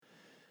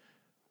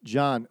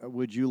John,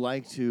 would you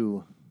like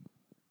to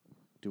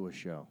do a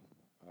show?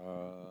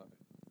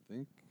 I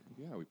think,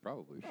 yeah, we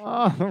probably should.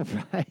 All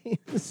right.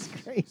 This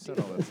is great. Set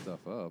all that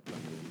stuff up.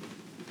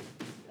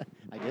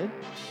 I did?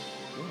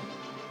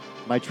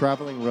 My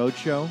traveling road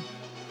show.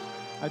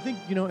 I think,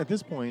 at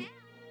this point,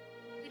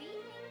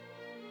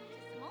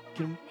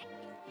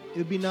 it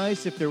would be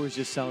nice if there was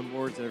just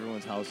soundboards at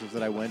everyone's houses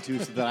that I went to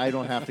so that I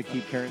don't have to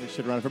keep carrying this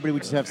shit around. If everybody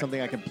would just have something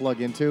I can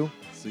plug into.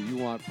 So you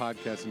want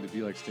podcasting to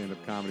be like stand-up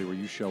comedy where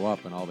you show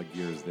up and all the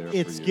gear is there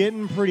It's for you.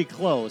 getting pretty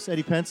close.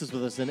 Eddie Pence is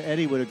with us, and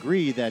Eddie would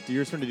agree that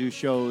you're starting to do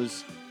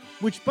shows,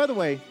 which, by the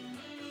way,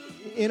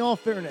 in all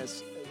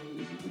fairness,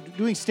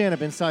 doing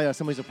stand-up inside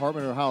somebody's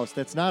apartment or house,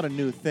 that's not a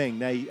new thing.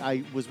 Now,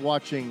 I was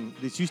watching,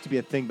 this used to be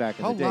a thing back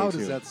in How the day, loud too.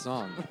 is that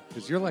song?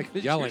 Because you're like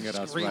yelling at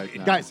us right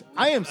now. Guys,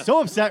 I am so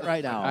upset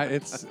right now.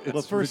 It's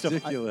Well, first off,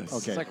 ridiculous.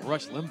 okay. It's like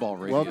Rush Limbaugh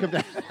radio. Welcome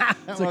to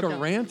It's like a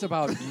rant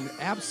about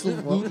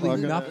absolutely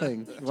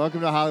nothing.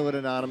 Welcome to Hollywood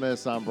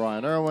Anonymous. I'm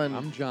Brian Irwin.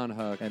 I'm John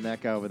Huck. And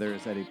that guy over there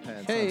is Eddie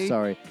Pence. Hey. I'm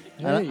sorry.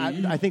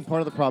 And I think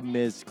part of the problem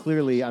is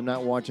clearly I'm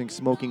not watching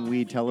smoking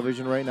weed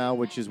television right now,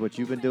 which is what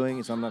you've been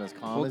doing, so I'm not as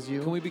calm Well, as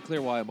you. Can we be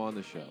clear why I'm on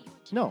the show?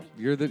 No.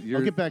 You're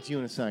I'll get back to you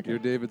in a You're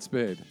second. David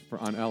Spade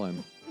on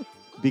Ellen.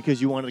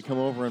 Because you wanted to come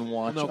over and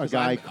watch No, a 'cause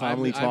guy I'm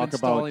calmly talk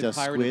installing about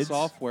pirated squids.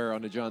 software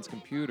onto John's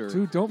computer.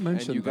 Dude, don't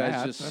mention and you guys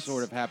that. just That's-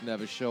 sort of happen to have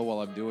a show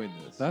while I'm doing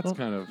this. That's Well,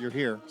 kind of. You're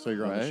here, so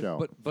you're on the Right?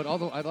 show. But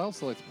although I'd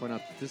also like to point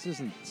out that this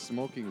isn't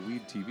smoking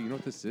weed TV. You know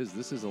what this is?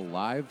 This is a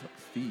live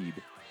feed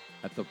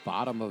at the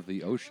bottom of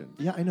the ocean.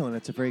 yeah, I know, and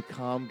it's a very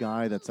calm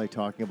guy that's like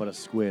talking about a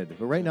squid.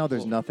 But right now,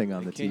 there's Well, nothing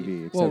on the can you- TV.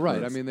 except Well, for right. I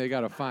it's- mean, they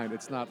got to find.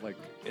 It's not like.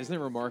 Isn't it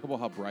remarkable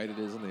how bright it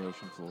is on the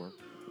ocean floor?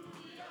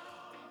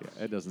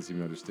 Yeah, Ed doesn't seem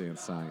to understand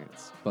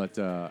science. But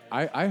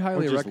I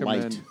highly just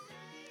recommend. light.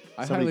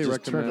 I Somebody highly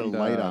just turned recommend a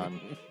light on.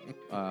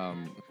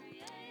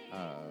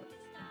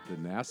 the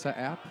NASA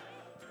app,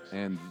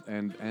 and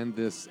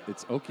this.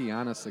 It's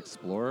Okeanos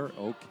Explorer,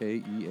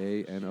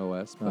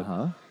 Okeanos.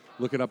 But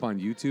look it up on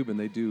YouTube, and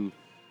they do.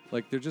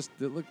 Like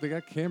they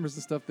got cameras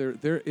and stuff.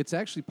 It's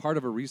actually part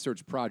of a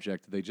research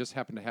project. They just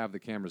happen to have the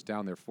cameras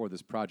down there for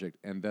this project,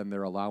 and then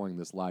they're allowing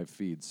this live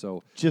feed.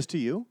 So Just to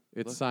you?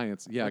 it's Look,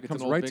 science. Yeah, look, it it's an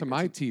comes old right big- to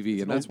my it's TV,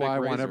 an and old that's why big I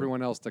want razor.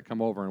 everyone else to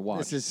come over and watch.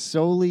 This is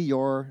solely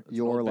your It's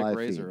an old big live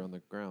razor feed. on the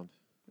ground.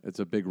 It's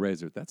a big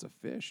razor. That's a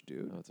fish,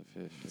 dude. No, it's a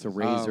fish. It's a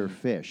razor Um,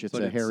 fish. It's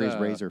but a it's, Harry's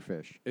razor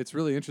fish. It's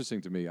really interesting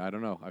to me. I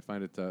don't know. I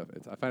find it.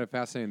 I find it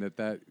fascinating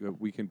that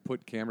we can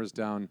put cameras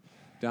down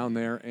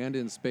there and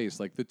in space.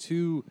 Like the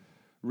two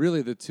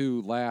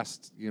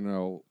last,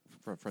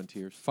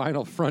 Frontiers.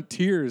 final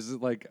frontiers.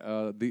 Like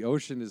the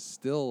ocean is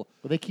still.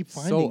 Well, they keep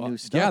so, finding new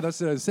stuff. Yeah, that's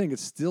what I was saying.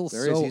 It's still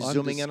There so is. He's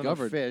zooming in on the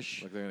undiscovered.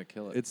 fish. Like they're gonna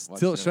kill it. It's Watch,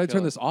 still. they're Should I gonna turn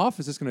kill this off?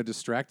 Is this going to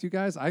distract you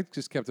guys? I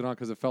just kept it on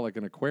because it felt like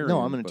an aquarium. No,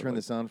 I'm going to but, turn like,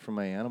 this on for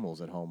my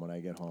animals at home when I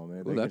get home. They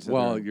Well, can that's sit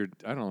there well. and-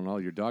 I don't know.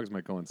 Your dogs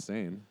might go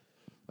insane.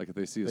 Like if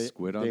they see a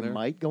squid on they there.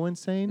 might go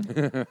insane.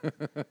 Do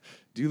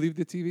you leave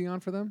the TV on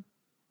for them?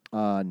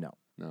 No.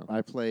 No.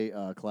 I play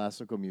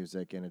classical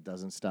music, and it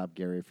doesn't stop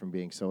Gary from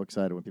being so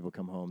excited when people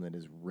come home that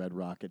his red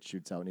rocket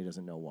shoots out, and he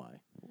doesn't know why.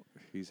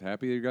 He's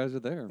happy you guys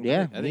are there.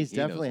 Yeah, I think he's he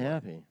knows definitely why.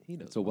 happy. He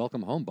knows. It's a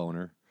welcome home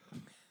boner.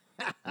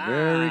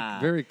 Very,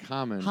 very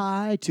common.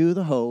 Hi to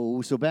the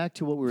ho. So back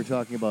to what we were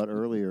talking about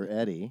earlier,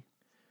 Eddie.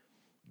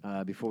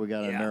 Before we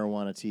got on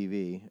marijuana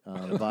TV,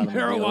 the bottom of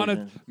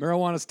the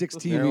Marijuana Sticks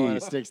TV.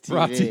 Marijuana Sticks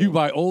Brought to TV. you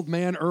by Old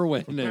Man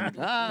Irwin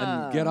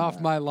and Get Off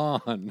My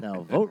Lawn.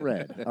 Now vote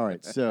red. All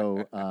right.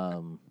 So,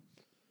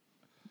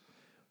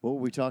 what were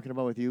we talking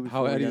about with you?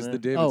 How before we Eddie's got the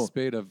in? David Oh,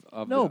 Spade of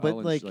no, the but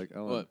Ellen, like,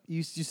 Ellen.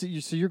 What?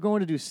 so you're going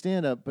to do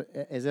stand up, but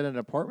is it an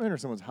apartment or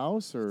someone's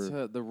house or?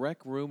 It's the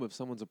rec room of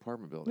someone's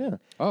apartment building. Yeah.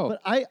 Oh.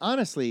 But I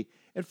honestly,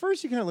 at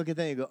first you kind of look at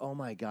that and you go, oh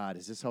my God,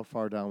 is this how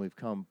far down we've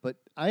come? But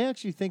I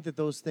actually think that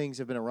those things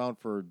have been around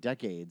for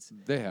decades.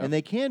 They have. And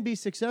they can be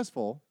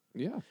successful.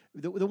 Yeah.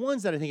 The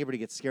ones that I think everybody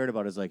gets scared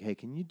about is like, hey,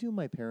 can you do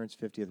my parents'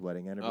 50th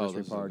wedding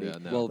anniversary those are- party? yeah,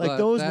 no. Well, Like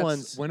those that's-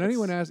 ones, When it's-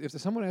 anyone asks, if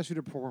someone asks you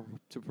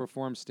to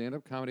perform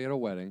stand-up comedy at a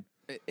wedding,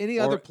 Any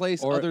Or- other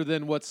place or- other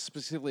than what's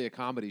specifically a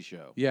comedy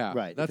show. yeah,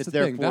 Right, if That's it's the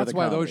there thing. for That's the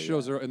why those comedy,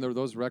 shows are in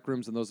those rec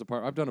rooms and those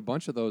apartments. I've done a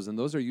bunch of those, and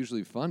those are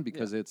usually fun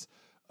because it's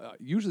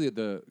usually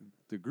the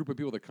group of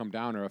people that come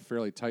down are a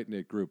fairly tight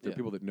knit group. They're Yeah.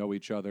 people that know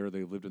each other.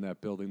 They lived in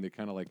that building. They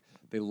kind of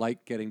they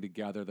like getting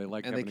together. They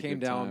like And they having came a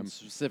good down time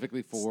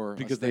specifically for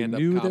because a they stand-up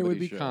knew there comedy would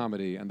be show.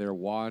 comedy, and they're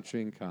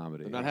watching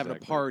comedy. They're not having a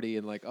Exactly. party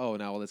and like, oh,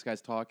 now this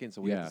guy's talking,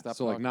 so we have Yeah, to stop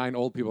so like talking. 9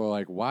 old people are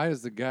like, why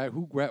is the guy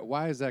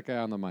why is that guy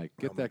on the mic?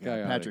 Get Oh my that God.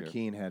 guy out Patrick of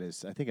here. Keane had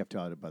his, I think I've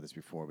talked about this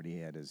before, but he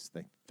had his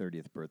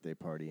 30th birthday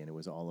party, and it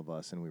was all of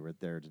us, and we were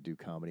there to do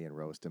comedy and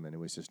roast him, and it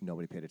was just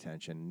nobody paid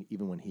attention.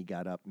 Even when he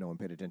got up, no one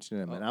paid attention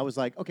to him. And I was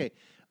like, okay,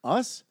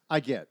 us,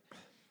 I get.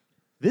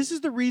 This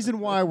is the reason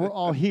why we're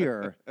all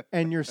here,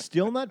 and you're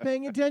still not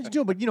paying attention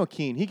to him. But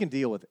Keane, he can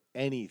deal with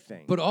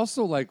anything. But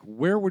also,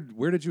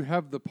 where did you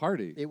have the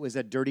party? It was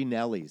at Dirty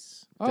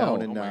Nelly's Oh,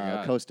 down in oh my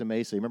God. Costa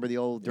Mesa. You remember the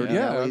old Dirty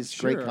Yeah, Nelly's?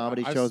 sure. Great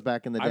comedy I've shows s-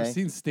 back in the day. I've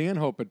seen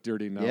Stanhope at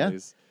Dirty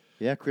Nelly's.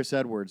 Yeah, Chris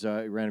Edwards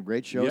ran a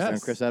great show. Yes.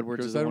 And Chris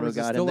Edwards is the one who Edwards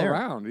got still him there.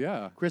 around.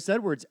 Yeah. Chris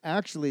Edwards,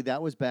 actually,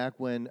 that was back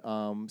when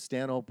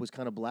Stanhope was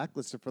kind of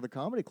blacklisted for the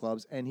comedy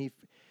clubs, and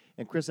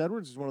Chris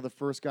Edwards was one of the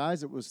first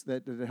guys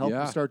that helped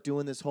him start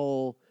doing this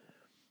whole,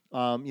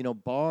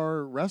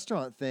 bar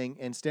restaurant thing.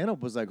 And Stanhope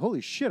was like,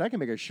 "Holy shit, I can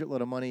make a shitload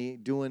of money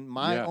doing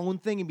my own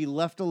thing and be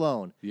left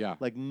alone." Yeah.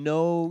 Like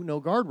no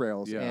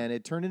guardrails, Yeah. and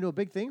it turned into a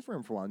big thing for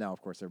him for a while. Now,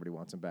 of course, everybody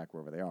wants him back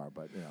wherever they are,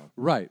 but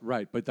Right.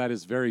 But that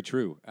is very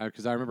true.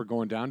 Because I remember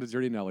going down to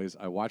Dirty Nelly's,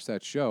 I watched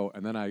that show,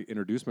 and then I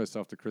introduced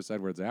myself to Chris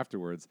Edwards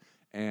afterwards,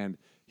 and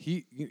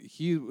he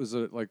was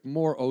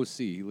more OC.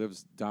 He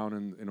lives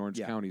down in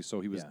Orange County,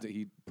 so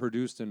he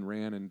produced and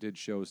ran and did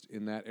shows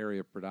in that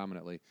area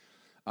predominantly.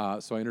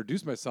 So I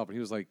introduced myself, and he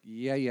was like,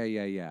 yeah,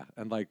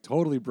 and like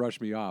totally brushed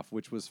me off,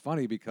 which was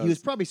funny because he was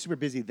probably super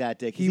busy that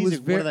day. He's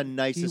one of the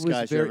nicest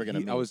guys you're ever going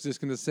to meet. I was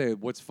just going to say,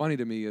 what's funny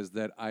to me is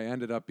that I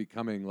ended up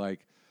becoming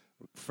like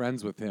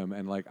friends with him,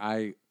 and like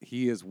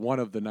he is one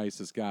of the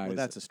nicest guys. Well,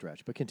 that's a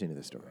stretch, but continue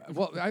the story.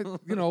 Well, I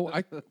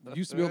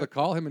used to be able to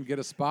call him and get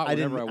a spot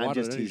whenever I wanted. I'm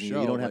just at any teasing show.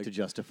 you. You don't have to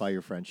justify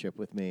your friendship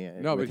with me.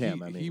 No, with but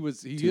him.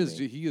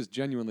 he is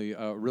genuinely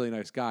a really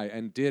nice guy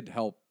and did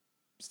help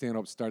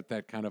Stanhope start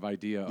that kind of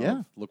idea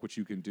of look what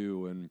you can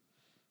do, and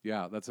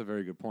that's a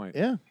very good point.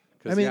 Yeah,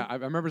 because I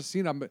remember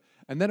seeing him,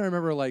 and then I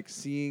remember like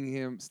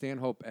seeing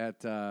Stanhope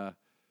at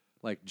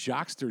like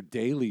Jockster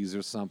Dailies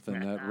or something,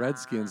 that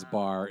Redskins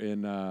bar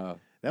in.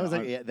 That was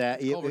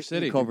Culver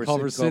City.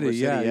 Culver City.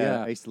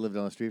 Yeah. I used to live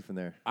down the street from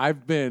there.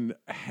 I've been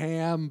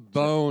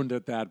ham-boned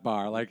at that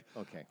bar. Like,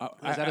 okay,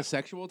 is that a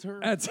sexual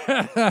term? That's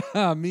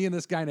me and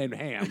this guy named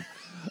Ham.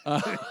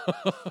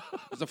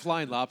 There's a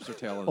flying lobster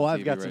tail on the I've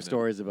TV got right some now.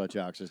 stories about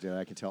Jocksters there.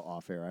 I can tell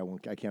off air.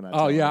 I cannot. Oh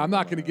tell yeah, them I'm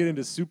not about going to get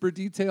into super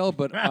detail,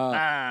 but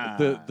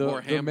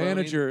the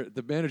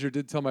manager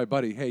did tell my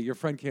buddy, "Hey, your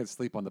friend can't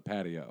sleep on the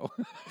patio."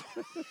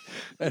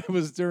 And it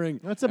was during.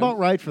 That's about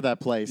right for that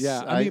place.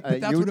 Yeah, I mean,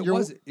 but that's what it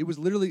was. It was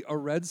literally a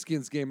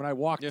Redskins game, and I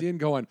walked in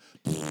going.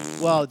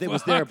 Well, it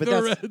was there, but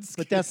Redskins.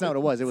 that's not what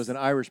it was. It was an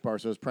Irish bar,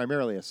 so it was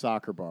primarily a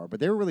soccer bar. But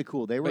they were really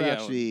cool. They were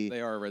actually.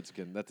 They are a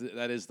Redskin.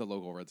 That is the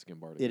local Redskin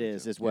bar. It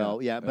is as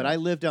well. Yeah, but I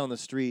lived down the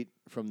street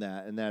from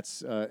that, and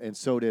that's and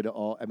so did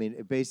all. I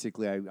mean,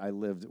 basically, I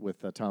lived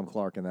with Tom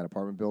Clark in that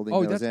apartment building.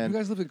 Oh, that I was in. You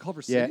guys lived in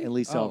Culver City. Yeah, and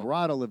Lisa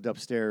Alvarado lived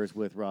upstairs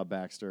with Rob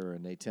Baxter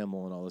and Nate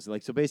Timmel and all this.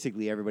 Like, so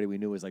basically, everybody we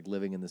knew was like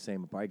living in the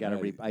same apartment. I got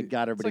everybody.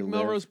 It's like to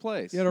Melrose live.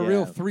 Place. You had a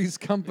real Three's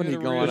Company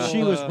going But on.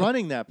 she was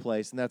running that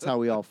place, and that's how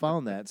we all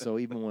found that. So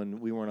even when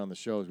we weren't on the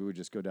shows, we would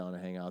just go down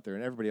and hang out there,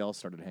 and everybody else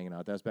started hanging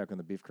out. That was back when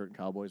the Beef Curtain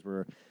Cowboys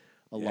were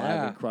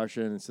alive and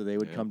crushing, and so they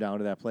would come down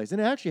to that place.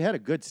 And it actually had a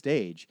good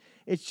stage.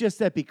 It's just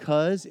that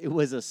because it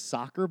was a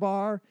soccer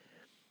bar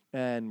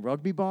and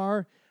rugby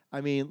bar, I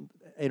mean,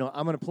 I'm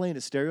going to play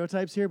into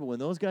stereotypes here, but when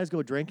those guys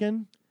go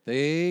drinking,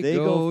 they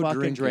go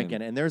fucking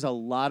drinking. and there's a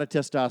lot of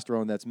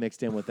testosterone that's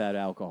mixed in with that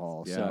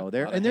alcohol. Yeah. So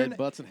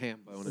butts and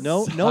ham bones.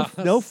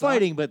 no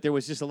fighting, but there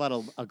was just a lot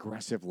of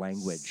aggressive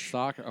language.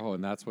 Soccer. Oh,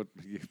 and that's what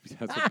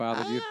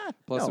bothered you.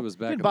 Plus, No, it was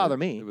back. it didn't bother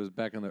me. It was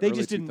back in the They early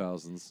just didn't-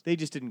 2000s. They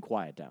just didn't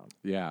quiet down.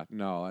 Yeah,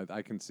 no,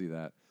 I can see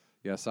that.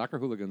 Yeah, soccer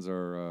hooligans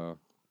are.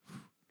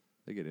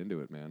 They get into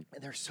it, man.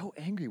 And they're so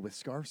angry with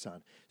scarves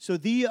on. So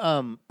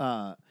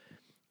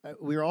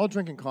we were all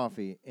drinking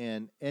coffee,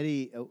 and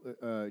Eddie,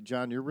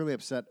 John, you're really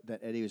upset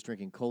that Eddie was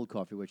drinking cold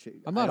coffee, which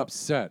I'm not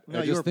upset. No,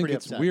 I you just were think pretty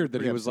it's upset. weird that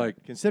Pretty he was upset.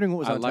 like. Considering what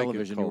was I on like it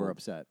television, you were cold.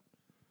 upset.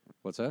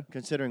 What's that?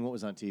 Considering what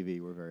was on TV,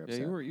 you were very Yeah,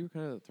 upset. you were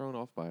kind of thrown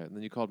off by it, and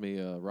then you called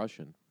me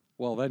Russian.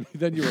 Well,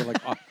 then you were like,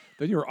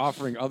 then you were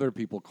offering other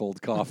people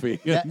cold coffee.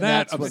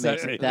 That's what upset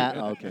makes me. it that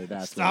okay.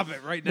 That's Stop what,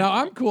 it right No, now.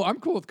 I'm cool. I'm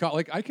cool with coffee.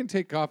 Like I can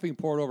take coffee and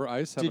pour it over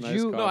ice. Have Did a nice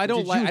you- coffee. No, I don't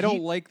Did like. you I don't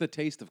heat- like the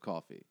taste of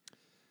coffee.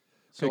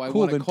 So Okay, I cool.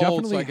 want it Then cold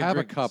definitely so I can have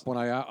a drink cup when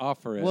I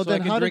offer it. Well, so I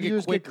then can how did drink you it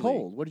just get quickly.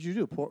 cold? What did you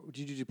do?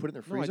 Did you put it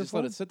in the freezer? No, I just for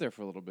let them? it sit there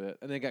for a little bit,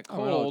 and then it got Oh,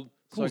 no, cold, it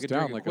so I cools could down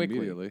drink like it quickly.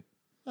 immediately.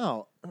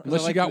 Oh,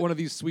 Unless you like got the- one of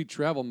these sweet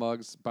travel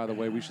mugs, by the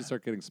way, we should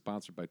start getting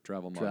sponsored by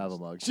travel mugs. travel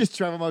mugs. Just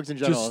travel mugs in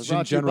general. It's Just in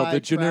brought to you general, by the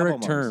Travel generic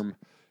Mugs. term.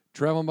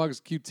 Travel mugs,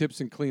 Q-tips,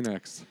 and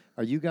Kleenex.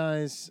 Are you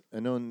guys? I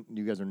know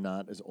you guys are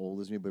not as old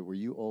as me, but were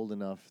you old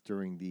enough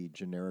during the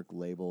generic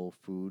label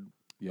food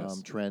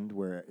Yes. trend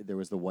where there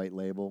was the white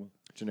label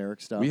generic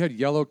stuff? We had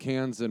yellow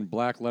cans and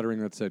black lettering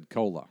that said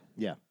cola.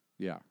 Yeah.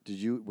 Yeah.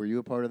 Were you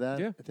a part of that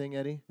Yeah. thing,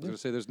 Eddie? I was going to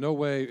say, there's no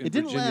way in It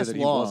didn't Virginia last that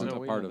he long. wasn't No, a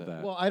we part know of that.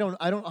 that. Well, I don't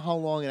know how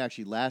long it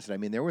actually lasted. I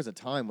mean, there was a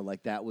time when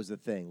like that was the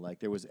thing. Like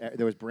there was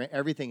brand,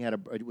 everything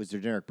it was a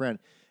generic brand,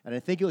 and I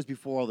think it was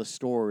before all the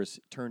stores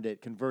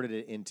converted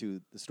it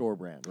into the store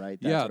brand, right?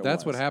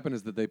 That's what was. happened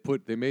is that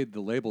they made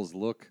the labels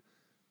look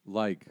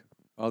like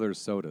other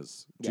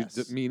sodas,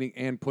 Yes. meaning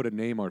and put a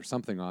name or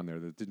something on there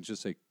that didn't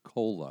just say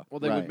cola. Well,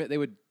 they Right.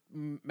 would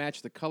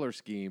match the color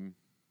scheme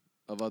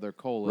of other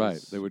colas.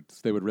 Right,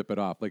 they would rip it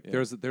off. Like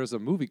there's a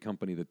movie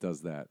company that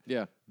does that.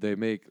 Yeah. They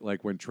make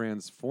like when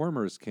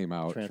Transformers came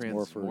out,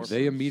 Transmorphers.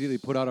 they immediately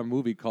put out a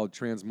movie called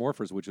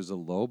Transmorphers, which is a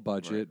low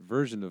budget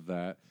version of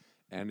that,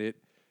 and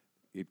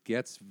it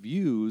gets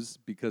views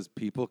because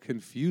people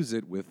confuse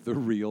it with the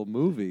real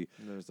movie.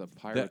 And there's a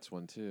Pirates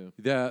one too.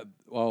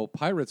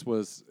 Pirates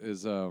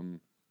is A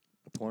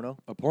porno?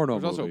 a porno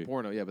There's movie. also a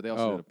porno, yeah, but they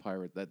also did a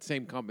pirate. That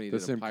same company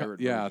did a pirate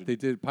version. They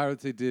did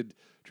Pirates. They did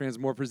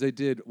Transmorphers. They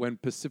did when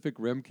Pacific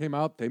Rim came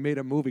out. They made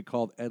a movie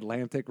called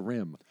Atlantic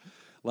Rim.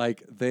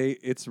 Like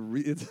it's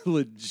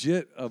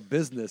legit a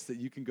business that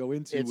you can go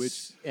into,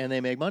 and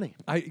they make money.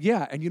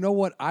 And you know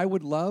what I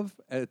would love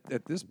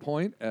at this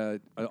point,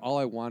 all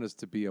I want is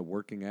to be a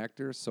working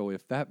actor. So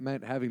if that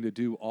meant having to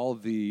do all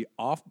the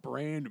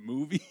off-brand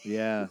movies,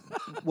 Yeah.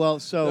 Well,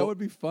 so that would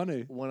be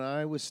funny. when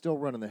I was still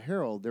running the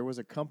Herald, there was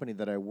a company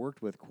that I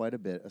worked with quite a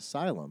bit,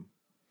 Asylum.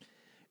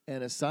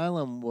 And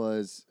Asylum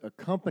was a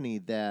company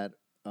that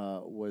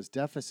was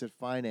deficit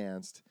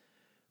financed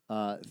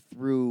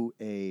through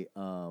a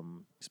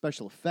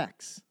special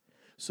effects.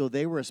 So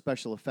they were a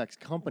special effects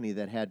company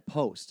that had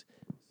post.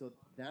 So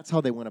that's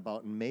how they went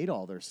about and made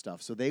all their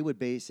stuff. So they would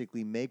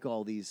basically make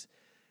all these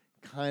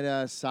kind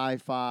of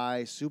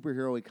sci-fi,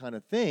 superhero-y kind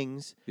of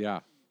things Yeah.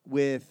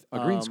 with A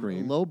green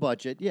screen. low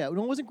budget. Yeah,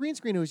 no, it wasn't green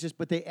screen. It was just,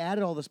 but they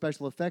added all the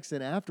special effects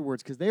in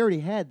afterwards because they already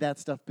had that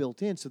stuff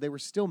built in. So they were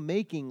still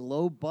making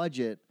low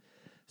budget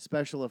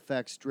special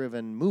effects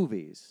driven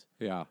movies,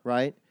 Yeah.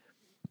 right?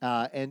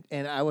 And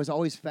I was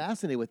always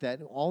fascinated with that.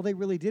 And all they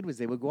really did was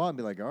they would go out and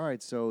be like, all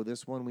right, so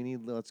this one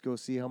let's go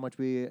see how much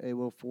we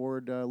will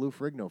afford Lou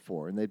Ferrigno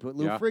for. And they'd put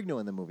Lou Ferrigno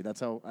in the movie. That's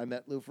how I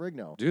met Lou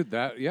Ferrigno. Dude,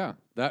 there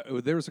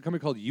was a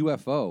company called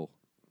UFO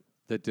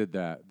that did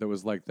that. That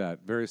was like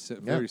that. Very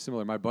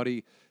similar. My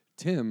buddy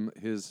Tim,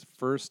 one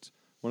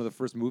of the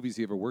first movies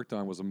he ever worked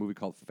on was a movie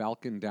called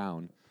Falcon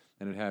Down,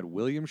 and it had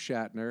William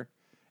Shatner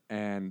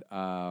and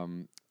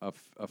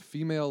a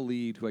female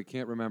lead who I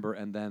can't remember,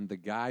 and then the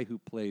guy who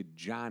played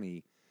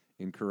Johnny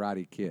in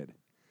Karate Kid.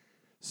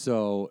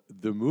 So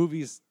the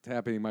movie's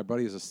happening. My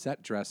buddy is a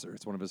set dresser.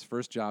 It's one of his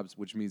first jobs,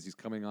 which means he's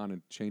coming on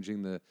and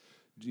changing the,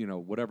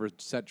 whatever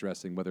set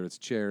dressing, whether it's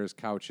chairs,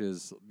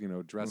 couches,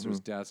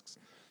 dressers, desks.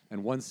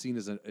 And one scene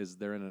is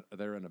they're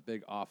in a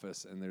big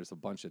office and there's a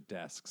bunch of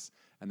desks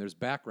and there's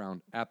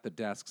background at the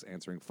desks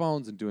answering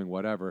phones and doing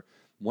whatever.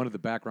 One of the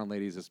background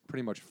ladies is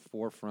pretty much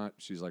forefront.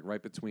 She's like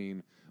right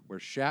between where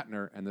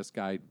Shatner and this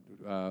guy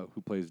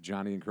who plays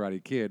Johnny in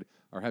Karate Kid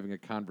are having a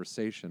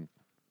conversation.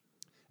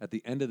 At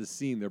the end of the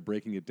scene, they're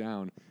breaking it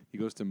down. He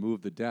goes to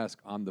move the desk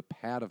on the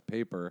pad of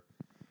paper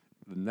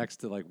next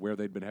to like where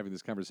they'd been having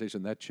this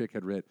conversation. That chick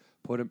had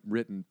put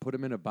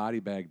him in a body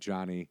bag,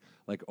 Johnny,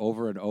 like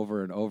over and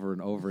over and over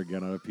and over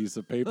again on a piece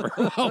of paper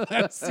while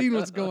that scene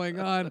was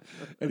going on.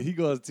 And he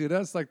goes, dude,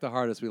 that's like the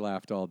hardest we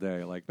laughed all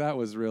day. Like that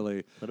was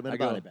really Put him in a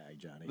body bag,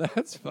 Johnny.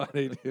 That's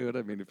funny, dude.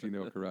 I mean, if you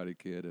know Karate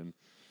Kid and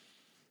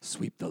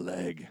sweep the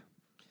leg.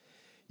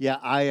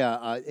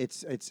 Yeah,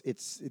 it's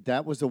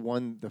that was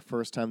the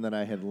first time that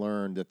I had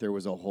learned that there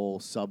was a whole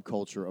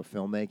subculture of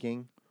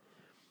filmmaking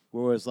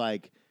where it was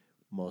like,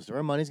 most of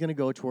our money's going to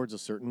go towards a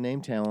certain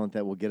name talent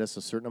that will get us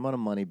a certain amount of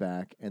money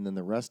back, and then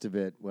the rest of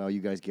it, well,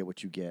 you guys get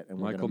what you get. And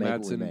Michael we're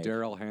going to make Madsen,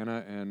 Daryl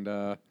Hannah, and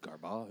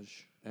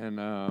Garbage.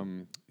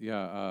 and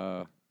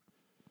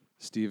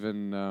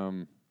Stephen.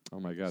 Oh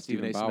my God,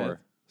 Stephen A. Bauer. Smith.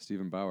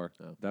 Stephen Bauer.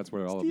 Oh. That's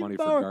where all the Stephen money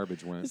Bauer. for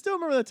garbage I went. still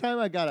remember the time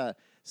I got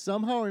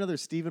somehow or another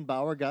Stephen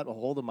Bauer got a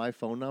hold of my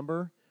phone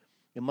number.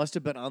 It must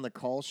have been on the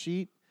call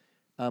sheet,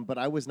 but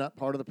I was not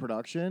part of the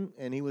production.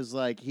 And he was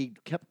like, he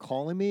kept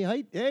calling me,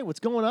 hey, what's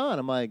going on?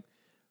 I'm like,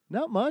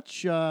 not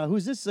much.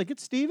 Who's this? He's like,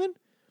 it's Steven.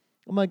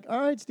 I'm like, all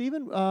right,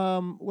 Steven,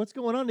 what's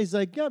going on? And he's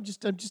like, yeah, I'm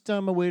just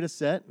on my way to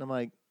set. And I'm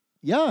like,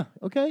 yeah,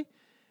 okay.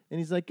 And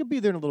he's like, I'll be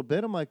there in a little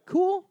bit. I'm like,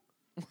 cool.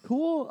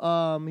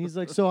 He's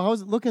like, so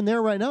how's it looking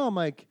there right now? I'm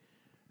like,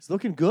 it's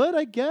looking good,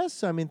 I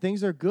guess. I mean,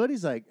 things are good.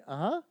 He's like,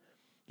 uh-huh.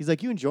 He's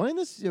like, you enjoying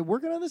this? You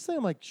working on this thing?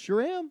 I'm like,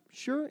 sure am.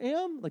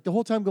 Like the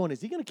whole time going, is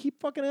he going to keep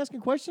fucking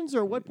asking questions? Or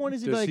at what point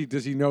is he like...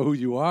 Does he know who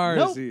you are?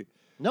 Nope. Is he...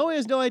 No, he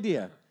has no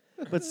idea.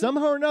 But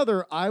somehow or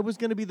another, I was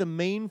going to be the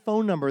main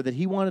phone number that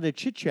he wanted to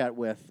chit-chat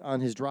with on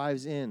his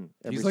drives in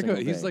every single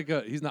day.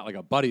 He's not like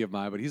a buddy of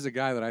mine, but he's a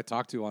guy that I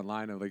talk to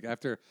online. And like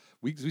after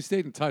we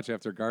stayed in touch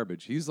after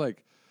Garbage.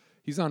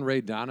 He's on Ray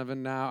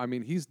Donovan now. I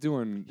mean, he's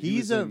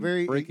a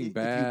very Breaking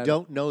Bad. If you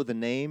don't know the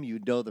name, you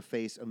know the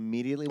face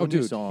immediately when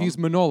you saw him. He's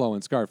Manolo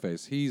in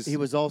Scarface. He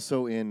was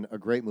also in a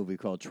great movie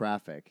called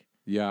Traffic.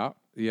 Yeah.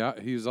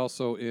 He's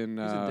also in.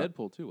 He was in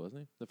Deadpool too,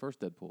 wasn't he? The first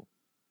Deadpool.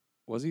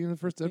 Was he in the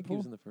first Deadpool? I think he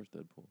was in the first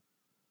Deadpool.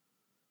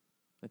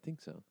 I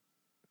think so.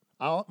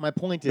 My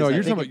point is, no,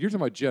 you're talking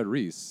about Jed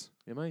Reese.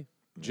 Am I?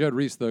 Jed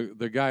Reese,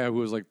 the guy who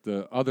was like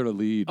the other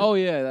lead. Oh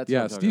yeah, that's what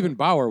I'm talking Stephen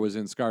about. Bauer was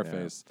in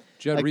Scarface. Yeah.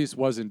 Jed Reese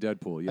was in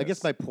Deadpool. Yes. I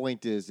guess my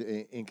point is,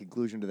 in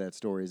conclusion to that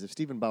story, is if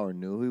Stephen Bauer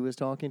knew who he was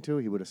talking to,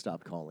 he would have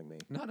stopped calling me.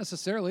 Not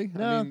necessarily.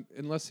 No. I mean,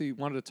 unless he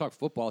wanted to talk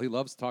football. He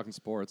loves talking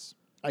sports.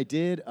 I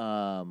did.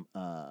 God,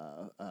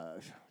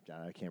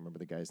 I can't remember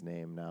the guy's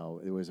name now.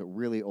 It was a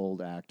really old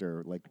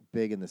actor, like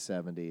big in the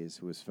 70s,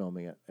 who was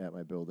filming at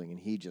my building, and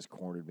he just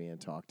cornered me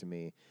and talked to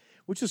me,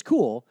 which was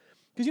cool.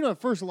 Because,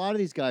 at first, a lot of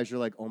these guys, you're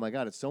like, oh, my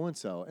God, it's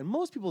so-and-so. And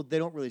most people, they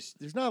don't really,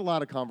 there's not a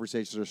lot of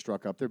conversations that are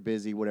struck up. They're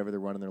busy, whatever, they're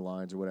running their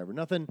lines or whatever.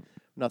 Nothing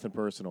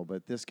personal.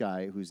 But this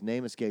guy, whose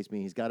name escapes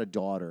me, he's got a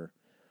daughter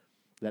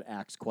that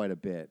acts quite a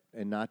bit.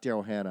 And not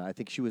Daryl Hannah. I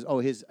think she was,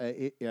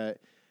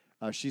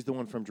 she's the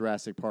one from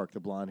Jurassic Park, the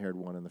blonde-haired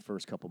one in the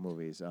first couple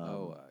movies.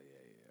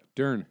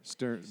 Stern.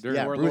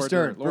 Yeah, Laura Bruce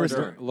Stern. Laura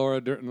Dern. Laura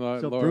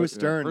Dern. So Bruce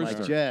Stern,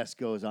 just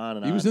goes on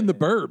and on. He was in The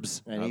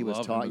Burbs. And I he was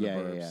loved talking, him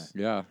in The yeah. Burbs.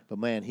 Yeah. But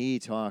man, he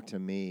talked to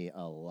me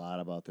a lot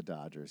about the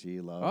Dodgers.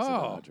 He loves the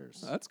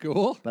Dodgers. That's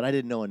cool. But I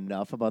didn't know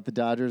enough about the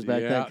Dodgers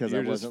back then Yeah, because I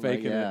you're just wasn't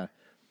faking it. yeah.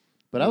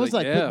 But I You're was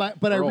like, like, yeah,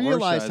 but I Earl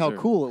realized how Hershiser.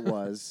 cool it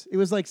was. It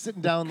was like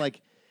sitting down,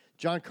 like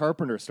John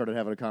Carpenter started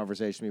having a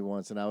conversation with me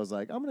once, and I was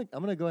like, I'm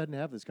gonna go ahead and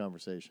have this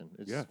conversation.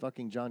 It's Yeah.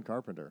 fucking John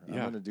Carpenter. I'm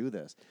Yeah. gonna do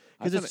this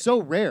I because thought it's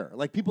so rare.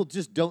 Like people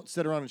just don't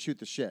sit around and shoot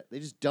the shit. They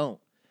just don't.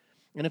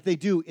 And if they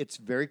do, it's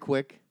very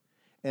quick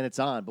and it's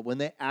on. But when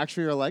they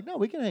actually are like, no,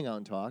 we can hang out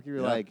and talk, you're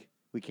Yeah. like,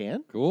 we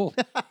can? Cool.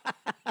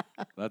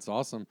 That's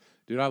awesome,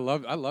 dude. I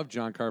love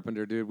John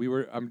Carpenter, dude.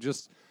 I'm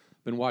just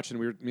been watching.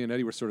 Me and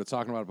Eddie were sort of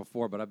talking about it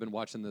before, but I've been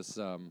watching this.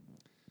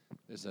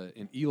 There's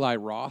an Eli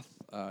Roth.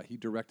 He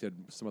directed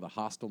some of the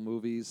Hostel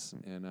movies,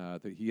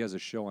 and he has a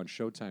show on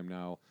Showtime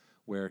now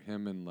where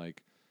him and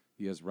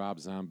he has Rob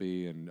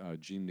Zombie and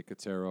Gene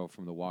Nicotero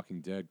from The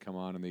Walking Dead come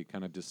on, and they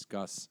kind of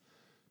discuss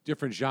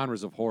different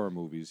genres of horror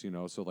movies.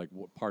 So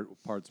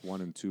parts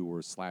 1 and 2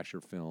 were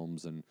slasher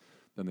films, and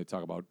then they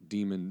talk about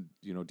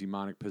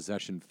demonic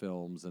possession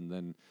films, and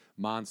then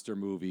monster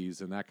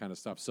movies and that kind of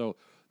stuff. So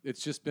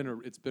it's just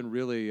been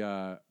really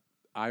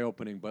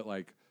eye-opening. But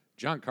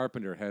John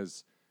Carpenter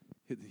has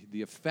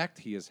the effect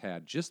he has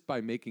had just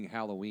by making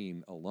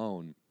Halloween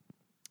alone.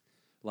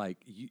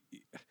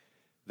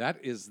 That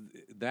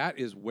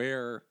is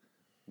where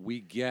we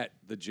get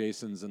the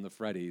Jasons and the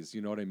Freddys.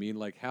 You know what I mean?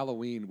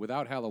 Halloween.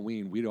 Without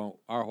Halloween,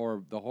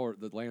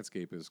 the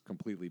landscape is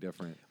completely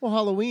different. Well,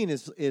 Halloween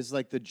is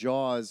like the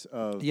Jaws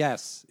of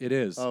Yes, it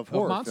is. Of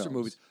horror monster films.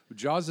 movies.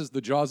 Jaws is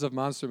the Jaws of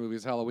monster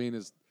movies.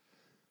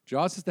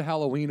 Jaws is the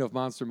Halloween of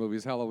monster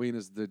movies. Halloween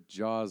is the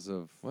Jaws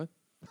of What?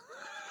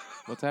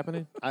 What's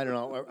happening? I don't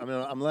know.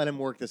 I'm letting him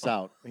work this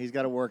out. He's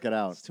got to work it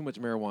out. It's too much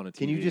marijuana TV.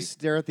 Can you just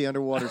stare at the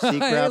underwater sea Hey,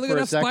 crab look for at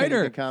a that second?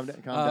 spider. And calm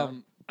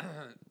down.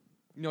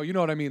 No, you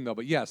know what I mean though.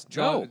 But yes,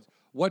 Jaws. No.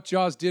 What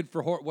Jaws did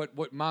for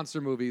what monster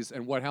movies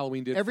and what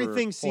Halloween did.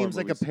 Everything for seems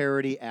horror like a movies.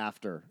 parody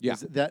after. Yeah.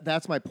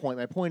 That's my point.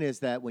 My point is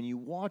that when you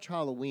watch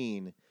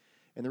Halloween,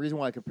 and the reason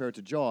why I compare it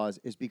to Jaws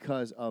is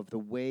because of the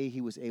way he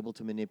was able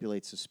to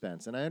manipulate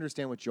suspense. And I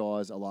understand with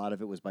Jaws, a lot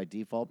of it was by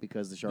default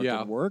because the shark Yeah,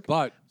 didn't work.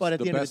 but at the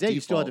end of the best day, you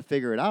still had to default.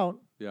 figure it out.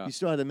 Yeah. You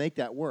still had to make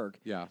that work.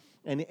 Yeah.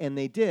 And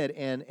they did.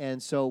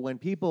 And so when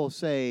people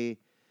say,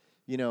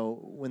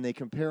 when they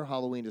compare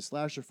Halloween to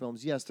slasher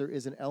films, yes, there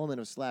is an element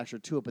of slasher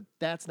to it, but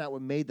that's not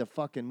what made the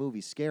fucking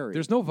movie scary.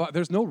 There's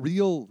no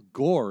real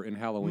gore in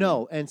Halloween.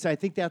 No, and so I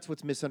think that's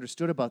what's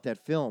misunderstood about that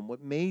film.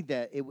 What made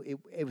that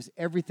it was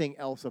everything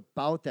else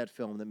about that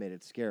film that made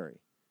it scary,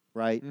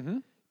 right? Mm-hmm.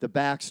 The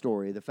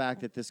backstory, the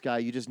fact that this guy,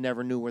 you just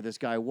never knew where this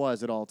guy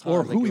was at all times, Or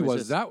Like, who it he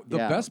was. just- The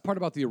yeah. best part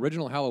about the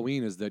original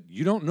Halloween is that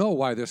you don't know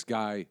why this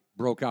guy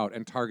broke out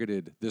and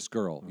targeted this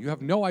girl. You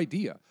have no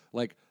idea.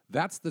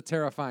 That's the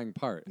terrifying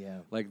part. Yeah.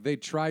 They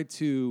tried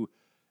to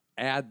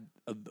add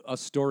a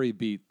story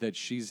beat that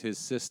she's his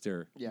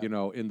sister, Yeah.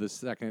 in the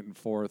second and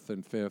fourth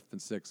and fifth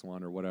and sixth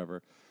one or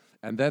whatever.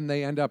 And then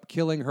they end up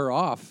killing her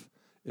off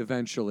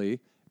eventually.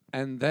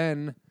 And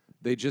then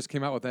they just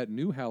came out with that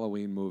new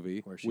Halloween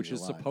movie, Where she's which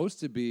is alive. supposed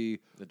to be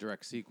the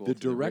direct sequel. the to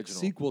the direct original.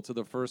 sequel to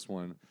the first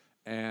one.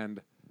 And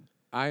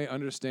I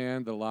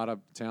understand that a lot of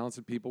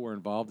talented people were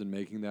involved in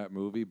making that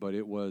movie, but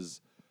it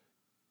was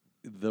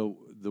the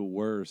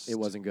worst. It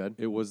wasn't good.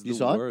 It was You the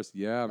saw it? worst.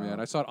 Yeah, man.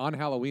 Oh. I saw it on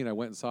Halloween. I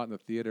went and saw it in the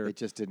theater. It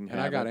just didn't and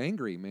I have got it.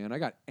 angry, man. I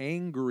got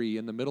angry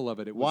in the middle of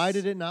it. Why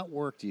did it not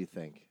work? Do you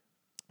think?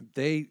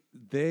 They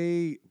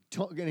Here,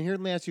 let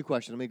me ask you a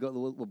question. Let me go.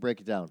 We'll break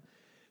it down.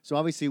 So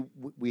obviously,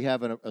 we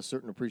have a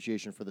certain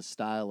appreciation for the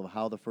style of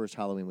how the first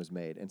Halloween was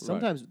made, and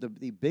sometimes the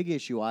big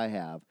issue I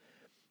have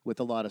with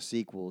a lot of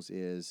sequels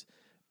is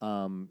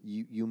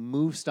you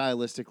move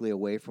stylistically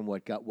away from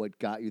what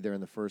got you there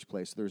in the first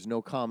place. There's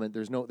no comment.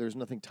 There's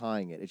nothing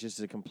tying it. It's just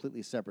a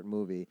completely separate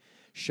movie,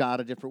 shot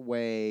a different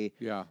way,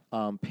 Yeah.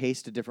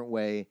 paced a different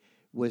way.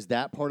 Was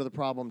that part of the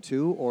problem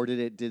too, or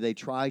did they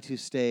try to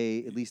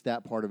stay at least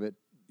that part of it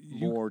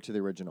more to the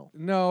original?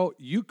 No,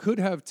 you could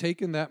have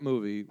taken that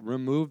movie,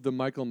 removed the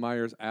Michael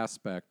Myers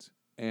aspect,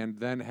 and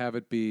then have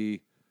it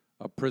be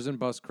a prison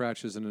bus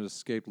crashes and an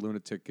escaped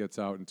lunatic gets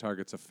out and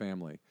targets a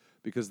family.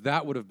 Because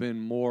that would have been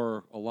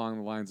more along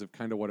the lines of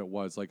kind of what it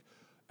was.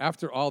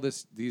 After all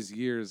these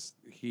years,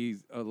 he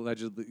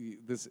allegedly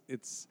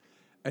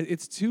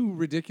it's too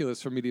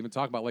ridiculous for me to even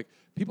talk about.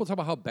 People talk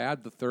about how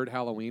bad the third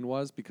Halloween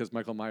was because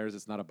Michael Myers.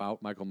 It's not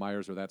about Michael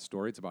Myers or that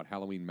story. It's about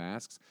Halloween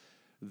masks.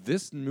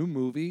 This new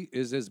movie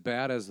is as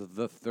bad as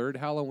the third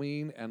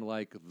Halloween and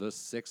the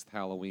sixth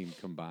Halloween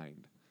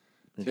combined.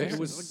 It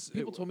was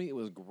people told me it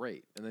was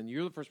great, and then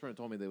you're the first person who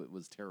told me that it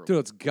was terrible. dude.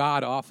 It's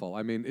god awful.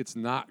 I mean, it's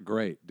not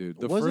great, dude.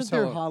 The Wasn't first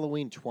there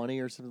Halloween 20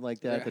 or something like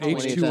that? The Yeah,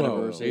 20th H2O.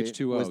 anniversary.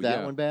 H2O, Was that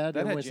yeah. one bad? that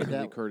had Everyone said Jamie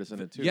Lee that. Curtis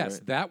in it too. yes,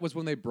 right? that was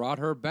when they brought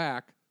her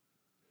back.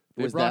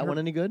 They Was brought that her- one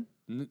any good?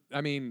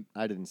 I mean,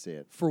 I didn't see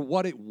it. for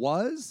what it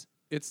was,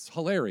 it's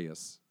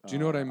hilarious. Do you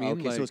know what I mean?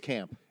 Okay, Like, so it's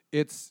camp.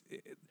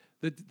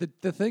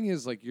 The thing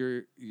is, like,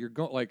 you're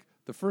going, like,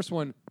 the first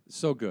one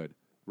so good,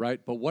 right?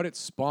 But what it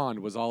spawned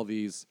was all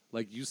these,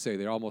 like you say,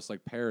 they're almost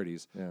like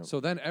parodies. Yeah. So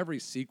then every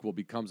sequel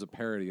becomes a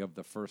parody of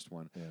the first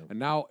one, Yeah. and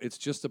now it's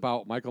just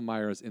about Michael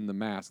Myers in the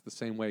mask, the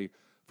same way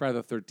Friday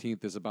the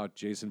 13th is about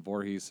Jason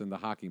Voorhees and the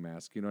hockey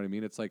mask. You know what I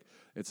mean? It's like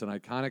it's an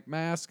iconic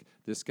mask.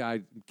 This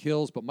guy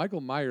kills, but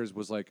Michael Myers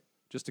was like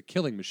just a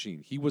killing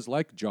machine. He was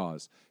like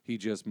Jaws. He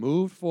just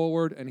moved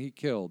forward and he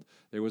killed.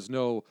 There was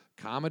no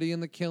comedy in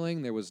the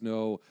killing. There was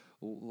no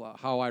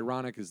how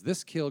ironic is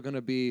this kill going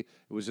to be? It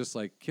was just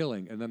like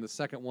killing. And then the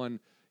second one,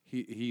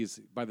 he's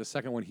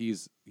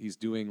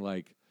doing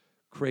like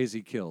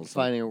crazy kills,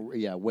 like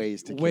Finding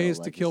ways to ways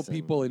kill, to like kill you said.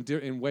 people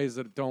in ways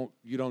that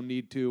you don't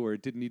need to, or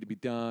it didn't need to be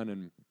done.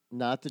 And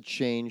Not to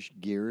change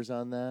gears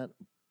on that,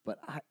 but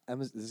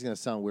this is going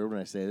to sound weird when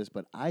I say this,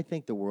 but I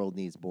think the world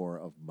needs more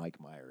of Mike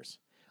Myers.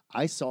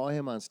 I saw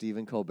him on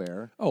Stephen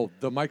Colbert. oh,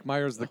 the Mike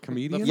Myers, the the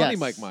comedian. funny Yes.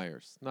 Mike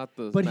Myers, not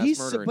the But mass he's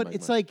murdering but Mike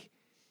it's Myers. like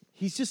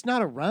he's just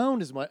not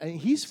around as much. I mean,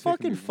 he's taking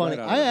fucking me funny.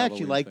 right out of I the actually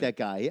Halloween like thing. that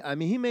guy. I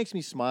mean, he makes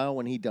me smile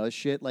when he does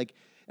shit. Like,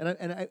 and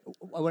I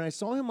when I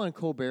saw him on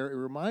Colbert, it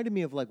reminded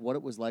me of like what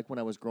it was like when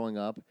I was growing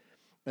up,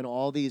 and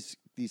all these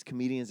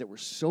comedians that were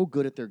so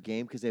good at their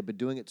game because they've been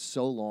doing it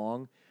so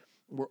long,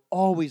 were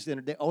always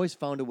they always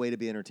found a way to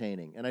be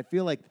entertaining. And I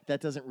feel like that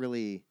doesn't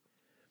really.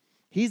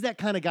 He's that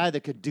kind of guy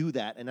that could do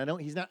that, and I don't.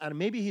 He's not.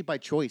 Maybe he by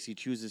choice he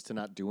chooses to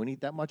not do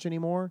that much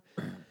anymore.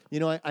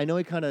 You know, I know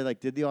he kind of like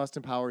did the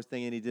Austin Powers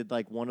thing, and he did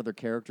like one other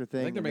character I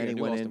thing, think they're and then making he a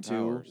new went Austin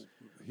into, Powers.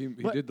 He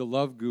But- did the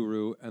Love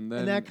Guru, and then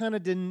and that kind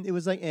of didn't. It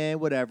was like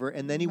whatever,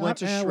 and then he went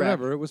to Shrek.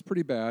 Whatever, it was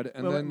pretty bad.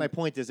 And Well, then my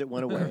point is, it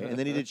went away, and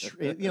then he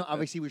did.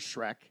 Obviously, he was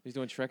Shrek, He's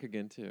doing Shrek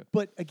again too.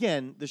 but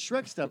again, the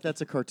Shrek stuff that's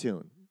a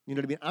cartoon. You know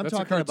what I mean? I'm that's a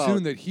talking cartoon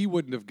about that he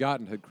wouldn't have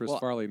gotten had Chris Well,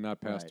 Farley not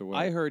passed right. away.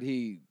 I heard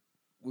he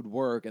would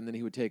work, and then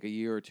he would take a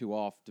year or two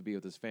off to be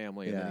with his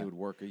family, and then Yeah. he would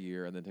work a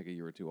year, and then take a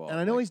year or two off. And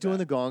I know like he's doing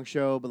the that. Gong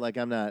Show, but like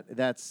I'm not.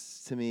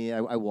 That's to me.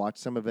 I watched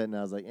some of it, and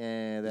I was like, He's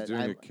that. doing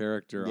I'm- a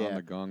character on yeah.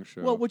 the Gong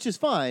Show. Well, which is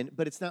fine,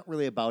 but it's not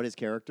really about his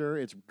character.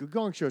 It's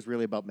Gong Show is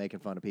really about making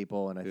fun of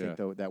people, and I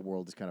think that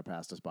world has kind of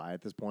passed us by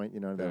at this point.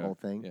 You know that Yeah. whole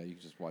thing. Yeah, you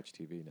can just watch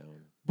TV now.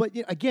 But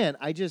again,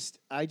 I just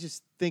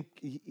think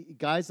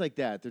guys like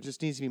that, there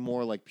just needs to be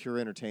more like pure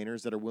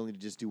entertainers that are willing to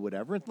just do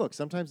whatever. And look,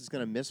 sometimes it's going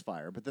to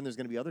misfire, but then there's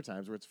going to be other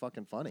times where it's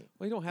fucking funny.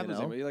 Well, you don't have You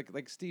those know? anymore.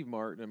 Like Steve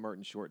Martin and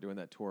Martin Short doing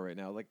that tour right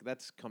now. Like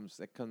that comes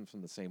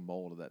from the same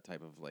mold of that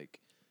type of like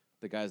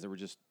the guys that were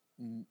just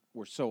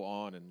were so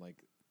on, and like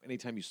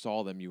anytime you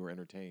saw them, you were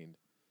entertained.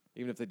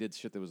 Even if they did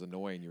shit that was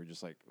annoying, you were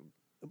just like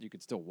you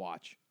could still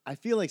watch. I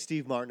feel like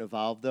Steve Martin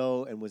evolved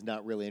though, and was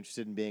not really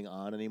interested in being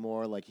on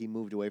anymore. Like he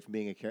moved away from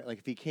being a character. Like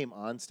if he came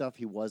on stuff,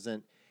 he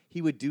wasn't.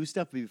 He would do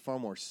stuff, but be far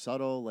more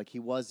subtle. Like he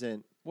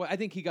wasn't. Well, I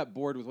think he got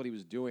bored with what he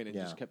was doing and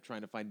Yeah. just kept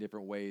trying to find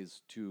different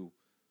ways to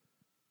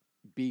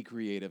be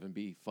creative and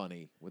be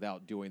funny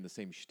without doing the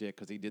same shtick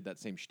because he did that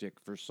same shtick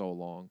for so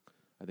long.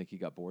 I think he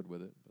got bored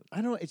with it. But.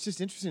 I don't know. It's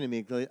just interesting to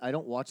me. 'Cause I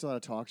don't watch a lot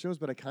of talk shows,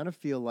 but I kind of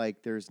feel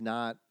like there's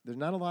not a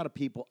lot of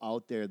people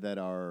out there that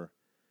are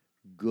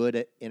good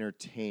at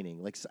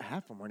entertaining. Like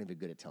half of them aren't even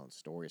good at telling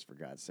stories. For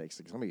God's sakes,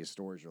 like some of these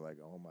stories are like,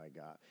 oh my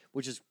god.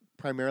 Which is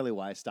primarily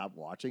why I stopped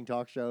watching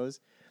talk shows,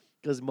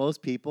 because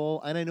most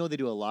people, and I know they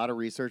do a lot of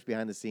research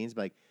behind the scenes,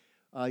 but like.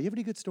 You have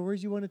any good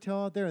stories you want to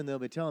tell out there? And they'll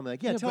be telling me,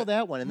 like, yeah, Yeah, tell but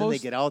that one. And then they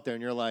most- get out there,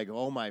 and you're like,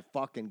 oh my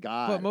fucking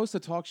god. But most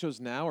of the talk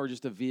shows now are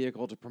just a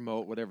vehicle to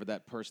promote whatever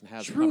that person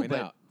has True, coming but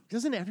out.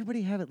 doesn't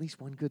everybody have at least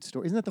one good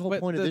story? Isn't that the whole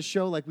But point of the- this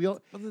show? Like we all,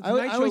 But the I Tonight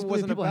always Show believe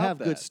wasn't people about have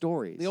good that.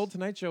 stories. The old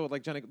Tonight Show,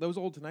 like Johnny, those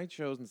old Tonight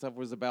shows and stuff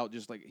was about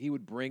just like he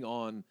would bring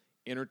on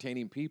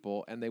entertaining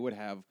people, and they would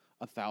have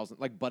 1,000,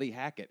 like Buddy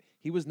Hackett.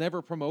 He was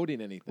never promoting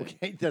anything.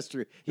 Okay, that's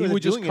true. He wasn't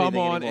would just doing come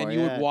anything on, anymore, and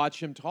you yeah. would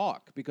watch him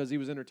talk because he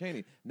was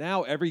entertaining.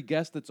 Now every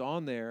guest that's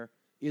on there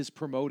is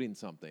promoting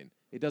something.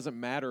 It doesn't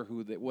matter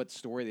what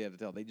story they have to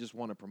tell. They just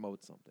want to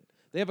promote something.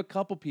 They have a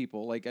couple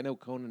people, like I know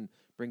Conan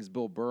brings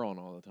Bill Burr on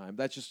all the time.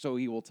 That's just so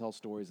he will tell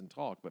stories and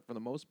talk. But for the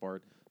most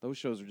part, those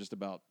shows are just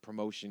about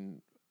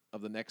promotion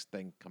of the next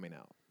thing coming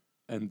out.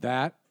 and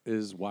that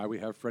is why we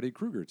have Freddy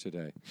Krueger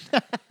today.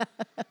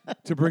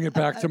 To bring it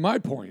back to my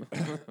point.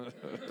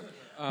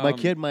 My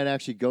kid might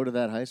actually go to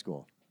that high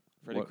school,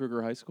 Freddy What-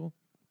 Krueger High School?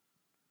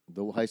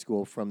 the high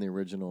school from the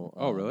original.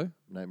 Oh, really?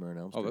 Nightmare on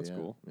Elm Oh, Street. that's yeah.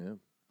 cool. Yeah,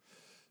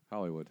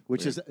 Hollywood.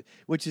 which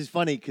is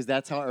funny because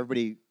that's how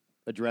everybody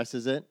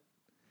addresses it.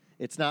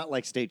 It's not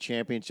like state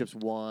championships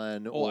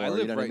won, Oh, or I you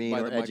live know what I right mean, by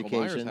or the Michael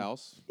Myers education.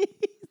 house.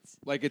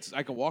 Like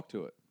I can walk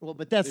to it. Well,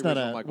 but that's The not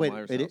original a Michael wait.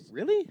 Myers It, house.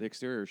 really? The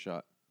exterior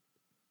shot.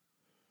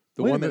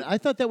 The Wait a one minute. that I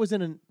thought that was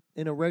in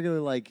a regular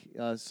like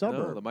No,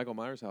 suburb. the Michael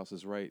Myers house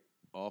is right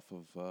off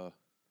of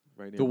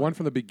right near The one my-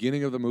 from the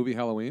beginning of the movie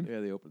Halloween.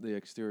 Yeah, the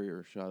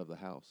exterior shot of the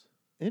house.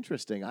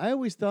 Interesting. I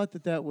always thought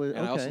that was.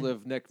 And I also okay.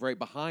 live right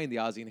behind the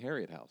Ozzie and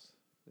Harriet house.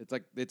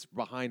 It's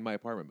behind my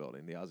apartment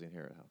building, the Ozzie and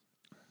Harriet house.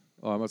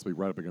 Oh, it must be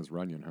right up against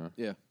Runyon, huh?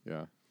 Yeah.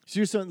 Yeah. So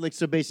you're saying, like,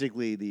 so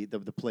basically the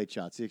plate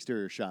shots, the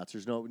exterior shots.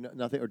 There's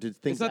nothing, or did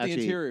things It's not actually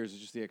the interiors,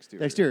 it's just the exterior.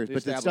 the exteriors, but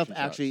the stuff establishing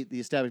actually shots. the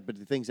established, but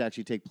the things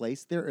actually take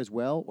place there as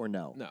well, or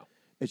no? No.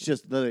 It's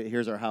just literally,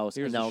 here's our house,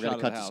 Here's and now the we're shot gonna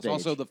of cut the to house. stage.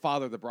 Also, the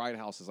father of the bride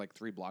house is like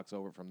 3 blocks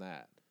over from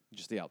that.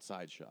 Just the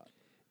outside shot.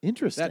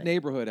 Interesting. That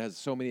neighborhood has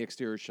so many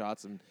exterior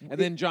shots, and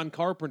then John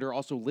Carpenter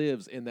also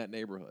lives in that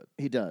neighborhood,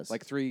 he does.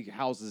 like 3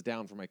 houses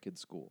down from my kid's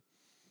school.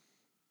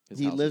 His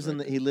he house is lives right in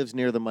there. he lives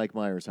near the Mike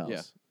Myers house.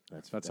 Yeah.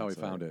 That's how he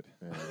found it.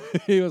 Yeah.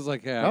 He was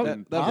like, yeah. Oh,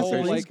 and That whole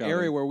Possibly. like scouting.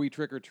 area where we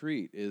trick or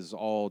treat is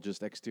all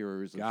just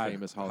exteriors of God,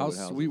 famous how Hollywood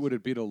sweet houses. would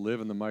it be to live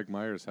in the Mike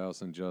Myers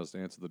house and just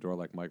answer the door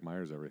like Mike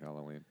Myers every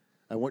Halloween?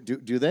 I want.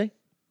 Do they?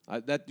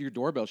 That your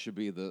doorbell should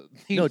be the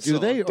theme No, do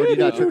song. they, or do you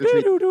not trick or treat?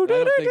 I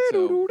don't think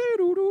so.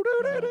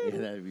 Yeah,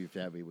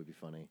 that would be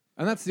funny.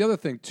 And that's the other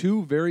thing.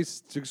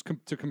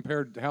 To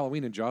compare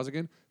Halloween and Jaws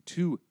again,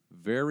 2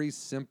 very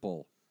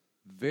simple,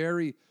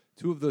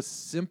 two of the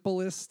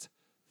simplest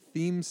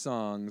theme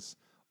songs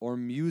or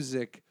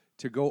music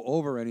to go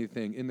over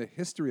anything in the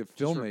history of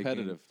Just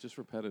filmmaking.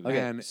 repetitive. Okay.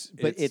 And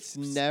but it's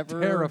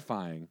never-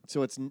 terrifying.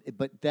 So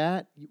but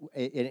that,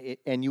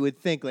 and you would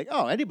think like,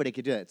 oh, anybody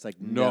could do that. It's like,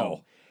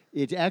 no.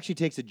 It actually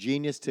takes a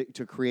genius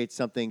to create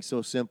something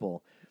so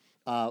simple.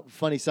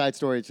 Funny side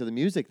story to the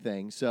music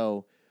thing.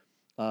 So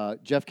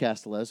Jeff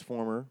Castells,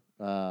 former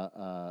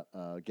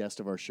guest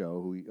of our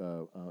show, who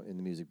in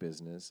the music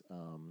business,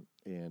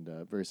 and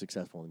very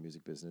successful in the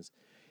music business.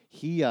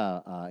 He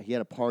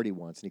had a party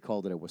once, and he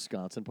called it a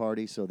Wisconsin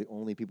party. So the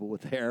only people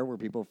there were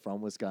people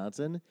from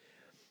Wisconsin.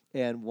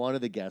 And one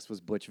of the guests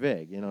was Butch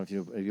Vig. You know, if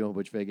you know who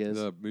Butch Vig is?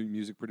 The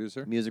music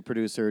producer? Music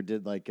producer,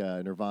 did like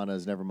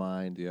Nirvana's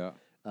Nevermind. Yeah.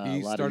 A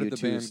He lot started of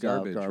the U2 band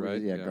stuff. Garbage,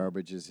 right? Yeah,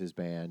 Garbage is his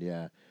band,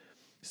 yeah.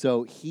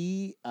 So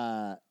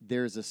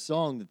there's a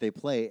song that they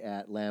play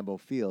at Lambeau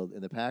Field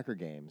in the Packer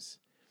games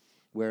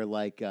where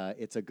like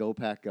it's a Go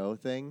Pack Go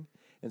thing.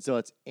 And so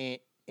it's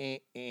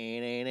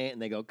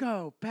and they go,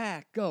 go,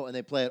 Pack, go. And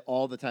they play it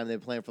all the time. They've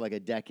been playing for like a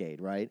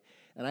decade, right?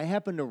 And I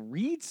happened to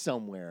read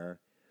somewhere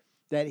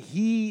that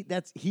he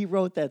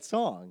wrote that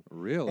song.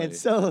 Really? And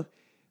so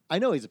I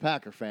know he's a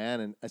Packer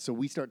fan, and so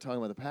we start talking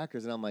about the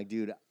Packers, and I'm like,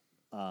 dude,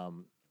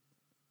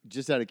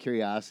 just out of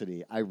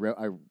curiosity, I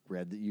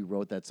read that you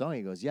wrote that song.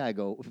 He goes, yeah. I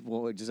go,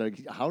 well,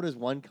 how does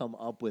one come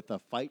up with a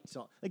fight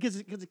song? Like, because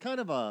it's kind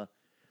of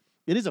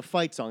it is a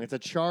fight song. It's a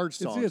charge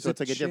song, so it's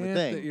like a different chant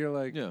thing. that you're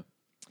like, Yeah.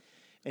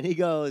 And he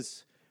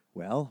goes,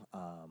 well,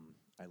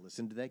 I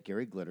listened to that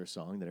Gary Glitter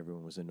song that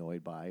everyone was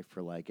annoyed by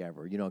for like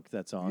ever. You know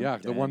that song? Yeah,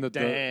 the one that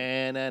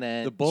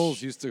the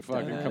Bulls used to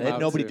fucking come out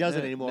Nobody to. does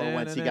it anymore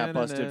once he got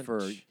busted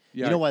for...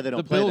 Yeah, you know why they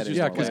don't the play Bills that used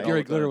Yeah, anymore? because right?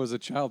 Gary the Glitter time. was a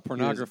child He was-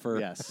 pornographer.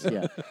 Yes,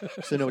 yeah.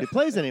 So nobody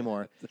plays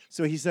anymore.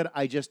 So he said,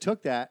 I just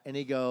took that, and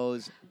he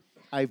goes,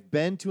 I've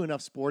been to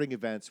enough sporting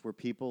events where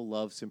people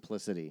love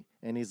simplicity.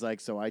 And he's like,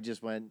 so I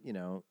just went, you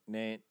know,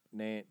 nah,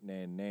 nah,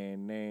 nah, nah,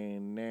 nah,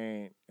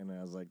 nah. And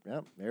I was like,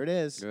 well, there it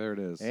is. There it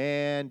is.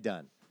 And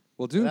done.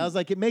 Well, dude, And I was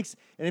like, and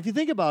if you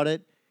think about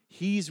it,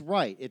 he's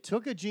right. It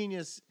took a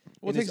genius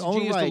Well, in it his takes a own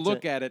genius right to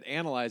look at it,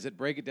 analyze it,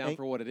 break it down and-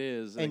 for what it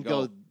is, and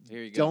go, go,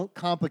 here you go. don't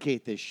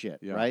complicate this shit,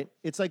 Yeah. right?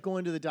 It's like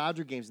going to the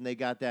Dodger games and they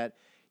got that.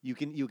 You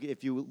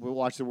if you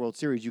watch the World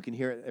Series, you can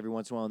hear it every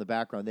once in a while in the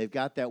background. They've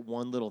got that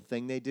one little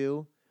thing they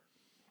do.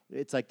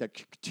 It's like the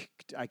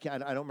I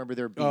don't remember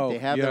their beat. Oh, They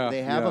have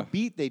yeah, a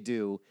beat they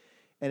do,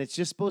 and it's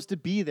just supposed to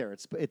be there.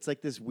 It's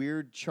like this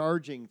weird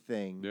charging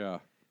thing yeah,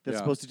 that's yeah.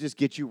 supposed to just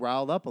get you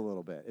riled up a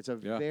little bit. It's a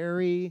Yeah.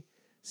 very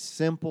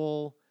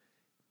simple,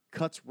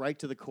 cuts right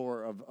to the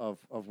core of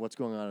what's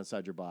going on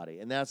inside your body,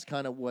 and that's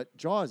kind of what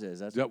Jaws is.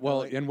 That's Yeah, well,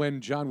 like- and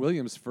when John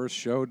Williams first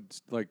showed,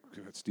 like,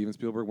 Steven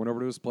Spielberg went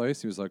over to his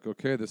place, he was like,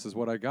 okay, this is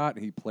what I got.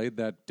 And he played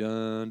that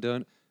dun,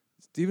 dun.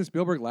 Steven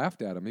Spielberg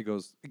laughed at him. He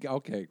goes,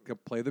 okay,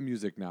 play the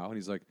music now. And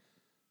he's like,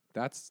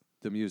 that's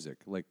the music.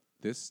 Like,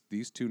 these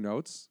 2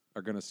 notes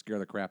are going to scare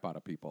the crap out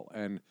of people.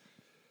 And,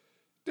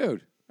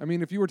 dude, I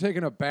mean, if you were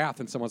taking a bath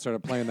and someone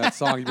started playing that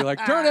song, you'd be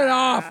like, turn it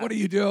off. What are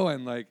you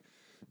doing? Like,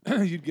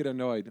 you'd get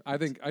annoyed. I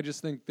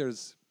just think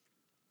there's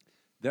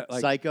that,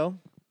 like, Psycho.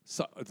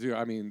 so, dude,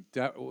 I mean,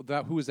 that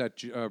who is that?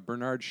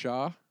 Bernard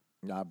Shaw?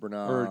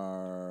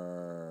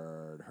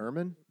 Bernard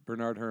Herman.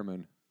 Bernard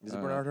Herman. Is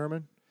it Bernard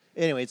Herman?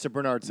 Anyway, it's a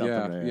Bernard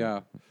something.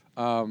 Yeah,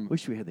 yeah.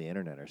 Wish we had the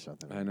internet or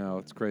something. I know,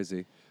 it's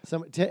crazy.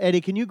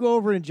 Eddie, can you go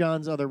over in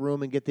John's other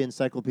room and get the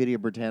Encyclopedia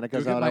Britannicas Go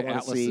get out? my I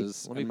want to see.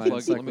 atlases Let me and my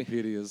plug- let me-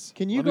 encyclopedias.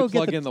 Can you Let me go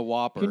plug get in the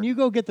Whopper. Can you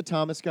go get the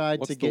Thomas Guide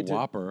What's to the get to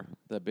Whopper?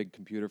 that big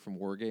computer from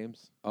War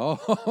Games? Oh,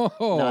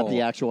 not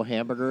the actual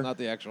hamburger? Not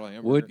the actual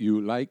hamburger. Would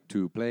you like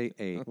to play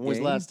a When was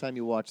the game? last time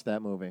you watched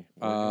that movie?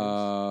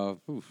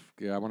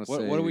 Yeah, I want to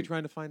say. What are we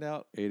trying to find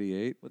out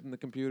 88. within the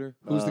computer?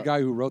 Who's the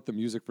guy who wrote the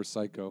music for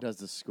Psycho? Does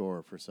the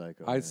score for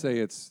Psycho? I'd say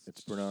it's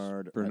it's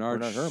Bernard. Bernard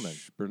Bernard Herrmann.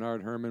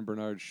 Bernard Herrmann,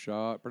 Bernard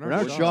Shaw.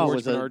 Bernard Shaw. Shaw George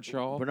was Bernard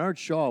Shaw. Bernard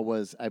Shaw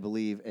was, I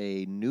believe,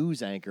 a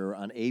news anchor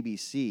on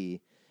ABC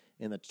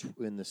in the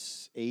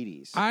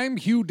 80s. I'm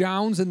Hugh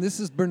Downs, and this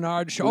is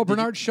Bernard Shaw. Well, Oh,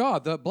 Bernard Shaw,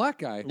 the black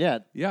guy. Yeah.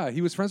 Yeah,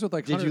 he was friends with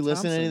like Did Hunter you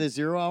listen to any of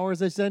Thompson. the 0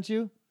 hours I sent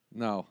you?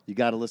 No. You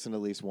got to listen to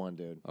at least one,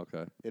 dude.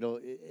 Okay.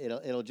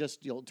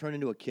 You'll turn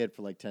into a kid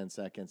for like 10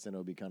 seconds, and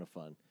it'll be kind of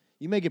fun.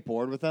 You may get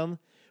bored with them,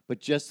 but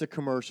just the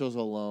commercials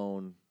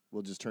alone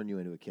will just turn you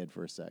into a kid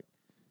for a sec.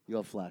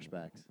 You'll have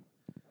flashbacks,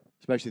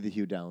 especially the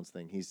Hugh Downs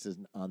thing. He's just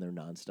on there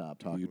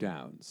nonstop Hugh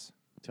Downs.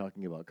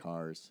 talking about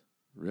cars.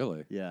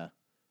 Really? Yeah,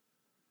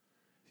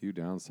 Hugh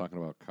Downs talking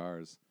about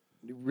cars.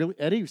 really,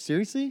 Eddie?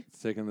 Seriously?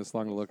 It's taking this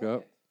long to look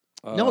up.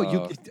 No,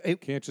 you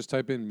Can't just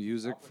type in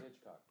music.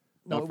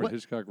 No, Alfred what-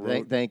 Hitchcock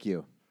wrote. Thank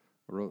you.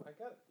 wrote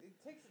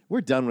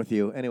We're done with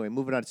you. Anyway,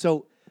 moving on.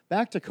 So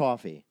back to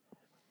coffee.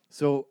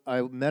 So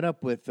I met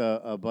up with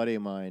a buddy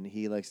of mine.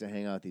 He likes to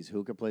hang out at these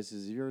hookah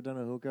places. Have you ever done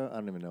a hookah? I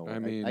don't even know. I I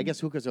mean- guess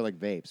hookahs are like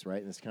vapes,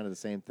 right? And it's kind of the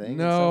same thing.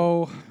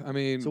 No, I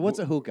mean. So what's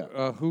a hookah?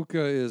 A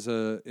hookah is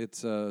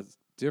it's a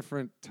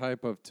different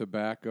type of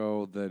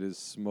tobacco that is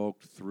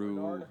smoked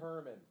through.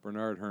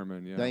 Bernard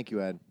Herrmann. Yeah. Thank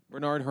you, Ed.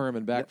 Bernard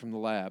Herrmann, back from the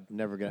lab.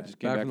 Never gonna. Just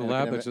came Back from the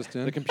lab that's just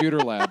in. The computer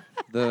lab.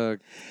 The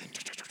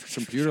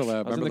computer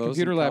lab. I was in Remember the those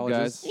computer lab,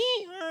 colleges? guys.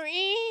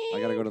 I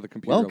gotta go to the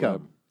computer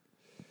Welcome.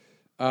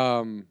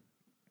 lab.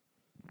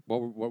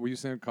 What were you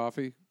saying?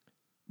 Coffee?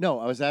 No,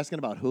 I was asking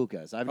about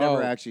hookahs. I've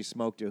never Oh. actually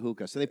smoked a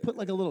hookah. So they put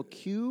like a little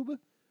cube,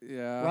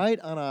 Yeah. right,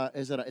 on a.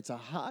 It's a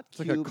hot It's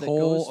like cube a that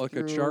coal, goes like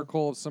through, a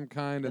charcoal of some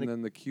kind, and and it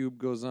then the cube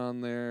goes on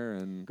there,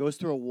 and goes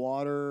through a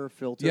water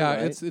filter. yeah,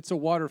 right? it's a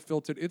water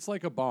filtered. It's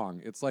like a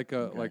bong. It's like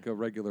a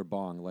regular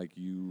bong. Like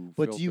you.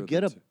 But do you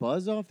filter get the a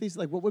buzz off these?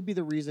 Like, what would be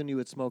the reason you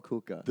would smoke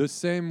hookah? The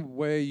same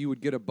way you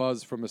would get a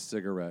buzz from a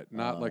cigarette,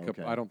 not Oh, like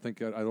okay. I don't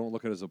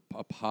look at it as a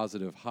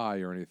positive high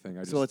or anything.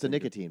 I So just it's a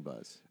think nicotine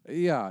buzz.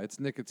 Yeah, it's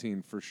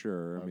nicotine for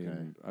sure. I Okay.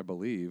 mean, I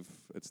believe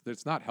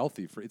it's not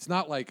healthy for. It's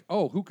not like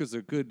hookah's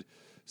a good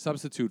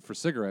substitute for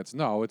cigarettes.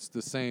 No, it's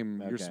the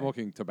same. You're Okay.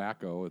 smoking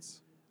tobacco.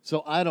 It's.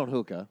 So I don't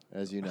hookah,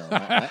 as you know.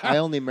 I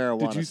only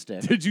marijuana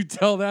stick. Did you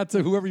tell that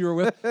to whoever you were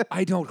with?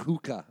 I don't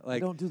hookah.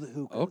 Like do the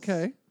hookahs.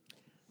 okay.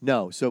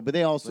 No, so but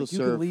they also Like, you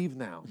serve. can leave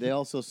now. They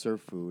also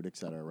serve food,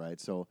 etc. Right?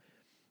 So,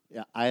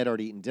 yeah, I had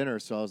already eaten dinner,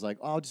 so I was like,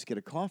 "Oh, I'll just get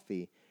a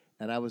coffee."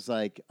 And I was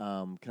like,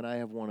 "Can I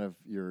have one of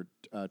your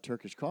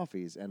Turkish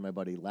coffees?" And my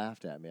buddy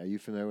laughed at me. Are you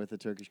familiar with the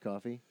Turkish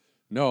coffee?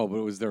 No,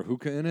 but was there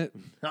hookah in it?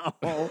 No.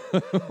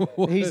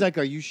 What? He's like,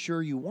 "Are you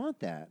sure you want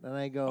that?" And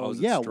I go, Oh, is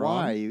it "Yeah, strong?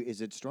 why?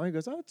 Is it strong?" He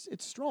goes, "Oh,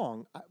 it's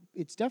strong.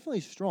 It's definitely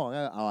strong."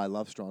 I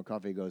love strong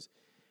coffee."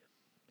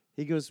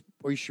 He goes,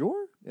 "Are you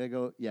sure?" And I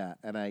go, "Yeah."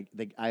 And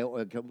the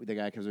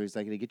guy comes over. He's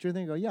like, "Can I get you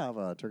anything?" I go, "Yeah, I have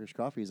a Turkish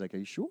coffee." He's like, "Are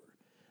you sure?"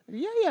 I go,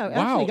 yeah.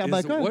 Wow. Actually, I'm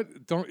like,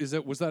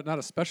 "Oh." Was that not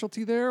a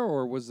specialty there,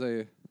 or was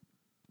they?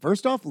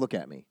 First off, look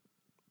at me.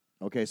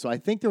 Okay, so I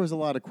think there was a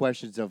lot of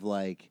questions of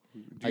like, Do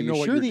are you you know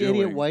what sure you're the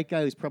idiot doing? white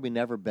guy who's probably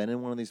never been in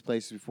one of these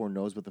places before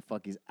knows what the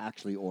fuck he's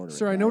actually ordering?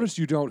 Sir, I right? noticed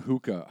you don't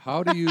hookah.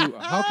 How do you?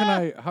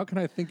 How can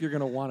I think you're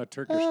gonna want a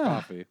Turkish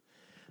coffee?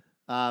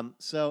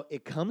 So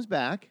it comes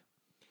back,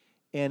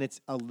 and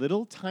it's a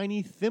little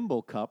tiny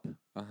thimble cup,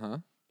 Uh huh.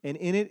 and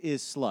in it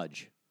is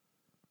sludge.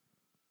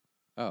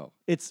 Oh.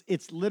 It's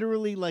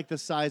literally like the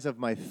size of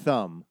my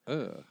thumb,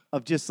 Ugh.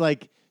 of just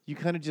like you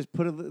kind of just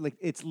put it like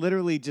it's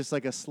literally just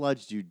like a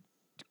sludge. You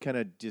kind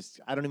of just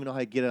I don't even know how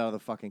to get it out of the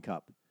fucking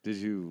cup. Did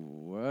you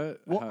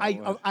what? Well,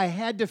 I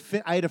had to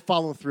I had to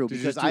follow through Did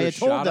you because just do I a had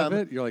told shot them of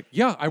it? You're like,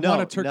 yeah, I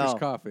want a Turkish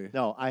coffee.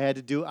 No, I had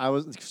to do. I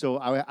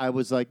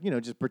was like,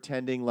 just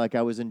pretending like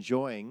I was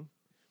enjoying,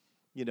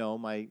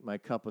 my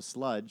cup of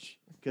sludge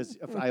because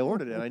if I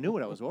ordered it, I knew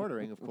what I was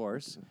ordering, of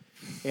course,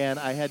 and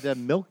I had to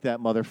milk that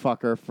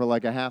motherfucker for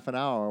like a half an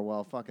hour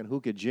while fucking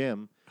Hookah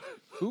Jim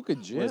Hookah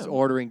Jim. was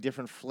ordering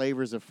different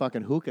flavors of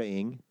fucking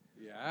hookahing.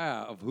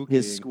 Yeah, of hookah.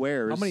 His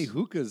squares. How many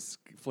hookahs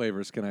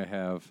flavors can I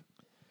have?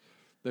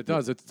 That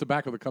does. It's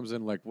tobacco that comes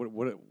in. Like,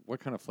 what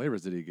kind of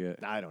flavors did he get?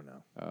 I don't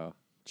know. Oh.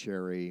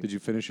 Cherry. Did you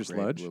finish your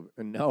grape, sludge?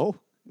 No,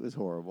 it was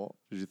horrible.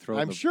 Did you throw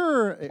I'm the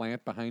sure.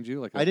 plant behind you?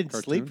 Like I didn't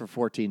sleep cartoon? for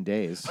 14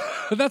 days.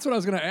 That's what I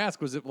was going to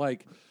ask. Was it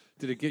like,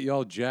 did it get you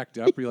all jacked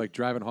up? Were you like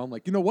driving home?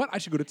 Like, you know what? I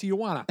should go to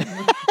Tijuana.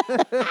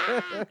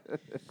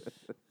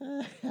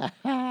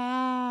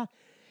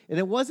 And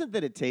it wasn't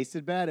that it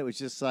tasted bad. It was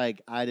just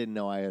like I didn't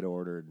know I had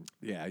ordered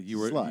Yeah, you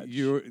were. sludge.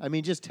 You were, I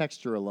mean, just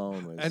texture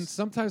alone was. and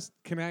sometimes,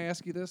 can I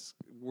ask you this?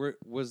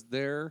 Was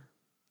there,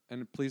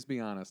 and please be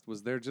honest,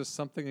 was there just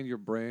something in your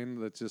brain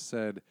that just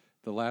said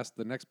the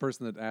next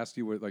person that asked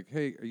you, like,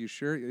 hey, are you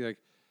sure? You're like,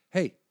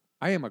 hey,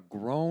 I am a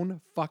grown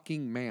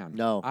fucking man.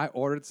 No. I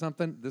ordered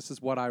something. This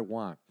is what I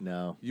want.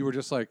 no. You were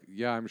just like,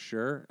 yeah, I'm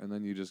sure, and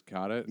then you just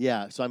got it.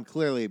 Yeah, so I'm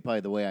clearly probably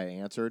the way I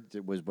answered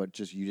it was what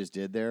you just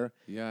did there.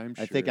 Yeah, I'm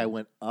sure. I think I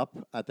went up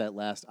at that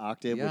last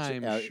octave. Yeah,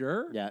 which, I'm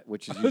sure. Yeah,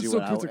 which is usually So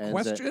what it's a ends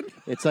question? It.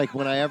 It's like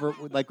when I ever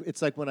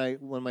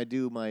when I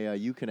do my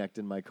Uconnect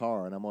in my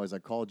car, and I'm always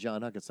like, call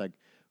John Huck. It's like,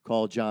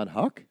 call John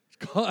Huck?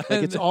 Like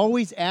Like it's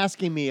always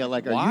asking me,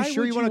 like, are Why you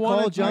sure would you you want to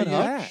wanna call do John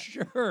Huck? that?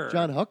 Sure.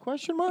 John Huck?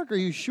 Question mark? Are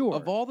you sure?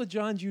 Of all the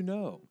Johns you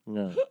know.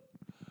 No.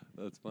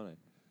 That's funny.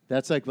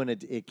 That's like when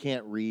it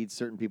can't read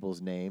certain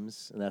people's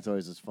names, and that's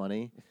always just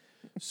funny.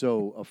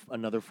 So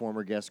another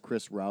former guest,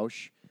 Chris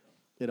Roush,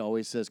 it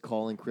always says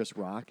calling Chris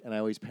Rock, and I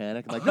always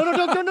panic. I'm like,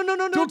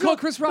 no, Don't call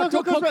Chris Rock.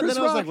 Don't call Chris Then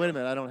I was like, Rock. wait a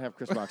minute, I don't have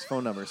Chris Rock's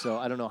phone number, so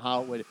I don't know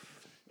how it would.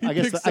 I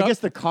picks guess up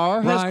the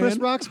car has Chris Ryan.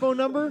 Rock's phone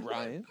number.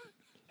 Ryan.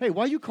 Hey,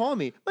 why you calling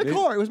me? My Maybe-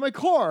 car. It was my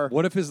car.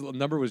 What if his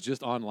number was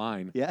just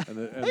online? Yeah.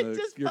 And, I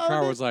just your found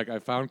car it. was like, I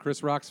found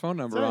Chris Rock's phone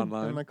number Sorry,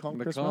 online. I'm calling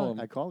gonna Chris call Rock. him.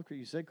 I called.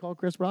 You said call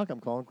Chris Rock. I'm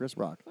calling Chris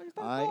Rock. Chris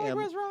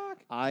Rock.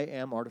 I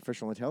am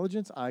artificial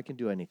intelligence. I can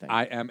do anything.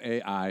 I am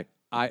AI.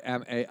 I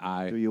am Do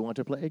AI. you want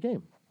to play a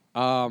game?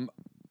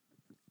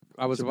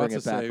 I was To about bring to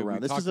it back say around.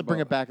 we This is talked a bring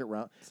it about- back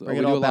around. So Bring we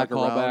it do all a lot back of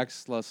around.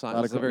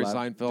 callbacks. It's a very Lot-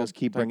 Seinfeld. Just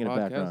keep type bringing it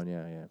back podcast. around.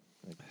 Yeah.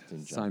 Like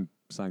it's in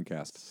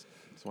Signcast.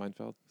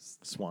 Seinfeld.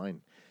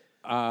 Swine.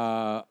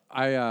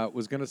 I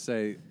was gonna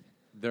say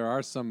there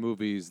are some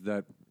movies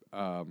that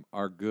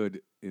are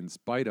good in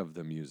spite of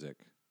the music.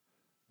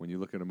 When you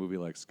look at a movie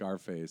like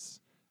Scarface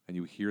and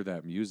you hear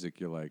that music,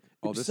 you're like,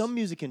 "Oh, this." Some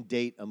music can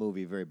date a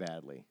movie very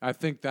badly. I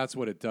think that's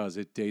what it does.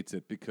 It dates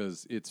it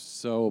because it's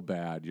so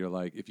bad. You're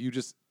like, if you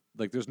just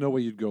like, there's no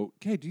way you'd go,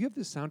 "Okay, do you have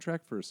this soundtrack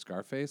for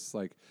Scarface?"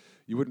 Like,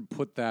 you wouldn't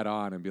put that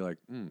on and be like,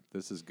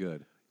 "This is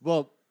good."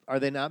 Well, are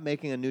they not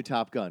making a new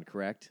Top Gun?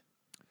 Correct.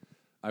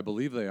 I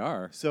believe they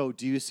are. So,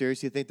 do you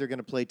seriously think they're going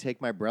to play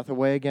 "Take My Breath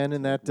Away" again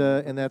in that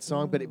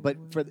song?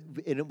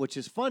 Which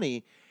is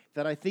funny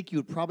that I think you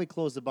would probably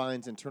close the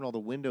blinds and turn all the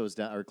windows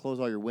down, or close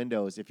all your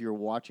windows if you're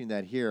watching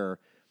that here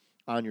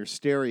on your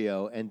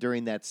stereo. And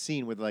during that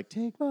scene where they're like,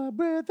 "Take my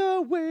breath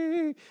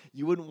away,"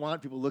 you wouldn't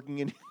want people looking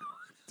in.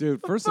 Dude,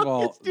 first of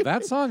all,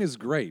 that song is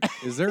great.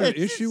 Is there an It's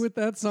issue just- with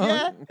that song?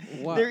 Yeah,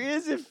 Wow. there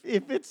is if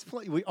it's.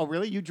 Oh,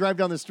 really? You drive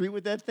down the street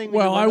with that thing? with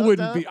Well, your I windows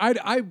wouldn't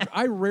down? be.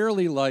 I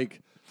rarely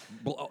like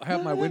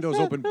have my windows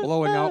open,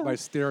 blowing out my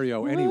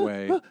stereo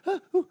anyway,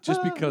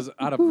 just because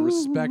out of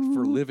respect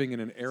for living in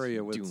an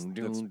area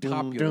that's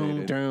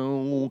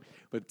populated.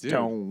 But dude,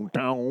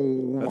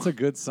 that's a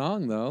good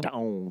song though.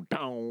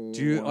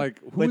 Do you like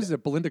who is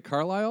it? Belinda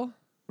Carlisle?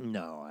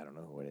 No, I don't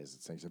know who it is.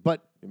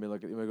 But You may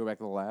go back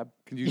to the lab.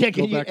 Can you yeah,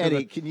 go can you, back to Eddie?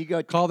 the, Can you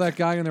go? call that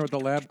guy in there with the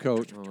lab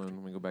coat? Hold on,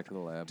 let me go back to the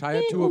lab. Tie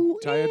it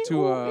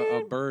to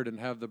a bird and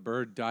have the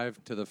bird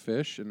dive to the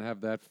fish and have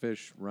that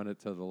fish run it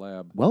to the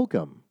lab.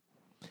 Welcome.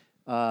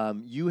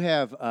 You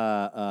have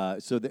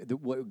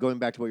going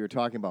back to what you were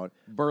talking about.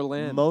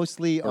 Berlin.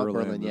 Mostly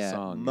Berlin, the yeah.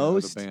 song,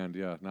 Most the band,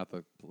 yeah, not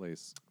the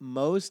place.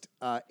 most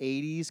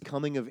 80s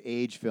coming of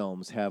age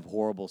films have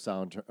horrible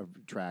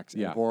tracks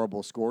and Yeah.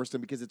 horrible scores to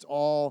them because it's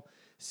all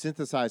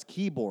synthesized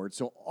keyboard.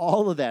 So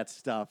all of that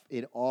stuff,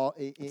 it's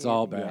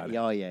all bad.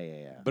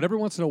 Yeah. But every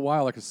once in a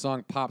while, like a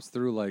song pops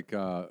through, like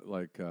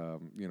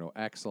you know,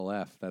 Axel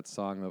F. That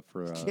song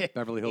for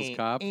Beverly Hills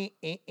Cop.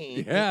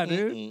 Yeah,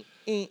 dude.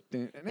 It's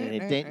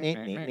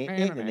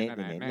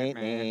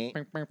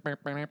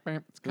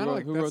kind of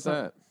like who that wrote song.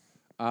 that?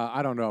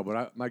 I don't know,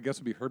 but my guess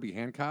would be Herbie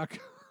Hancock,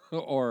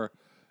 or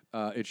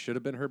it should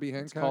have been Herbie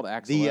Hancock. It's called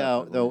Axel. The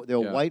F, by the way. the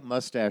Yeah. white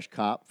mustache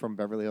cop from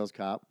Beverly Hills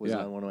Cop was Yeah.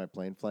 on one of my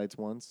plane flights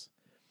once,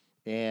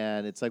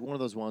 and it's like one of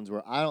those ones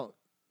where I don't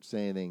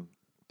say anything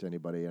to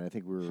anybody, and I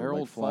think we were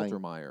Harold like flying.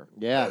 Faltermeyer.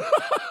 Yeah.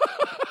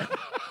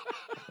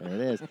 There it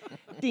is.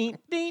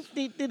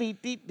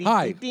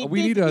 Hi,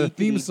 we need a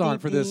theme song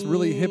for this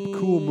really hip,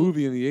 cool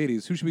movie in the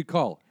 80s. Who should we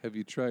call? Have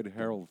you tried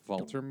Harold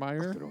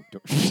Faltermeyer?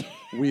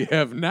 We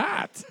have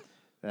not.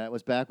 That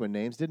was back when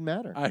names didn't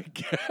matter. I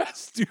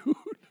guess, dude.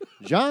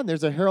 John,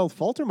 there's a Harold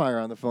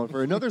Faltermeyer on the phone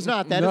for. No, there's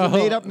not. That is a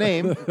made up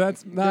name.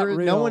 That's not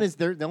real. No one is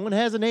there. No one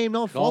has a name.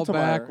 No Call Faltermeyer.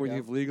 back when Yeah.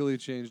 you've legally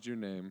changed your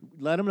name.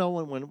 Let him know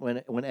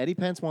when Eddie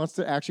Pence wants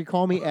to actually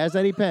call me as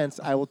Eddie Pence.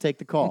 I will take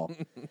the call.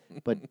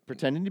 But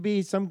pretending to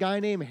be some guy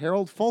named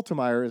Harold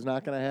Faltermeyer is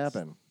not going to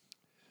happen.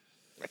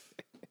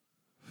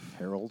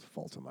 Harold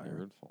Faltermeyer.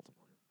 Harold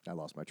Faltermeyer. I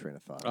lost my train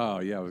of thought. Oh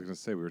yeah, I was gonna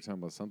say we were talking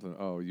about something.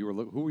 Oh, you were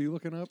who were you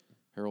looking up?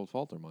 Harold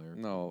Faltermeyer.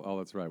 No, oh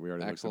that's right. We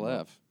already Axel looked him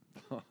F.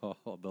 up.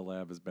 Oh, the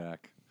lab is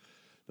back.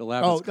 The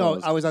lab Oh is no!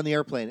 closed. I was on the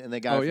airplane, and the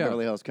guy from yeah.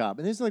 Beverly Hills Cop.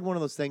 And this is like one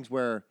of those things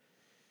where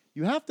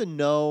you have to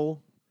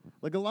know.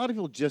 Like a lot of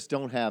people just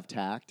don't have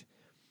tact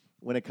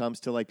when it comes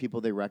to like people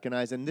they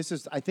recognize. And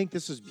I think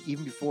this is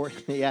even before.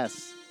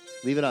 Yes,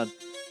 leave it on.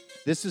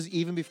 This is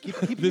even before.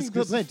 Keep this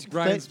play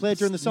it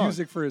during the song.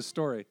 music for his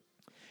story.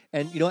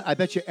 And you know what? I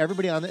bet you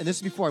everybody on and this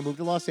is before I moved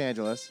to Los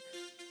Angeles,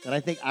 and I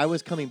think I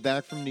was coming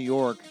back from New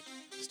York,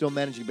 still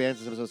managing bands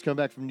and stuff. So I was coming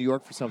back from New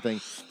York for something,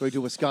 going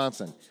to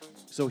Wisconsin.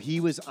 So he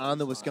was on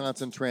the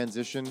Wisconsin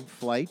transition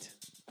flight,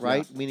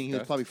 right? Yeah. Meaning he was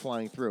Okay. probably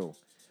flying through.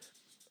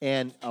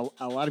 And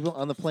a lot of people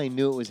on the plane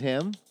knew it was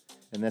him,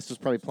 and this was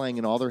probably playing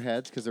in all their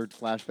heads because they're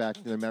flashback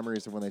to their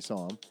memories of when they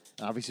saw him.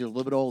 And obviously, they're a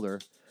little bit older.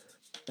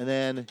 And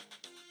then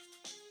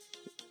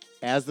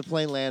as the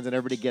plane lands and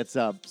everybody gets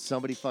up,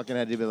 somebody fucking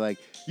had to be like,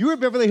 "You were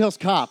Beverly Hills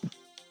Cop."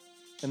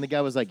 And the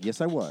guy was like,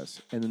 yes, I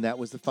was. And then that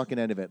was the fucking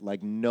end of it.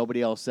 Like,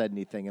 nobody else said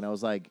anything. And I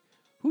was like,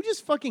 who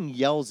just fucking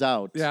yells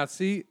out? Yeah,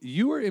 see,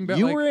 you were in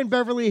You were in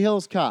Beverly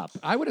Hills Cop.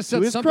 I would have To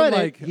said his something credit,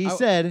 like he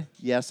said,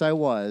 yes, I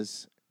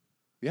was.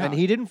 yeah. And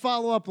he didn't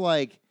follow up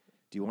like,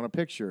 do you want a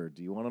picture?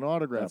 Do you want an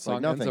autograph? that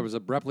song Like, ends nothing. as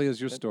abruptly as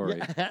your story.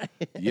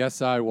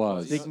 Yes, I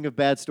was. Speaking of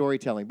bad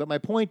storytelling. But my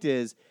point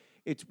is,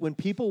 it's when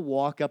people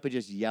walk up and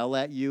just yell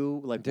at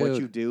you, like what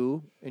Dude, you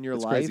do in your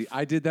It's life. crazy.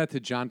 I did that to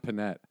John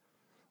Panette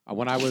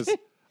when I was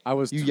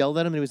You yelled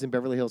at him and he was in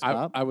Beverly Hills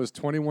Cop? I was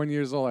 21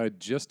 years old. I had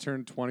just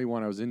turned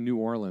 21. I was in New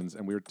Orleans,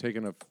 and we were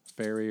taking a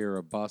ferry or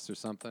a bus or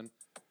something.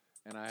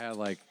 And I had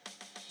like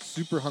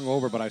super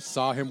hungover, but I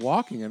saw him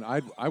walking, and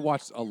I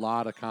watched a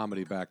lot of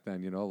comedy back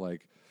then. You know,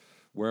 like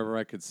wherever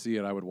I could see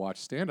it, I would watch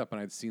stand up,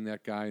 and I'd seen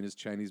that guy in his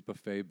Chinese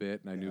buffet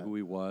bit, and I knew who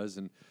he was,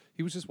 and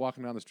he was just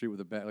walking down the street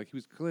with a bag. Like he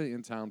was clearly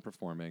in town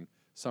performing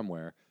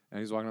somewhere, and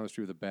he was walking down the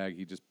street with a bag.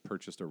 He just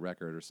purchased a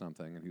record or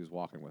something, and he was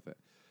walking with it.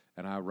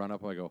 And I run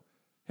up, and I go,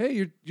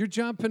 "Hey, you're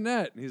John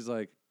Panette." And he's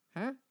like,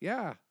 "Huh?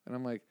 Yeah." And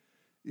I'm like,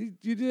 you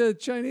did a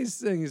Chinese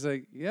thing." He's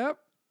like, "Yep.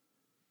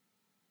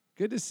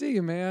 Good to see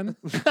you, man."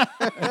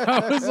 And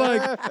I was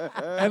like,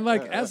 and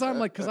like, as I'm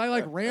like, because I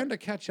like ran to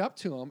catch up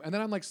to him, and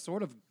then I'm like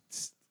sort of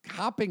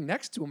hopping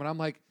next to him, and I'm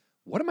like,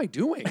 what am I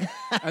doing?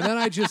 And then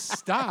I just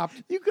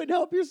stopped, You couldn't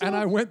help yourself. and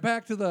I went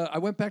back to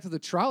the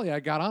trolley. I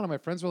got on, and my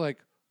friends were like,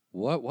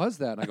 "What was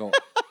that?" And I go,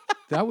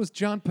 "That was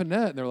John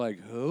Panette." And they're like,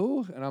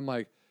 "Who?" And I'm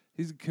like,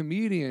 "He's a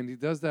comedian. He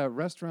does that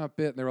restaurant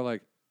bit." And they were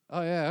like,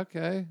 "Oh yeah,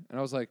 okay." And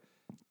I was like,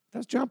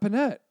 "That's John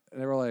Panette."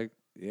 And they were like,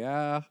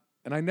 "Yeah."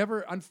 And I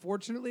never,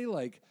 unfortunately,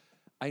 like,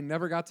 I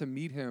never got to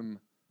meet him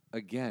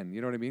again.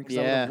 You know what I mean? Because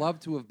I would have Yeah.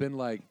 loved to have been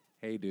like,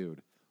 "Hey,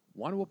 dude,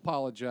 want to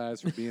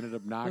apologize for being an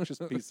obnoxious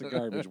piece of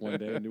garbage one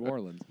day in New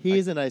Orleans."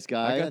 He's a nice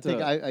guy. I got think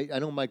to- I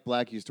know Mike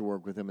Black used to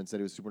work with him and said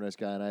he was a super nice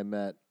guy. And I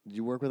met. Did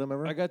you work with him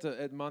ever? I got to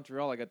at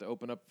Montreal. I got to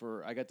open up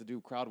for. I got to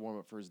do crowd warm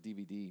up for his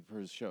DVD for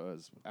his show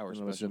as our I'm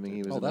special. assuming too.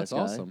 he was Oh, a nice that's guy.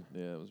 awesome.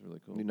 Yeah, it was really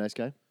cool. You nice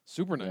guy.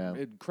 Super nice, Yeah.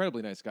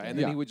 incredibly nice guy. And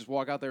then Yeah. he would just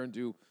walk out there and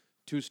do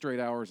 2 straight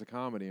hours of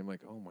comedy. I'm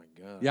like, oh my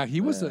god. Yeah, he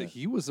was Yeah.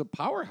 he was a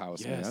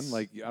powerhouse, man. Yes.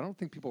 Like I don't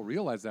think people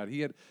realize that he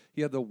had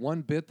the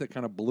one bit that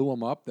kind of blew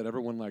him up that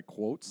everyone like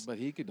quotes. But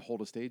he could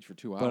hold a stage for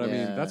 2 hours. But I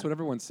Yeah. mean, that's what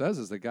everyone says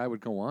is the guy would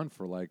go on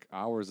for like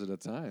hours at a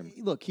time.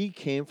 Look, he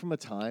came from a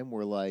time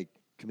where like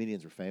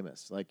comedians were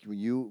famous. Like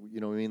you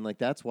know what I mean? Like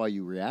that's why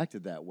you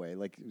reacted that way.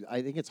 Like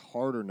I think it's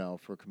harder now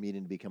for a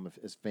comedian to become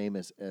as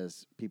famous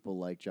as people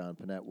like John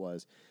Panette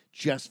was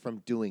just from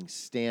doing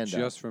stand up.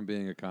 Just from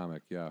being a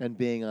comic, yeah. And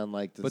being on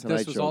like the But Tonight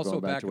this was Show, also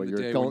going back back to in what the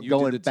you're day going, when you did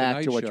going the back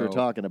to Tonight what you're Show.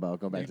 talking about.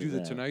 Going back You to do the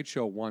that. Tonight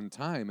Show one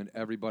time, and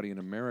everybody in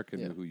America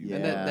knew who you Yeah.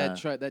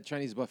 And were. that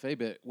Chinese buffet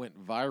bit went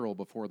viral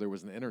before there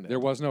was an internet. There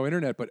was no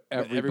internet, but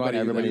everybody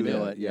Everybody knew knew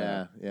that. it.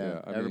 Yeah,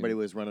 yeah. I Everybody mean,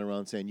 was running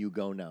around saying, "You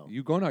go now."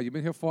 You go now. You've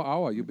been here for an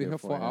hour. You've been here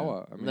for an yeah.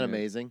 hour. I Isn't that mean,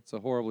 amazing? It's a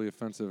horribly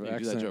offensive You do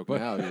accent. that joke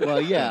but now. Well,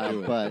 yeah,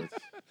 do it. but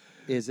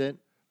is it?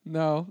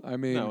 no, I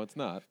mean, No, it's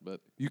not. But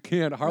you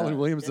can't. Harlan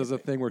Williams does a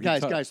thing where he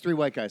Guys, 3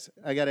 white guys.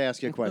 I got to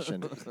ask you a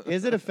question.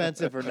 Is it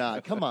offensive or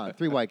not? Come on,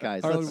 3 white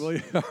guys. Harlan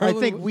Let's- Williams. I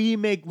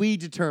think we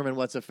determine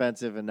what's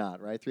offensive and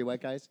not, right? 3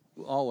 white guys.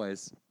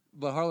 Always.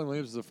 But Harlan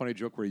Williams is a funny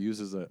joke where he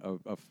uses a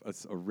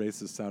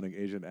racist sounding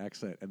Asian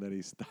accent, and then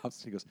he stops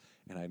and he goes,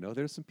 "And I know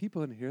there's some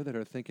people in here that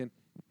are thinking,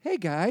 hey,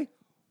 guy,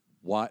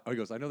 what?" Oh, he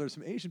goes, "I know there's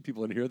some Asian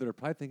people in here that are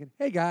probably thinking,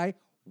 hey, guy,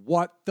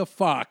 what the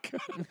fuck?"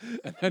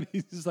 And then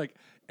he's just like,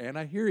 "And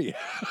I hear you."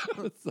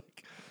 It's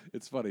like,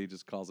 it's funny. He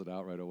just calls it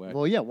out right away.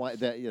 Well, yeah. Why?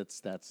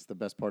 That's the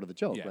best part of the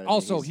joke. Yeah. Right? I mean,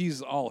 Also,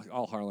 he's all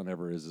Harlan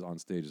ever is on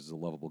stage is a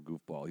lovable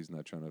goofball. He's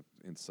not trying to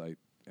incite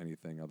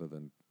anything other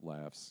than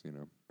laughs, you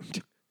know.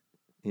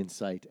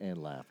 insight and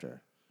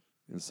laughter.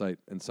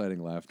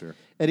 Inciting laughter.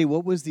 Eddie,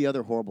 what was the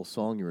other horrible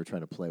song you were trying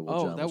to play?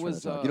 While John that was,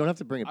 was. trying to talk? You don't have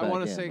to bring it back. I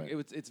want to in, say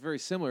but- it's very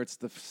similar. It's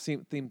the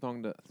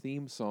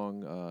theme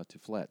song to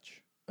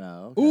Fletch.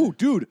 Oh, okay. Ooh,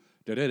 dude.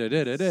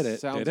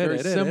 Sounds very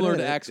similar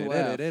to Axel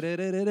F.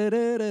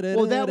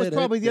 Well, that was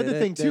probably the other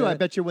thing too. I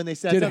bet you when they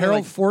sat Did down, they're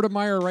Harold like,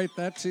 Fortemeyer write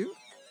that too?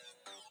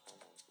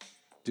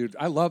 Dude,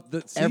 I love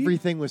that.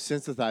 everything was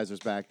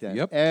synthesizers back then.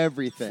 Yep.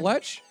 Everything.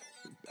 Fletch,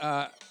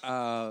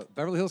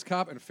 Beverly Hills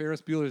Cop, and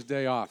Ferris Bueller's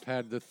Day Off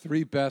had the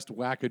 3 best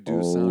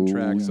wackadoo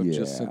soundtracks of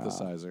just yeah.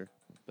 synthesizer.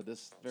 But this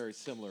is very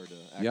similar to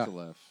Yeah.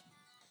 Axel F.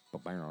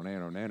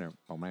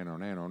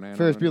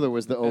 Ferris Bueller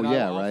was the And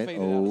I'll right? fade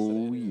it out instead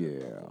Oh of yeah.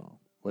 it.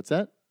 What's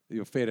that?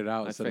 You faded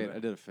out I instead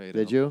of did a fade.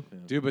 Did out. you? Yeah.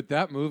 Dude, but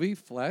that movie,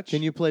 Fletch.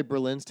 Can you play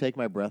Berlin's "Take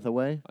My Breath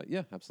Away"?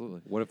 Yeah, absolutely.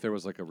 What if there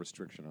was like a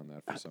restriction on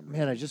that for some reason?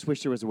 Man, I just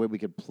wish there was a way we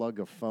could plug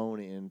a phone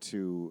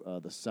into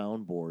the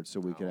soundboard so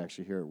we could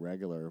actually hear it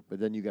regular. But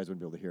then you guys wouldn't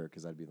be able to hear it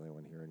because I'd be the only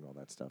one hearing all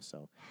that stuff.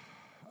 So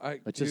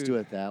let's just do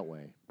it that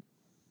way.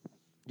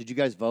 Did you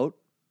guys vote?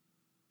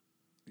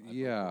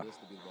 Yeah.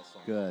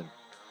 Good.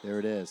 There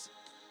it is.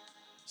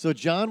 So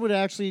John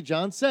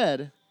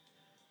said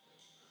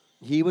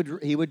he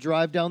would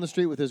drive down the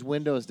street with his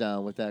windows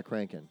down with that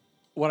cranking.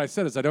 What I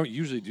said is I don't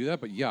usually do that,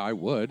 but yeah, I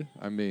would.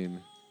 I mean,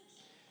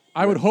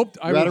 I would hope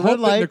at a red that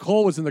light.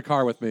 Nicole was in the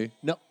car with me.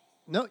 No,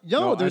 No,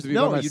 No, I have there's to be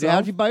by no. You'd myself?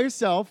 have to be by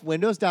yourself,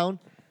 windows down.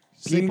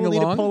 Singing People need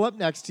along? to pull up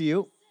next to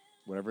you,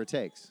 whatever it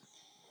takes.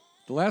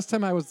 The last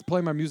time I was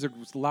playing my music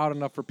was loud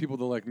enough for people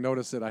to like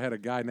notice it. I had a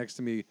guy next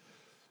to me.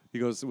 He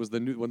goes, "It was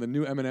when the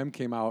new Eminem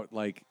came out,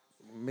 like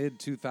mid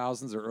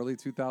 2000s or early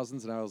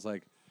 2000s," and I was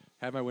like,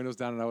 had my windows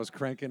down and I was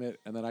cranking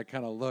it, and then I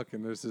kind of look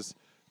and there's this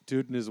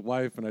dude and his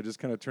wife, and I just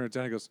kind of turn it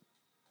down. He goes,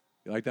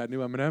 "You like that new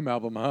Eminem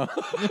album, huh?"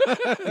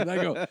 And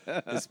I go,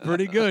 "It's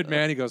pretty good,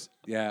 man." He goes,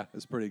 "Yeah,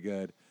 it's pretty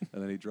good,"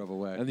 and then he drove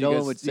away. And No you one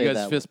guys, would you say guys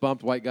that. fist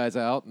bumped white guys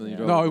out, and then you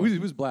drove. no, away. he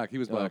was black. He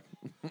was black.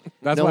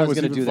 That's No why it one's was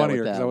gonna even do that with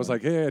funnier because that I was one.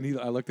 like, "Hey," and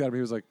I looked at him.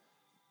 He was like,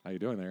 "How you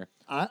doing there?"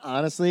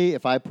 Honestly,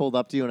 if I pulled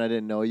up to you and I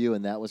didn't know you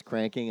and that was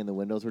cranking and the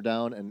windows were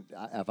down, and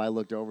if I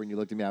looked over and you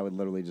looked at me, I would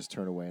literally just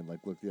turn away and like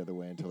look the other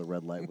way until the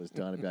red light was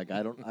done. I'd be like,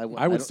 I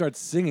I would start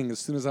singing as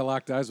soon as I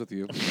locked eyes with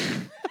you.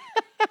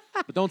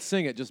 But don't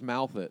sing it; just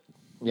mouth it.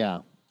 Yeah.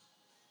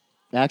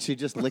 Actually,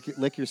 just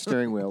lick your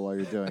steering wheel while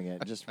you're doing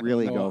it. Just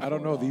really No, go. I don't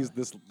for know it.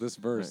 this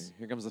verse. Right,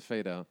 here comes the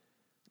fade out.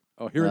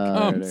 Oh, here it All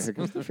right, comes. here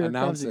comes the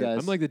Announce you it. guys.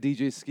 I'm like the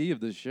DJ Ski of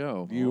this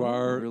show. You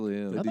are I really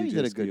am. the I thought you DJ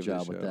did a ski good of this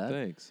job with show. that.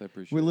 Thanks, I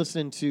appreciate. We're it.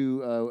 listening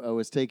to. I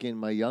was taking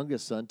my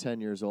youngest son,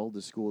 10 years old,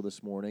 to school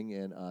this morning,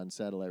 and on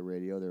satellite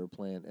radio they were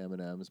playing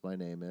Eminem's "My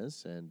Name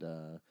Is" and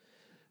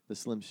the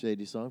Slim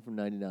Shady song from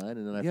 '99,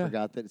 and then I Yeah.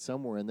 forgot that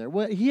somewhere in there.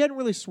 Well, he hadn't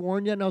really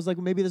sworn yet, and I was like,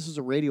 well, maybe this is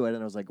a radio edit.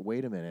 And I was like,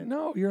 wait a minute.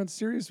 No, you're on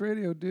Sirius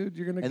Radio, dude.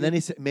 You're gonna. And then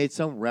he made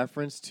some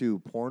reference to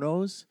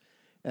pornos,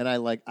 and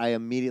I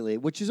immediately,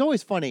 which is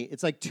always funny.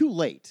 It's like too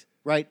late,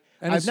 right?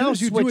 and I've as soon now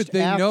as you do switched it,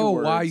 they know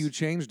why afterwards. you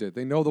changed it.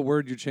 They know the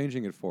word you're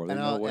changing it for. They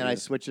know what. I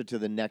switched it to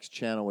the next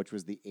channel, which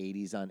was the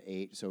 80s on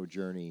 8. So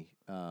Journey,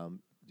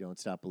 Don't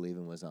Stop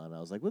Believing was on.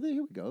 I was like, well,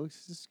 here we go.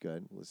 This is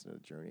good. Listen to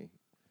Journey.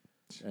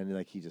 And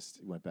like he just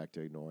went back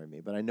to ignoring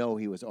me. But I know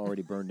he was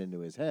already burned into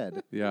his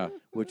head, Yeah.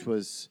 which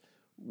was,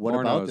 what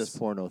about this Pornos.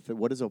 porno?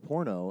 What is a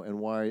porno? And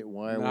why are we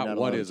Not not what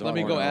allowed is to a Let talk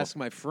me about go porno. ask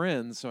my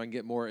friends so I can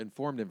get more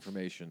informed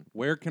information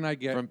Where can I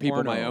get from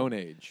people my porno? own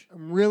age.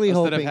 I'm really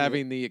Instead hoping of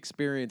having the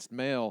experienced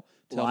male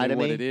tell Lie me to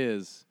what me? it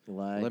is,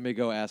 Lie. let me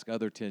go ask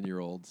other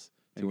 10-year-olds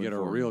and to get a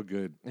inform real me.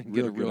 good, And get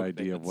real a good real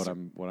idea of answer.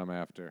 what I'm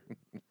after.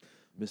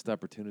 Missed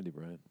opportunity,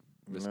 Brian.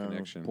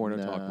 Misconnection. Porno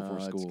talk No, before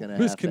it's school. gonna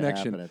have to Misconnection.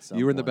 happen at some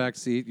You were in the point. back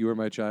seat. You were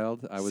my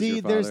child. I was See,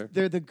 your father.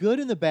 there's the good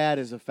and the bad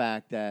is the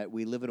fact that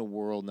we live in a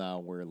world now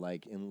where,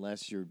 like,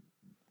 unless you're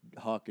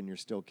Huck and you're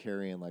still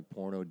carrying like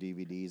porno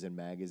DVDs and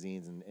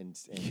magazines and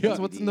Yeah. That's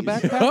what's in the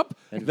DVDs. backpack? Yup.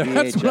 And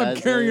That's what I'm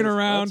VHSs. carrying That's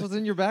around. what's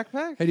in your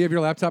backpack? Hey, do you have your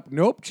laptop?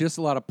 Nope. Just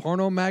a lot of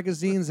porno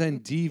magazines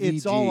and DVDs.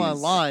 It's all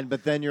online,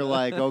 but then you're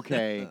like,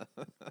 okay,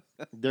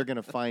 they're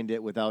gonna find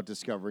it without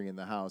discovering in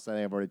the house. I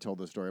think I've already told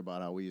the story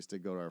about how we used to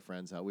go to our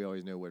friends' house. We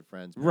always knew what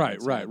friends. Right,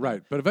 parents right, had.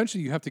 right. But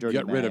eventually you have to Dirty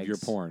get rid of your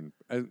mags. porn.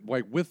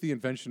 Like with the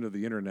invention of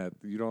the internet,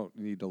 you don't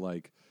need to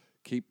like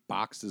keep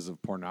boxes of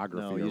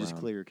pornography No, you around. just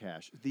clear your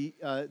cache.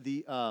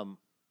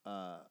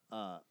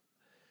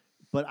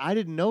 But I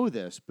didn't know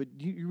this. But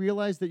you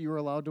realize that you're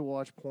allowed to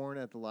watch porn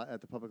at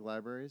the public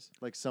libraries?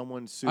 Like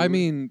someone sued. I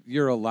mean,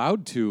 you're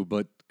allowed to,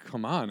 but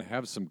come on,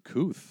 have some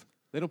couth.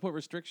 They don't put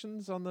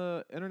restrictions on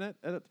the internet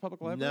at the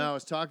public library? No, I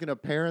was talking to a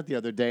parent the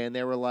other day, and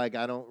they were like,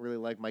 "I don't really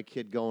like my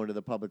kid going to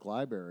the public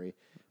library."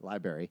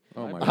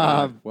 Oh my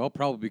god. Well,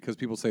 probably because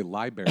people say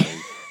library.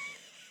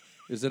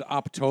 Is it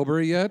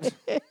October yet?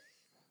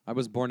 I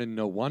was born in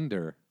no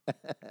wonder.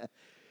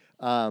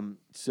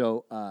 She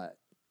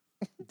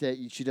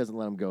doesn't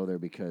let them go there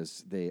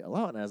because they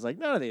allow it. And I was like,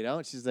 no, they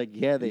don't. She's like,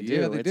 yeah, they do.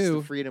 Yeah, they it's do.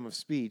 the freedom of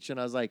speech. And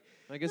I was like,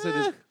 I guess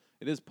it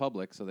is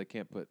public, so they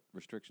can't put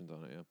restrictions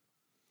on it, yeah.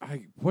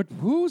 I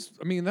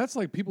mean, that's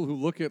like people who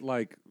look at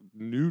like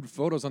nude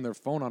photos on their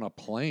phone on a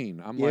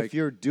plane. I'm if like,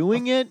 you're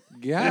doing it,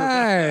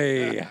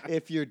 guy.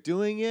 if you're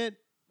doing it,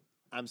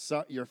 I'm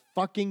sorry, you're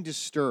fucking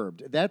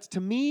disturbed. That's to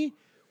me.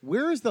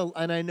 Where is the?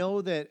 And I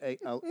know that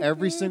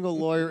every single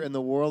lawyer in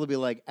the world will be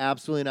like,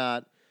 absolutely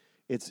not.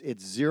 It's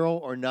 0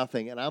 or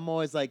nothing. And I'm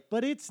always like,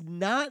 but it's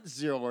not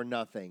 0 or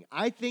nothing.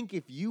 I think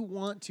if you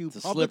want to It's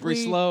a slippery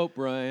publicly- slope,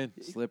 Brian.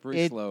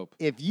 Slippery It- slope.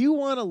 If you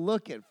want to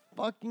look at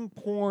fucking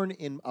porn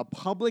in a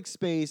public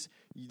space,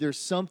 there's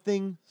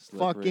something Slippery.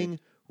 fucking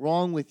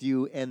wrong with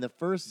you. And the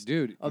First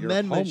Dude, you're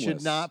Amendment should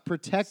homeless. not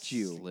protect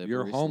you. Slippery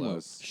You're slope.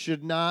 homeless.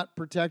 Should not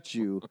protect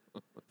you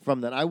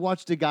from that. I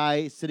watched a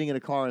guy sitting in a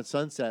car on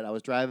Sunset. I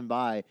was driving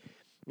by,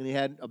 and he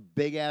had a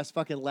big ass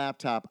fucking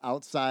laptop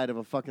outside of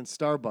a fucking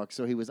Starbucks.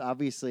 So he was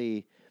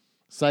obviously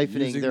siphoning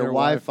Using their their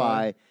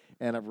Wi-Fi.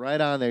 And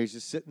right on there, he's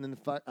just sitting in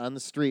on the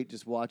street,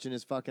 just watching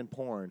his fucking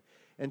porn.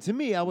 And to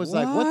me, I was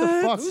like, "What the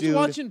What? fuck, Who's dude?"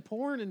 watching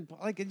porn and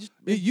like it just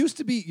It used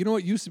to be, you know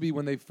what it used to be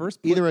when they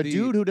first put Either a the-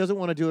 dude who doesn't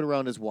want to do it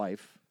around his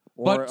wife,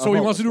 or But a so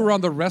he wants to do it homeless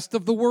around the rest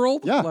of the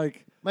world? Yeah. Like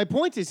guy. My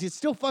point is, he's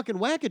still fucking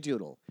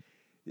wackadoodle.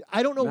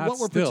 I don't know not what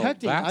we're still.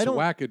 protecting. That's I don't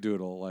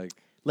wackadoodle. Like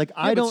like. Yeah,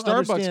 I don't but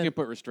Starbucks understand. can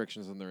put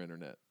restrictions on their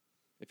internet.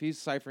 If he's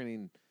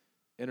siphoning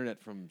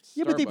internet from Starbucks,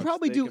 Yeah, but they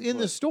probably do can in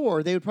the put-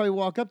 store. They would probably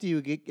walk up to you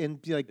and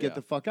be like, "Get Yeah.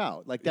 the fuck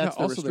out!" Like yeah, that's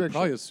the also they restriction.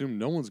 probably assume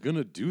no one's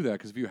gonna do that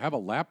because if you have a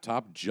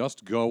laptop,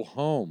 just go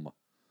home.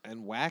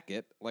 and whack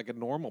it like a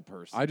normal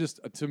person. I just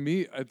to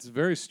me it's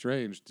very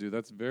strange, dude.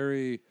 That's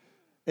very.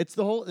 That's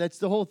the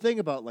whole thing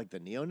about like the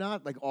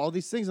neo-Nazi, like all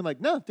these things. I'm like,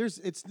 no, there's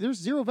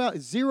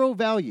zero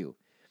value.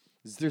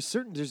 There's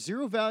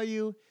zero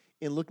value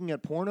in looking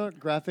at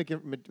pornographic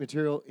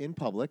material in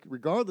public,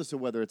 regardless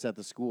of whether it's at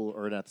the school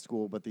or not the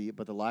school, but the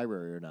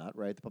library or not,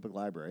 right? The public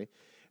library.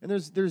 And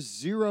there's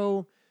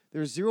zero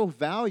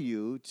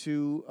value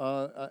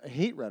to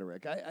hate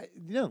rhetoric.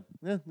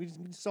 We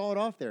just saw it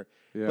off there.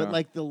 Yeah. But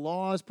like the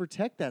laws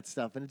protect that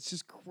stuff, and it's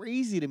just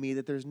crazy to me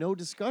that there's no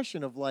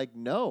discussion of like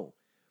no,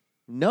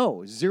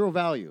 zero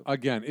value.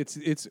 Again,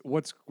 it's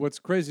what's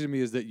crazy to me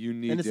is that you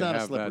need it's to not a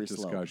have that slippery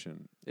slope.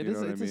 discussion. It You is.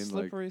 know what It's I mean?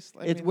 a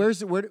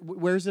slippery.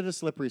 Where's it a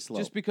slippery slope?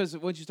 Just because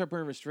once you start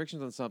putting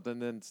restrictions on something,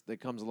 then it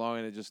comes along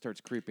and it just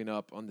starts creeping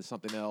up onto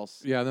something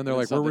else. Yeah, and then they're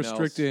like, we're something else,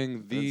 restricting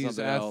and then these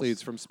something athletes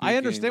else. from speaking. I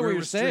understand what We're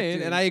you're saying,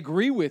 restricting- and I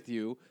agree with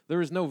you. There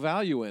is no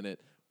value in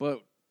it, but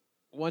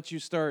once you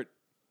start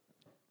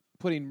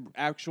putting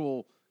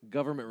actual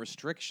government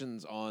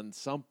restrictions on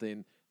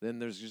something, then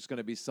there's just going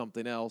to be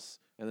something else,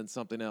 and then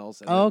something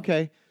else. And then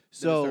Okay. it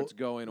So starts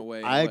going away.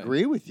 and I away.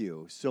 agree with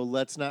you. So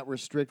let's not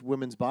restrict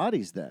women's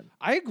bodies then.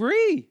 I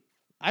agree.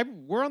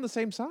 We're on the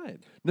same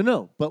side.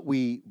 No, but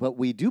we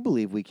do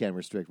believe we can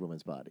restrict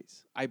women's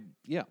bodies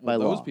Yeah. By Well,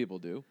 those law. people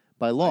do.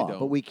 by law. don't.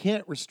 But we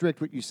can't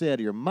restrict what you say out of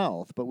your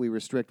mouth, but we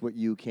restrict what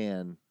you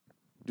can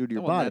do to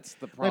your Well, body. that's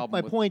the problem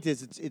My with- point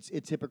is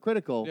it's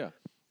hypocritical. Yeah.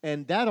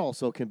 And that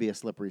also can be a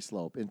slippery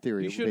slope in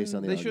theory based on the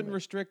They argument. shouldn't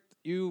restrict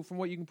you from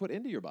what you can put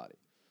into your body.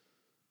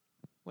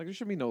 Like there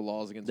should be no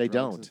laws against They drugs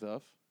don't. and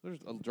stuff. There's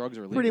drugs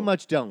are illegal. Pretty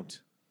much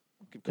don't.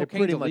 They Cocaine's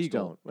pretty much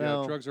illegal. don't.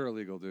 Well, yeah, drugs are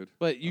illegal, dude.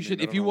 But you I should, mean,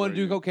 I if don't you know want to where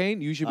do you-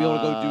 cocaine, you should be able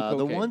to go do cocaine.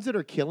 The ones that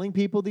are killing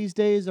people these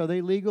days, are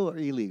they legal or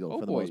illegal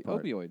for the most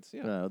part? Opioids.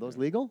 Yeah. Are those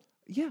legal?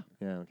 Yeah.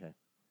 Yeah, okay.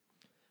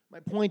 My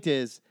point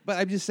is, But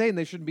I'm just saying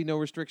there shouldn't be no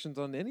restrictions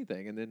on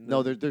anything. And then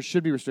no, there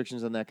should be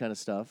restrictions on that kind of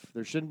stuff.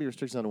 There shouldn't be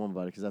restrictions on a woman's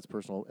body because that's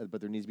personal,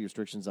 but there needs to be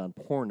restrictions on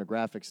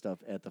pornographic stuff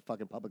at the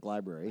fucking public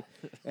library.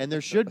 And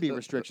there should be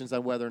restrictions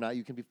on whether or not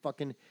you can be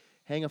fucking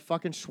hang a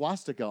fucking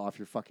swastika off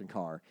your fucking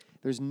car.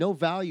 There's no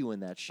value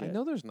in that shit. I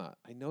know there's not.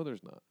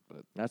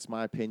 But That's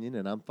my opinion,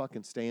 and I'm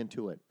fucking staying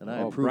to it. And I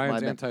Oh, approve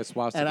Brian's my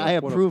anti-swastika. and I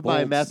What a approve my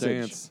bold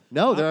message. stance.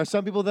 No, there are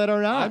some people that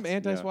are not. I'm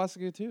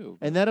anti-swastika too.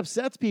 And that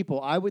upsets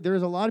people.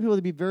 There's a lot of people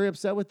that be very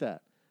upset with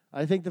that.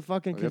 I think the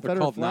fucking Well, yeah, they're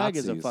Confederate called flag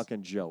is a Nazis.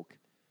 fucking joke.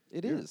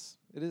 It is.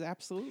 It is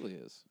absolutely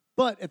is.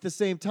 But at the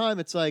same time,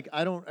 it's like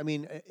I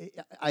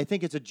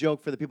think it's a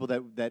joke for the people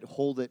that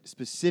hold it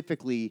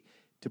specifically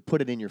to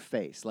put it in your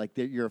face. Like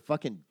you're a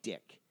fucking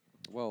dick.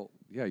 Well,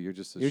 yeah, you're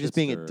just You're just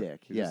being a shitster.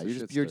 dick. You're Yeah,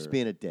 just a you're just shitster.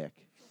 being a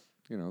dick.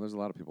 You know, there's a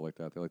lot of people like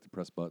that. They like to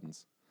press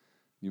buttons.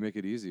 You make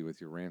it easy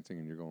with your ranting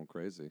and you're going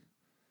crazy.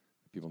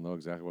 People know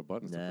exactly what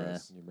buttons Nah. to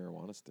press. Your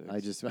marijuana sticks. I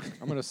just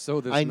I'm going to sew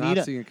this I need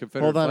Nazi and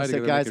Confederate hold on a flag sec,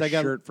 together guys, and make I a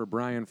got- shirt for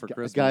Brian for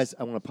Christmas. guys,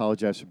 I want to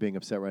apologize for being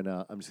upset right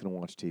now. I'm just gonna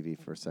watch TV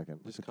for a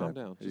second. Just Look at calm that.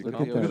 down. You Look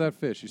look, at at that. that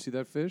fish. You see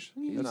that fish?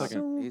 He's That's like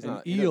so- He's an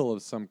not- he eel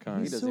of some He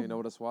kind. doesn't so- even know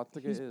what a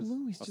swastika He's is.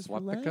 blue. He's A just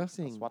swastika?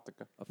 relaxing.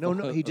 Swastika. No,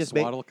 he just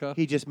made swaddleka?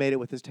 he just made it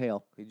with his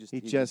tail. He just He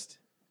did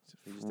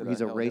he's a Heil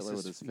Hitler with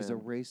racist. his He's a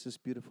fin. racist,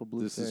 beautiful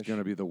blue This fish. is going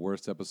to be the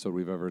worst episode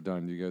we've ever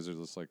done. You guys are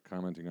just like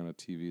commenting on a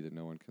TV that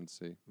no one can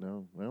see.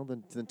 No, well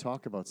then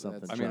talk about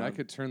something. That's- I mean, I John.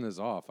 could turn this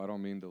off. I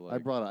don't mean to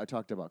like. I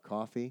talked about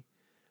coffee.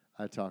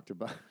 I talked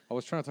about. I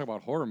was trying to talk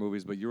about horror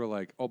movies, but you were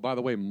like, "Oh, by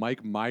the way,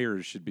 Mike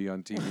Myers should be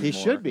on TV." He more."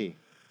 should be.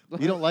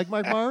 You don't like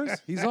Mike Myers?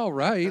 He's all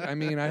right. I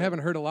mean, I haven't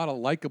heard a lot of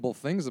likable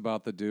things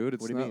about the dude.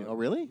 It's What do you not- mean? Oh,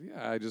 really?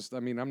 Yeah, I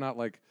mean, I'm not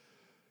like.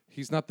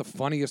 He's not the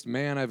funniest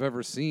man I've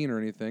ever seen or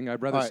anything. I'd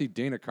rather All right. see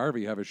Dana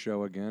Carvey have a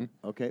show again.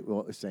 Okay,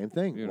 well, same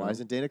thing. You Why know.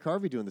 isn't Dana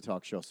Carvey doing the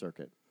talk show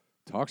circuit?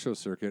 Talk show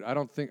circuit. I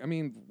don't think. I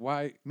mean,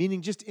 why?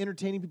 Meaning just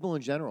entertaining people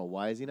in general.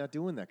 Why is he not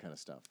doing that kind of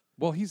stuff?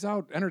 Well, he's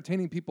out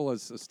entertaining people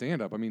as a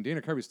stand-up. I mean,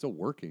 Dana Carvey's still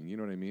working. You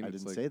know what I mean? I It's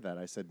didn't like- say that.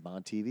 I said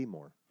on TV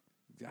more.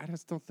 I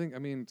just don't think. I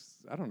mean,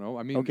 I don't know.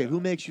 I mean, Okay, who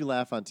makes you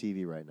laugh on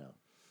TV right now?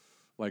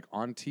 like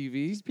on TV?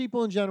 These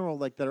people in general,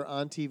 like that are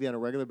on TV on a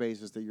regular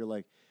basis, that you're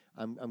like,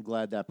 I'm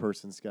glad that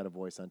person's got a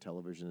voice on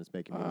television that's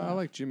making me laugh. I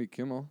like Jimmy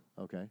Kimmel.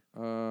 Okay.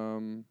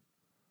 I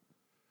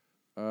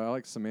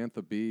like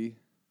Samantha Bee.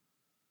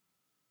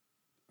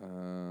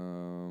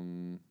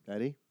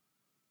 Eddie,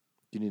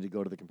 do you need to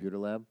go to the computer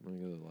lab Let me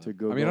go to the lab. to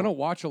go? I mean, I don't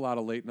watch a lot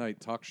of late night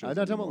talk shows. I'm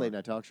not talking about anymore. late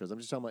night talk shows. I'm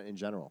just talking about in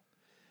general.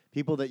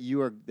 People that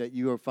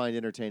you find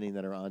entertaining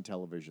that are on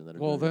television that are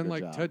Well, doing a then good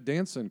like job. Ted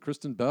Danson,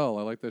 Kristen Bell.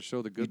 I like that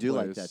show, The Good You do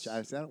Place. like that show.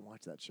 I don't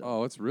watch that show.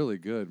 Oh, it's really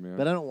good, man.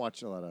 But I don't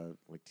watch a lot of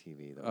like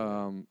TV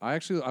though.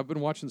 I've been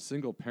watching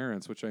Single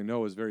Parents, which I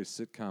know is very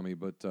sitcom-y,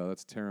 but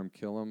that's Taram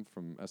Killam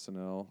from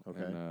SNL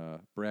Okay.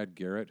 and Brad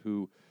Garrett,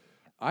 who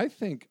I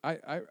think I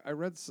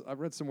read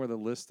somewhere the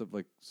list of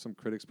like some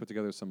critics put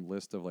together some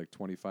list of like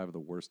 25 of the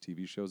worst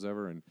TV shows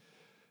ever, and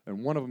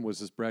one of them was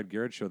this Brad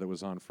Garrett show that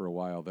was on for a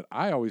while that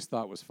I always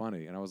thought was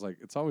funny, and I was like,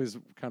 it's always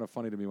kind of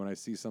funny to me when I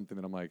see something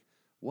that I'm like,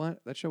 what?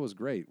 That show was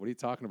great. What are you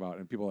talking about?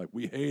 And people are like,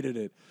 we hated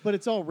it. But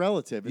it's all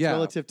relative. It's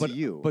relative to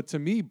you. But to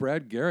me,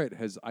 Brad Garrett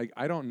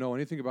I don't know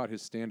anything about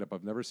his stand-up.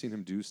 I've never seen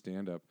him do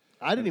stand-up.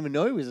 I didn't even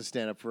know he was a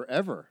stand-up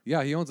forever.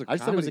 Yeah, he owns a I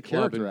just thought he was comedy a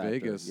club in character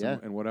actor. Vegas Yeah.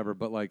 and whatever.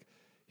 But like,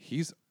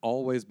 he's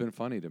always been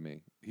funny to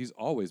me. He's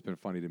always been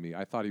funny to me.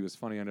 I thought he was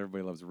funny on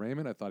Everybody Loves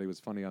Raymond. I thought he was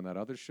funny on that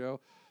other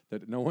show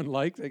that no one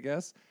liked, I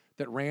guess,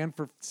 that ran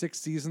for 6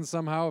 seasons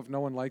somehow if no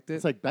one liked it.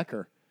 It's like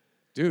Becker.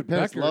 Dude,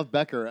 Parents Becker. love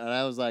Becker, and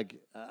I was like,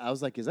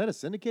 is that a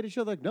syndicated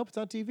show? They're like, nope, it's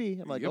on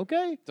TV. I'm like, Yep.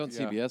 okay. It's on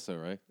Yeah. CBS though,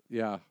 right?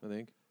 Yeah. I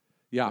think.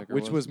 Yeah, Becker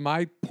which was? was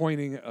my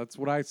pointing. That's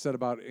what I said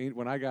about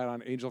when I got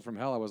on Angel from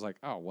Hell. I was like,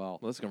 oh, well,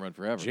 Well, this is gonna run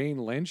forever. Jane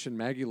Lynch and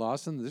Maggie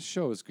Lawson. This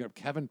show is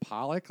Kevin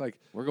Pollak. Like,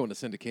 We're going to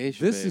syndication.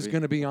 this is baby.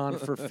 going to be on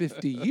for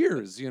 50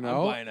 years, you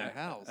know? I'm buying a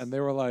house. And they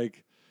were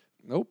like,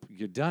 nope,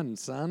 you're done,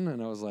 son.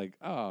 And I was like,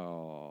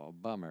 oh,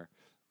 bummer.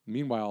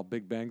 Meanwhile,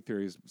 Big Bang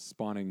Theory is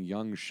spawning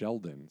young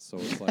Sheldon. So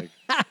it's like,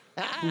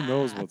 who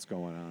knows what's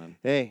going on?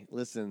 Hey,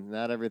 listen,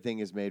 not everything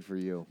is made for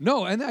you.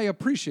 No, and I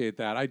appreciate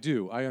that. I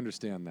do. I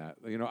understand that.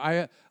 You know,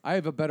 I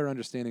have a better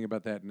understanding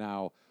about that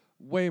now,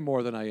 way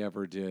more than I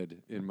ever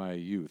did in my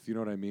youth. You know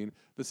what I mean?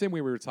 The same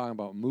way we were talking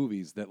about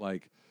movies that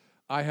like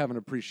I have an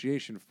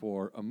appreciation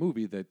for a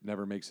movie that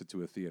never makes it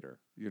to a theater.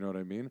 You know what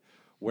I mean?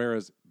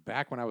 Whereas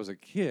back when I was a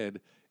kid,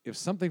 if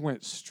something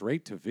went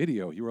straight to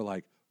video, you were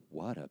like,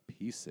 what a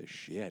piece of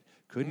shit.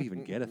 Couldn't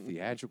even get a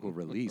theatrical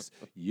release.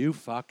 You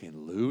fucking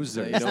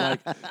loser. You know,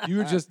 like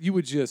you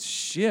would just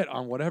shit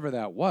on whatever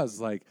that was.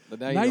 Like, But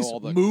now you nice know all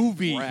the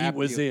movie he crap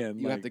was in.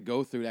 You like, have to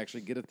go through to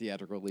actually get a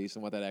theatrical release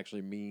and what that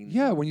actually means.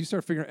 yeah, when you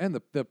start figuring, and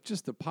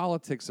just the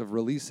politics of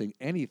releasing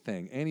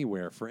anything,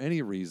 anywhere, for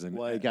any reason.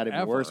 Well, it got even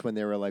ever. worse when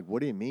they were like, what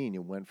do you mean?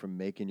 You went from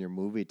making your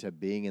movie to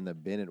being in the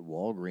bin at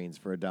Walgreens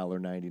for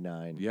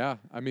 $1.99. Yeah,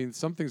 I mean,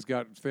 some things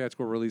got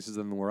theatrical releases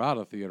and we're out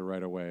of theater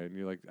right away, and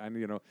you're like, and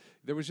you know,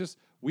 there was just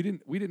we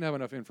didn't have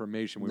enough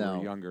information when we No.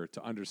 were younger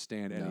to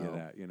understand any of No.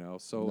 that, you know.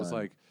 So it was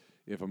None. like,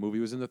 if a movie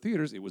was in the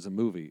theaters, it was a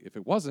movie. If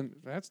it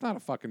wasn't, that's not a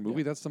fucking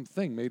movie. That's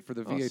something made for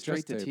the Oh, VHS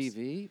straight to tapes.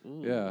 TV.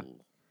 Yeah. Ooh.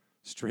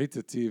 Straight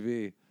to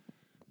TV.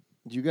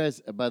 Do you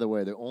guys? By the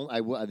way,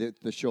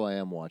 the show I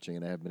am watching,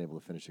 and I haven't been able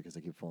to finish it because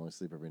I keep falling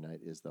asleep every night,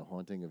 is The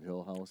Haunting of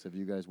Hill House. Have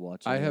you guys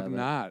watched it? I have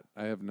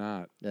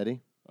not.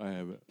 Eddie, I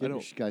haven't.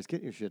 guys,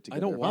 get your shit I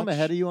together. don't If I'm watch-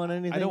 ahead of you on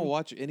anything. I don't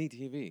watch any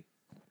TV.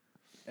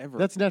 Ever.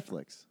 That's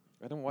Netflix.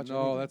 I don't watch.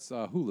 No, anything. that's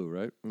Hulu,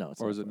 right? No,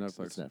 it's Or Netflix. is it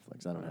Netflix? It's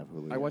Netflix. I don't have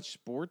Hulu. I yet. watch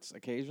sports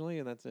occasionally,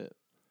 and that's it.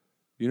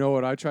 You know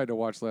what I tried to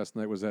watch last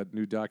night was that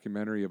new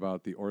documentary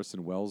about the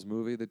Orson Welles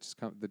movie that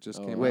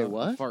just came Wait, out.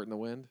 what? Fart in the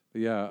wind.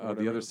 Yeah, whatever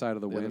The it Other is. Side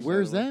of the The Other Wind. Side.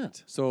 Where's By the way.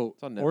 that? So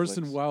It's on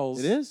Orson Netflix.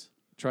 Welles It is.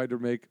 tried to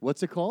make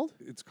What's it called?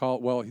 it's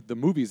called the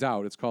movie's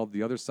out. It's called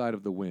The Other Side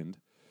of the Wind.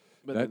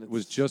 But That then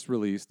was it's- just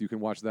released. You can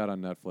watch that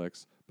on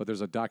Netflix. But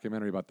there's a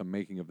documentary about the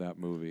making of that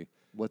movie.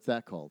 What's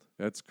that called?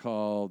 That's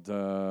called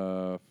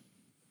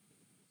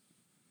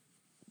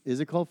Is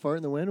it called Fart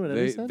in the Wind? What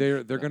Eddie said?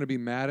 they're going to be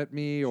mad at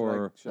me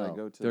or should I Oh.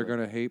 go to? they're the- going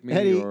to hate me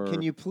Eddie, or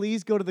can you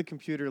please go to the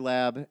computer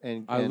lab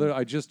and?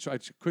 I just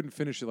couldn't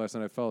finish it last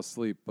night. I fell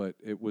asleep, but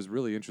it was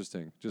really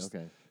interesting. Just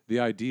Okay. the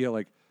idea,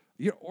 like,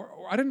 or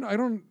I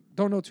don't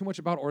know too much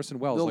about Orson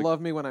Welles. They'll like, love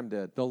me when I'm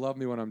dead. they'll love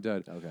me when I'm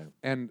dead. Okay.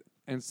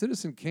 And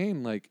Citizen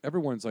Kane, like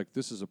everyone's like,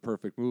 this is a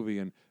perfect movie.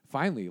 And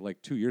finally,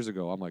 like 2 years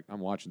ago, I'm like, I'm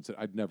watching.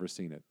 I'd never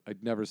seen it.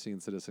 I'd never seen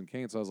Citizen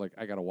Kane, so I was like,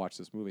 I got to watch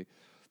this movie.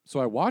 So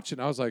I watched it,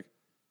 and I was like,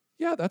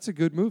 yeah, that's a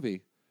good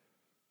movie.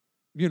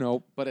 You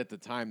know, But at the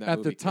time, that at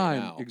movie the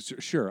time, came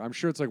out. sure. I'm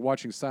sure it's like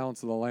watching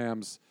Silence of the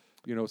Lambs,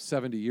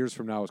 70 years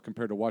from now as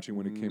compared to watching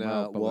when it came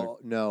out. But well,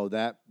 no,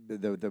 that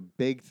the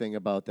big thing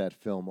about that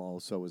film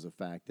also was the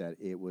fact that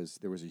there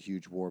was a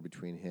huge war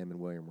between him and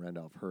William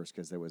Randolph Hearst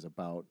because there was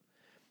about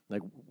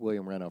like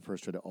William Randolph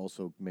Hearst tried to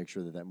also make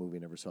sure that movie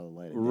never saw the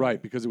light of day.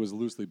 right, because it was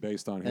loosely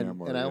based on him.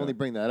 And, or, and I yeah. only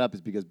bring that up is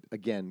because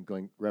again,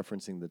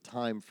 referencing the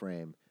time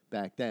frame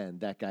back then,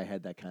 that guy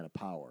had that kind of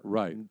power,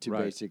 Right, To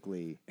right.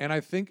 basically. And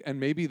I think, and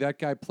maybe that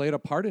guy played a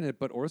part in it,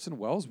 but Orson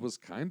Welles was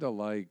kind of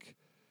like,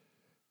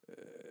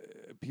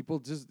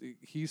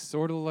 he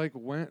sort of like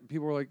went,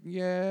 people were like,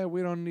 yeah,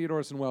 we don't need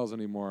Orson Welles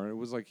anymore. It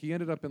was like, he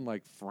ended up in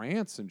like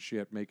France and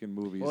shit making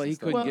movies. Well, and he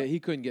stuff.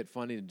 couldn't get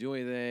funding to do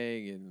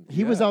anything, and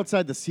He was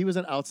Yeah. he was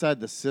an outside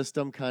the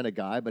system kind of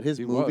guy, but his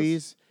He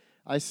movies.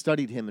 I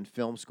studied him in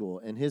film school,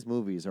 and his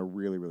movies are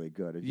really, really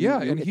good. If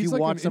Yeah, you, and if he's you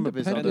like watch an some of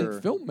his independent other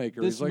filmmaker.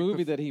 this He's like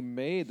movie that he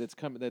made that's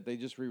coming that they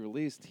just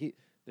re-released, the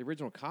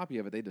original copy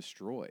of it they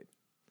destroyed.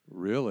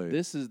 really?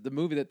 This is the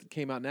movie that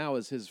came out now.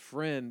 Is his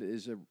friend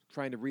is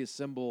trying to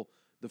reassemble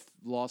the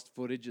lost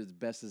footage as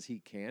best as he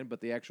can,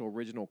 but the actual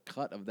original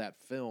cut of that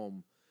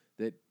film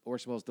that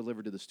Orson Welles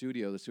delivered to the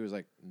studio's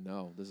like,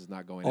 no, this is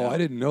not going out. I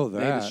didn't know They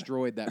that.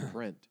 destroyed that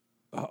print.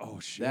 Oh,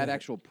 shit. That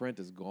actual print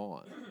is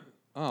gone.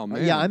 Oh,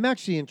 man. yeah, I'm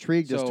actually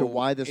intrigued as to So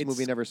why this it's-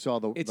 movie never saw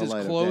the It's the as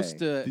light close of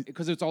day. to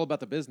because it's all about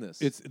the business.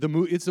 It's a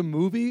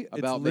movie. About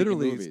It's making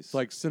literally movies.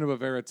 like cinema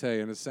verite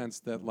in a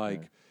sense that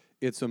like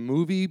it's a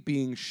movie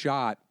being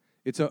shot.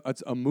 It's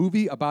a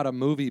movie about a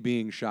movie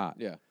being shot.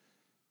 yeah.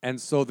 And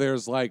so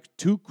there's like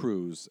 2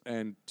 crews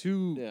and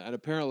 2. Yeah, and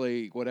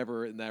apparently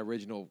whatever in the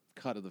original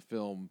cut of the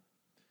film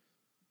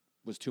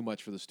was too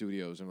much for the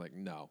studios. And like,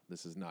 no,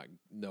 this is not.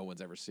 No one's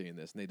ever seen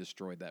this, and they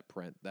destroyed that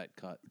that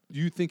cut. Do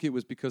you think it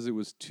was because it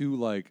was too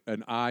like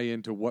an eye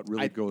into what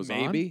really goes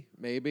on?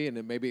 Maybe, and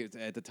then maybe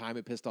at the time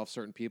it pissed off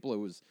certain people. It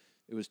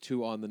was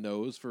too on the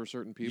nose for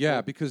certain people. Yeah,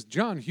 because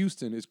John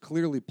Huston is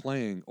clearly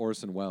playing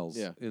Orson Welles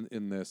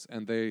in this,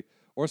 and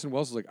Orson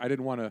Welles is like, I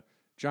didn't want to.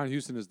 John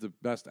Huston is the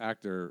best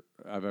actor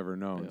I've ever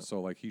known,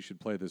 so like he should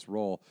play this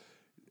role.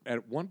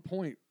 At one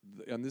point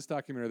on this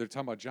documentary, they're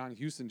talking about John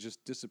Huston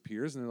just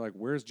disappears, and they're like,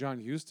 "Where's John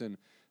Huston?"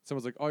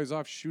 Someone's like, "Oh, he's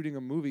off shooting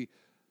a movie."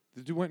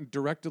 The dude went and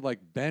directed like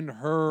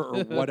Ben-Hur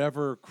or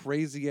whatever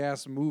crazy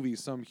ass movie,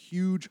 some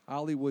huge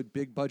Hollywood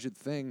big budget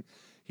thing.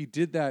 He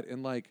did that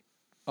in like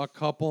a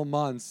couple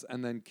months,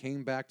 and then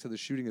came back to the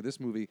shooting of this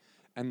movie,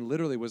 and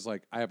literally was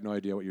like, "I have no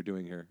idea what you're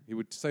doing here." He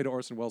would say to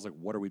Orson Welles, like,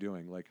 "What are we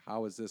doing? Like,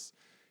 how is this?"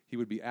 He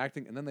would be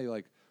acting, and then they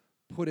like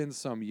put in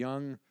some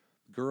young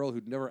girl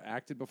who'd never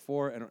acted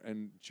before,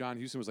 and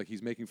John Huston was like,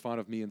 he's making fun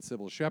of me and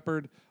Sybil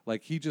Shepherd.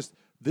 Like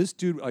this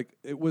dude, like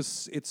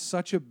it's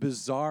such a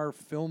bizarre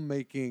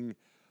filmmaking,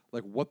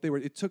 like what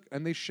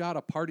and they shot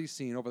a party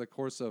scene over the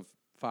course of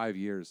 5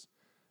 years.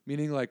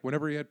 Meaning like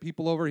whenever he had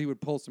people over, he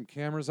would pull some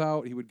cameras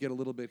out, he would get a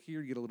little bit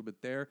here, get a little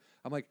bit there.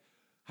 I'm like,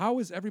 how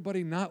is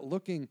everybody not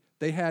looking?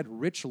 They had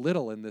Rich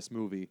Little in this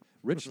movie.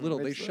 Rich Little,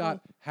 they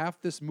shot half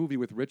this movie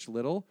with Rich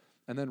Little.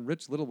 And then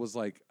Rich Little was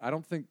like, I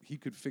don't think he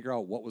could figure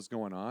out what was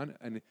going on.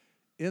 And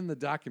in the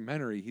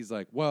documentary, he's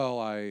like, well,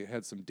 I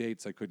had some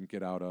dates I couldn't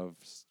get out of.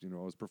 You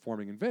know, I was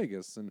performing in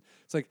Vegas. And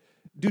it's like,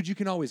 dude, you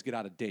can always get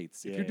out of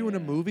dates. If you're doing a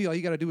movie, all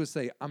you got to do is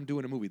say, I'm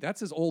doing a movie.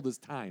 That's as old as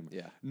time.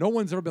 Yeah. No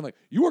one's ever been like,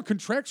 you are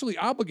contractually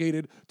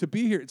obligated to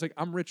be here. It's like,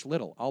 I'm Rich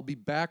Little. I'll be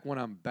back when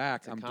I'm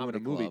back. I'm doing a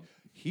movie. Club.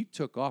 He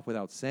took off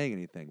without saying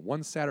anything.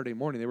 One Saturday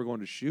morning, they were going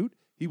to shoot.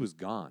 He was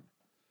gone.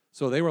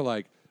 So they were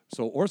like,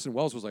 so Orson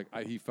Welles was like,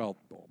 he felt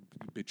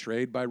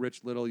betrayed by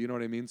Rich Little, you know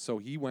what I mean? So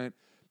he went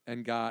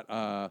and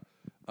got,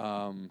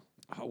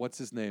 what's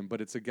his name? But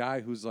it's a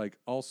guy who's like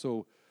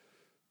also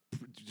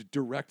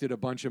directed a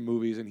bunch of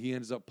movies, and he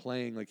ends up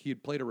playing, like he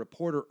had played a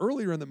reporter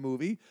earlier in the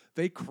movie.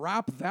 They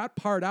crop that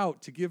part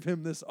out to give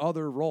him this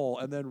other role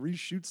and then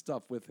reshoot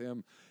stuff with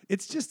him.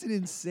 It's just an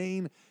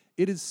insane,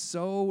 it is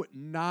so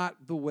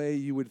not the way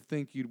you would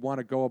think you'd want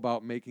to go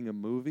about making a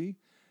movie.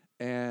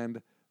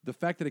 And the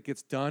fact that it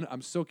gets done,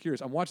 I'm so curious.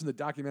 I'm watching the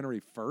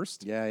documentary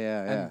first. Yeah.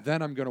 And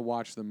then I'm going to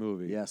watch the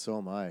movie. Yeah, so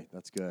am I.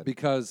 That's good.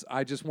 Because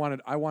I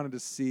wanted to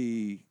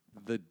see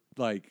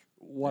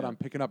what I'm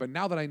picking up. And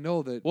now that I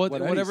know that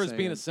whatever's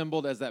being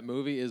assembled as that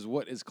movie is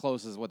what is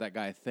close as what that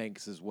guy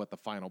thinks is what the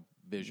final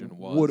vision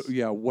was. What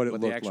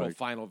the actual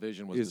final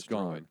vision was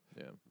destroyed.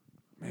 Gone.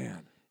 Yeah.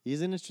 Man.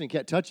 He's an interesting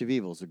cat. Touch of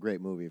Evil is a great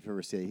movie. If you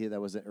ever see it,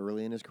 that was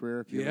early in his career.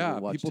 If you ever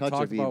watched people Touch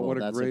talk of about Evil, what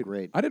that's a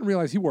great. I didn't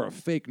realize he wore a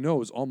fake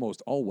nose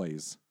almost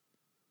always.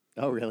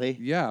 Oh, really?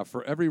 Yeah,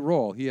 for every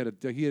role he was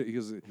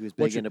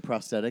big into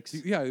prosthetics.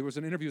 There was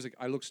an interview. He was like,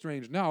 "I look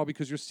strange now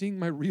because you're seeing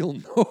my real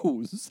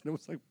nose," and it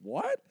was like,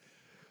 "What?"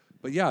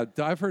 But yeah,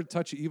 I've heard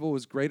Touch of Evil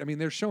was great. I mean,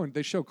 they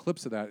show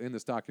clips of that in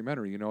this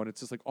documentary, and it's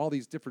just like all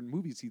these different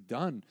movies he's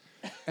done,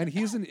 and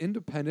he's an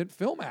independent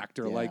film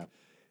actor. Yeah. Like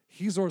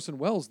he's Orson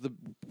Welles,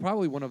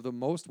 probably one of the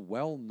most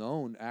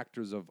well-known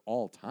actors of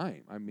all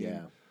time. I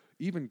mean,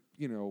 even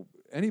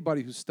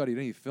anybody who's studied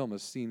any film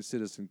has seen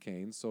Citizen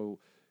Kane, so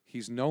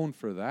he's known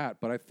for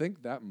that. But I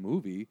think that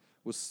movie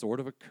was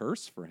sort of a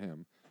curse for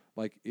him.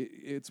 Like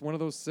it's one of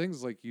those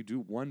things, like you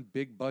do one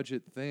big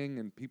budget thing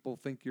and people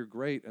think you're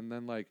great, and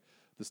then like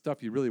the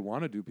stuff you really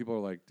want to do, people are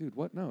like, dude,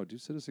 what? No, do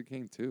Citizen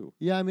Kane too.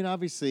 Yeah, I mean,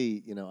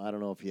 obviously, I don't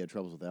know if he had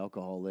troubles with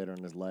alcohol later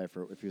in his life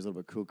or if he was a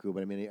little bit cuckoo,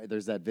 but I mean,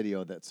 there's that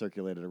video that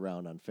circulated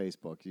around on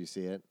Facebook. Do you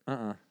see it?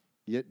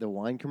 The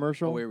wine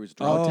commercial? Where he was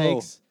drunk.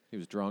 Outtakes? He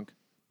was drunk.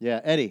 Yeah,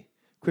 Eddie,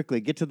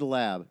 quickly, get to the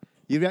lab.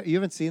 You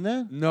haven't seen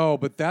that? No,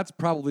 but that's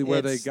probably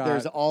where they got.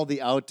 There's all the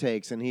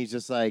outtakes, and he's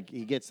just like,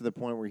 he gets to the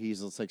point where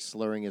he's just like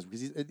slurring his,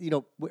 because he's,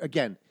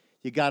 again,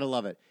 you got to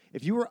love it.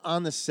 If you were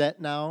on the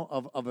set now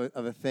of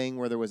a thing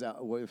where there was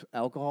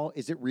alcohol,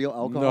 is it real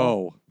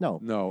alcohol?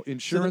 No.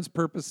 Insurance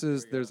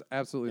purposes, there's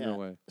absolutely no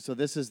way. So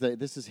this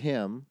is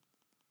him.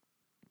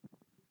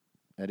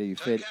 Eddie, you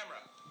fit. Camera.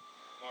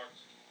 Mark.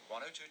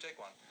 102, take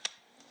one.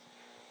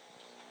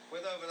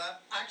 With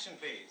overlap, action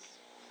please.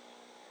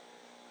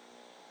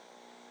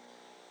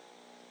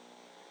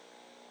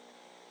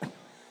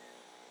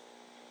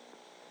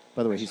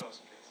 By the way, he's.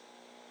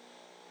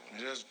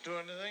 Just do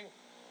anything?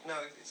 No,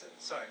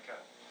 sorry,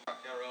 cut.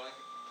 Yeah, rolling.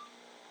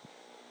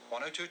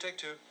 102, take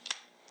two.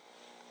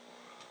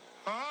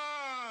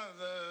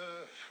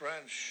 The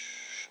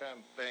French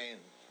champagne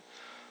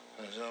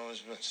has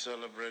always been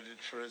celebrated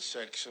for its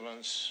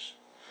excellence.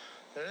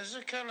 There is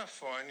a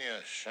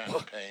California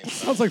champagne.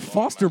 Sounds like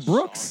Foster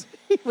Brooks.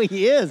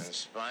 He is.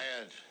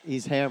 Inspired.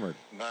 He's hammered.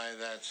 By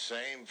that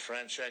same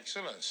French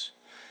excellence.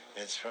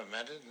 It's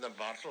fermented in the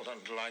bottle,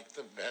 and like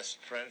the best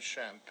French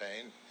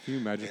champagne, Can you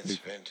imagine it's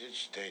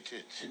vintage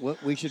dated.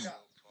 What we should,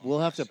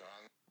 we'll have to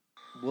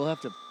We'll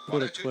have to put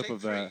One, a two, clip take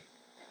of that.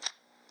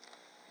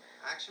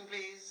 Action,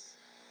 please.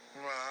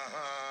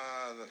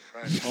 The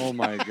French. Oh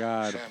my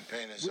God.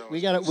 Champagne is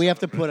we always we have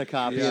to been put a celebrated.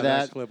 copy Yeah, of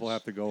that that clip will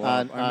have to go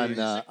on up. I mean,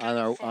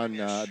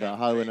 the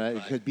Hollywood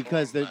Night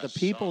because the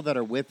people that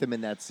are with him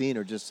in that scene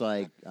are just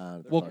like,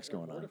 what the fuck's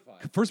going on?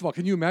 first of all,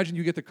 can you imagine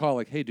you get the call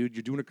like, hey, dude,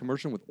 you're doing a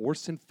commercial with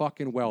Orson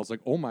fucking Welles.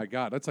 Like, oh my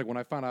God. That's like when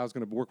I found out I was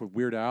going to work with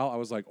Weird Al, I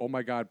was like, oh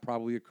my God,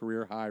 probably a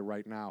career high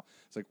right now.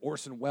 It's like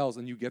Orson Welles.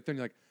 And you get there and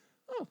you're like,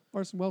 oh,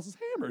 Orson Welles is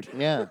hammered.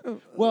 Yeah.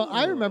 Well,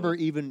 I remember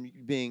even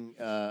being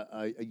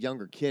a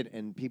younger kid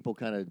and people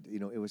kind of,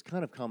 it was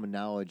kind of common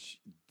knowledge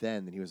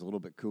then that he was a little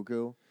bit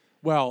cuckoo.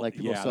 Well, Like,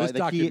 people yeah, saw- this like,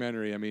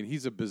 documentary, I mean,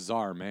 he's a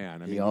bizarre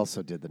man. I He mean,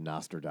 also did the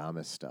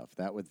Nostradamus stuff.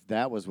 That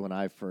was when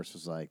I first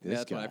was like, this Yeah,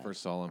 that's guy. when I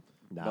first saw him.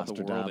 About the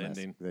Nostradamus. world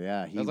ending.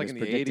 Yeah, he That was like in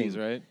the predicting- 80s,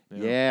 right?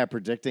 Yeah.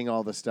 Predicting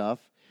all the stuff.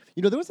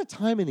 There was a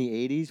time in the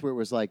 80s where it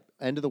was like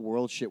end of the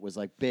world shit was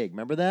like big.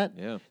 Remember that?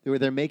 Yeah.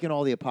 They're making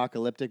all the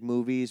apocalyptic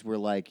movies where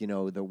like,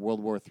 the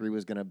World War III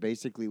was going to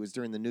basically was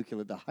during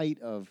the height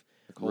of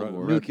Cold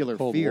War. nuclear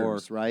Cold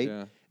fears, War, right?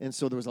 yeah. And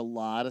so there was a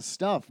lot of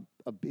stuff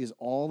is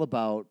all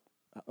about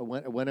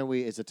when are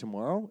we? Is it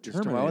tomorrow? Is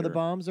tomorrow the Terminator.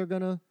 bombs are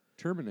gonna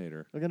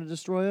Terminator.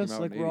 destroy us?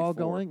 out Like in we're all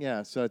 84. going?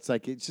 Yeah. So it's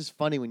like it's just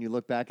funny when you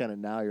look back on it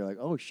now. You're like,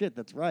 oh shit,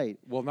 that's right.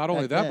 Well, not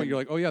only Back that, but then- you're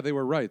like, oh yeah, they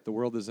were right. The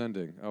world is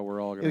ending. Oh,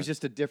 we're all It gonna. was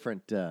just a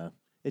different.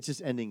 It's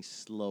just ending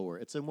slower.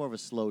 It's more of a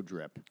slow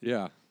drip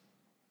yeah.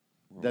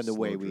 than the slow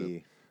way drip.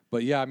 we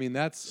But yeah, I mean,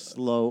 that's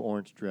slow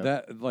orange drip.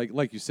 that.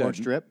 Like you said, orange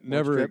strip.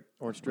 Never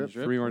Orange strip.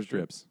 Three orange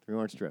strips. 3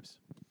 orange strips.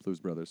 Blues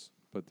Brothers,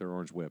 but they're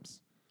orange whips.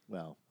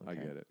 Well, I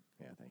okay. get it.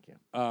 Yeah, thank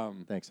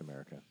you. Thanks,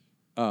 America.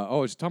 I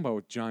was talking about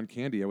with John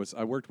Candy.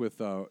 I worked with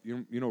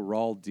you know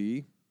Raul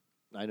D.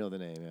 I know the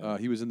name. Yeah.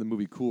 He was in the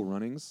movie Cool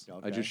Runnings. I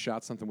Okay. just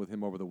shot something with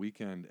him over the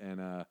weekend,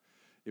 and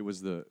it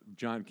was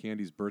John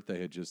Candy's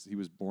birthday. He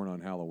was born on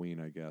Halloween,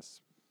 I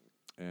guess.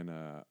 And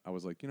I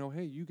was like,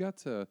 hey, you got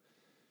to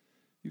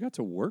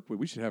work with.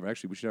 We should have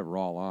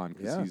Raul on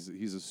because Yeah.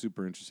 he's a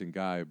super interesting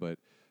guy. But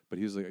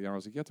he was like, I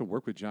was like, you got to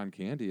work with John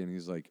Candy, and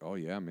he's like, oh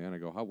yeah, man. I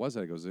go, how was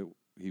that? He goes,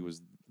 he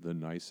was the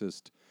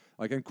nicest.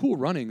 Like, and Cool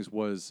Runnings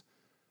was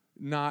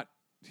not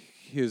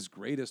his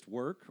greatest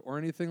work or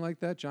anything like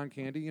that, John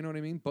Candy, you know what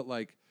I mean? But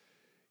like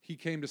he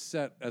came to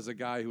set as a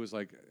guy who was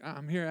like,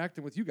 I'm here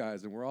acting with you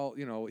guys, and we're all,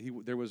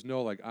 there was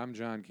no like I'm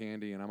John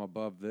Candy and I'm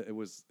above the it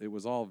was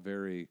all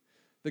very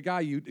the guy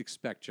you'd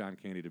expect John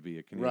Candy to be,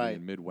 a Canadian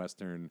Right.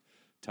 Midwestern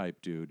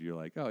type dude. You're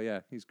like, oh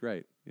yeah, he's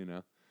great,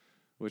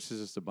 which is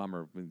just a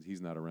bummer when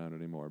he's not around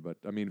anymore. But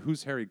I mean,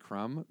 Who's Harry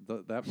Crumb?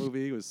 That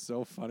movie was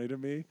so funny to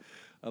me.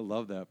 I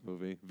love that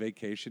movie.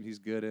 Vacation, he's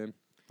good in.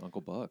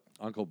 Uncle Buck.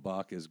 Uncle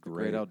Buck is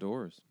great. Great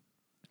outdoors.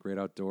 Great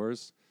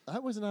Outdoors. I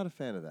was not a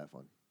fan of that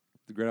one.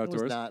 The Great That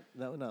was Outdoors.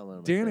 not one of my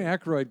Dan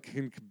favorites.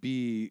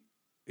 Aykroyd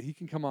he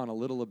can come on a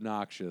little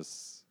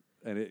obnoxious,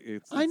 and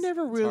it's I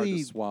never it's hard really-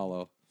 to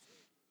swallow.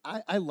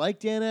 I like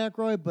Dan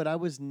Aykroyd, but I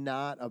was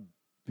not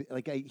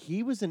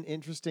he was an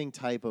interesting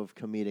type of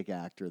comedic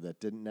actor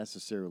that didn't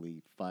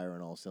necessarily fire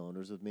on all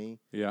cylinders with me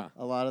Yeah.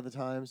 a lot of the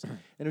times, and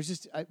it was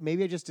just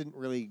maybe I just didn't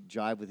really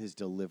jive with his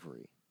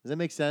delivery. Does that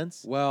make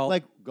sense? Well-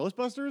 like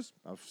Ghostbusters,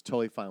 I was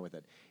totally fine with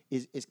it.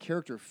 His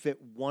character fit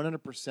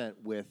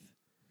 100% with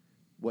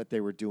what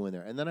they were doing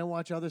there, and then I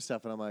watch other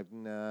stuff and I'm like,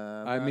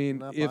 nah. I'm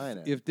not buying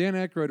it. if Dan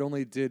Aykroyd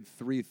only did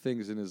 3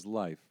 things in his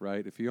life,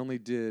 right? If he only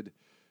did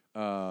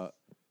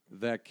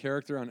that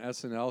character on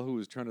SNL who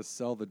was trying to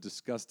sell the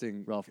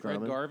disgusting Ralph Fred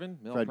Garman, Garvin,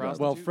 male Fred Garvin.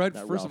 prostitute. Well, Fred.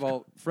 Not First of Ralph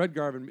all, Fred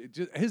Garvin,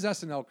 his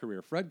SNL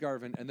career, Fred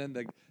Garvin, and then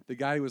the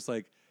guy who was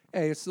like,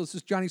 "Hey, this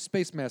is Johnny's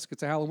space mask.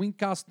 It's a Halloween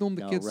costume.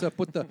 The No, kids right.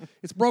 put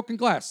it's broken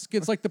glass.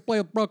 Kids like to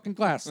play with broken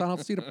glass. I don't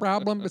see the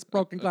problem. It's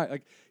broken glass."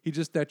 Like he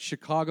just that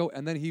Chicago,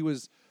 and then he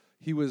was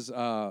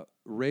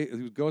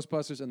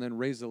Ghostbusters, and then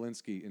Ray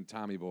Zielinski in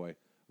Tommy Boy.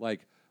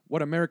 Like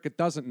what America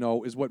doesn't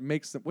know is what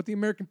makes them. What the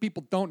American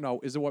people don't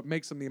know is what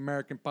makes them the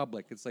American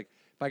public. It's like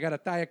if I got to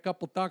tie a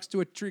couple ducks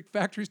to a tree,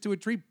 factories to a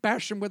tree,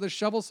 bash them with a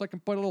shovel so I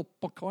can put a little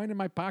coin in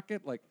my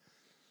pocket. Like,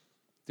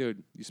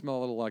 dude, you smell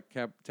a little like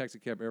taxi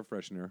cab air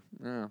freshener.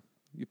 Yeah,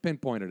 you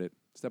pinpointed it.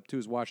 Step 2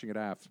 is washing it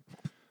off.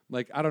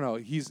 Like I don't know.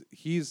 He's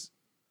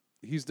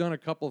done a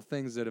couple of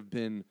things that have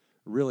been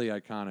really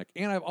iconic,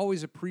 and I've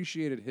always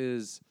appreciated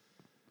his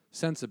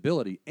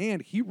sensibility.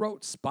 And he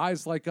wrote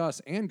Spies Like Us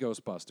and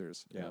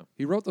Ghostbusters. Yeah.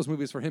 He wrote those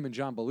movies for him and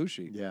John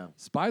Belushi. Yeah.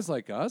 Spies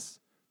Like Us,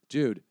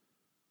 dude,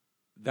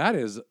 that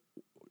is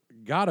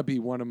gotta be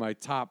one of my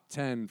top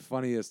 10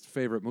 funniest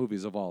favorite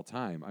movies of all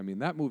time. I mean,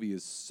 that movie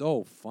is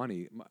so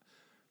funny.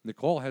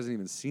 Nicole hasn't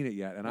even seen it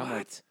yet, and I'm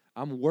like,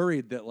 I'm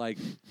worried that like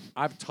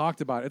I've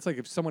talked about it. It's like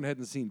if someone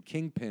hadn't seen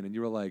Kingpin and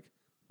you were like,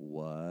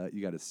 what?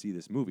 You got to see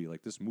this movie.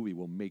 Like this movie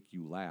will make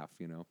you laugh,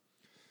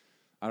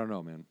 I don't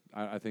know, man.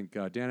 I think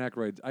Dan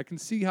Aykroyd, I can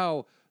see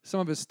how some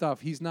of his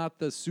stuff, he's not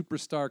the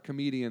superstar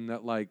comedian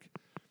that like,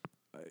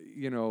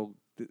 the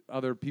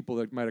other people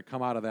that might have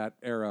come out of that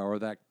era or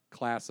that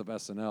class of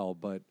SNL,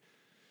 but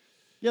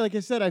Yeah, like I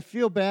said, I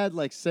feel bad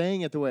like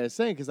saying it the way I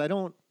say it because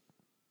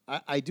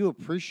I do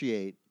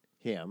appreciate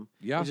him.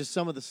 Yeah. It's just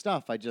some of the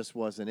stuff I just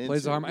wasn't into.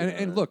 Plays harm. you know?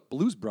 And look,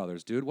 Blues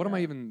Brothers, dude. What am I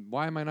Yeah. even?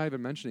 Why am I not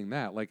even mentioning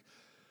that? Like,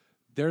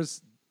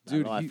 there's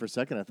dude. I don't know, he- for a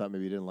second, I thought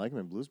maybe you didn't like him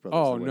in Blues Brothers.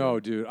 oh the way- no,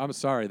 dude. I'm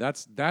sorry.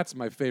 That's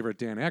my favorite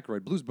Dan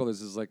Aykroyd. Blues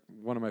Brothers is like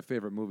one of my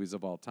favorite movies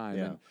of all time.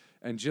 Yeah.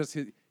 And just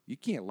you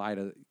can't lie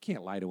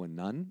to a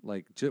nun.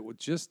 Like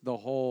just the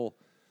whole.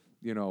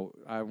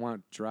 I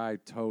want dry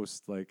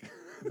toast. Like,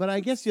 But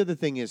I guess the other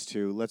thing is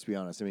too. Let's be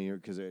honest. I mean,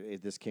 because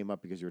this came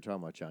up because you were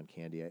talking about John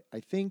Candy. I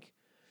think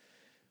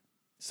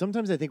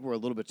sometimes I think we're a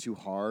little bit too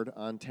hard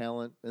on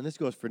talent, and this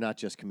goes for not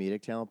just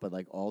comedic talent, but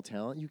like all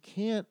talent.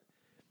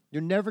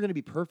 You're never going to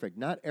be perfect.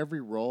 Not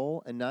every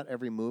role, and not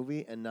every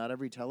movie, and not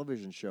every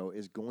television show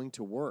is going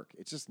to work.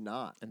 It's just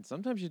not. And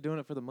sometimes you're doing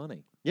it for the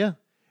money. Yeah,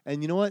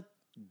 and you know what?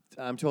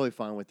 I'm totally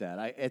fine with that.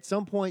 At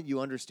some point, you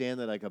understand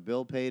that like a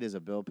bill paid is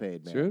a bill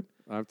paid, man. dude,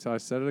 I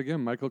said it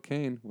again. Michael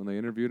Caine, when they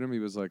interviewed him, he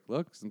was like,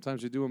 "Look,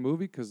 sometimes you do a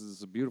movie because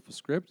it's a beautiful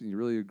script and you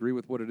really agree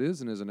with what it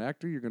is, and as an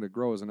actor, you're going to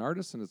grow as an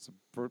artist, and it's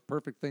a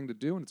perfect thing to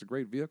do, and it's a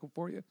great vehicle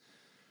for you.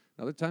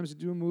 Other times, you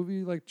do a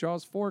movie like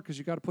Jaws 4 because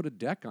you got to put a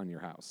deck on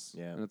your house,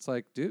 Yeah. and it's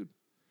like, dude,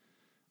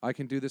 I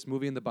can do this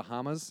movie in the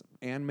Bahamas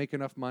and make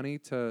enough money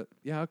to,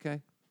 yeah,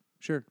 okay,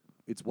 sure.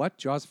 It's what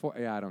Jaws 4?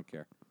 Yeah, I don't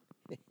care.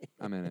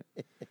 I'm in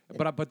it.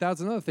 But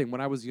that's another thing.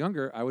 When I was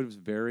younger, I was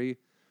very,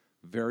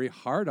 very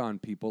hard on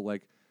people.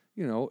 Like,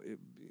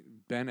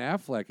 Ben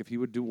Affleck, if he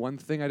would do one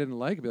thing I didn't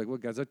like, I'd be like, well,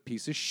 guy's a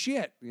piece of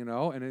shit,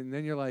 And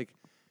then you're like,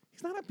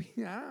 he's not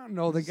I don't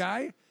know the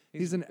guy.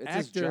 He's an it's actor.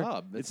 his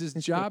job. It's his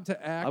job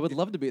to act. I would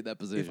love to be in that If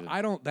position.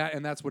 I don't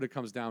and that's what it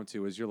comes down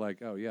to is you're like,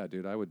 oh yeah,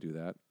 dude, I would do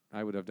that.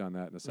 I would have done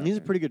that in a second. And he's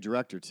a pretty good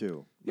director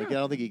too. Like Yeah. I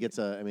don't think he gets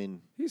a. I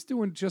mean, He's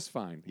doing just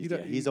fine.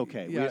 he's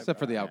okay. Yeah, Except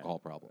for the alcohol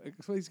problem.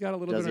 so he's got a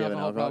little Does bit he of have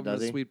an alcohol alcohol? problem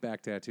Does and a he? sweet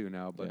back tattoo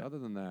now, but Yeah. other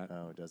than that,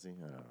 oh, does he? I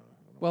don't know.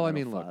 well, I don't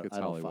mean, look, follow- it's I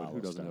don't Hollywood. follow Who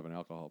doesn't stuff. have an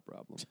alcohol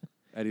problem?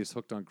 Eddie's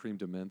hooked on cream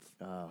de menthe.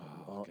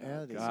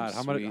 Yeah. these God, are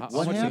how much? sweet. How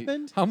What much?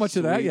 happened? How much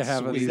of that you Sweet,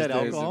 have sweet these Is that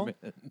days? alcohol?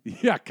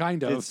 Yeah, kind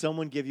Did of.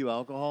 someone give you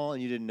alcohol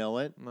and you didn't know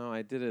it? No,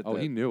 I did it. Oh,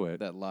 he knew it.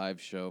 That live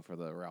show for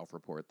the Ralph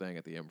Report thing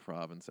at the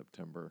Improv in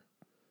September.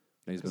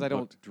 And he's Because been I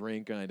don't booked.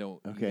 drink and I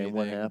don't. Okay, eat and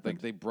what anything. happened?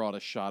 Like they brought a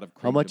shot of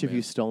cream. How much de have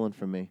you menthe. stolen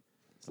from me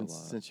lot.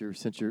 since your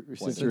Since your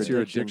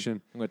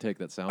addiction. I'm gonna take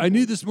that sound. I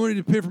need this money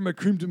to pay for my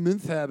cream de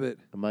menthe habit.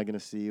 Am I going to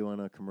see you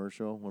on a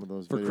commercial? One of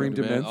those For video cream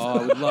de interviews? menthe? Oh,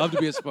 I would love to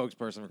be a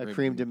spokesperson for A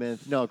cream de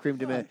menthe. No, cream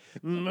de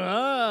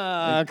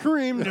menthe.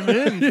 Cream de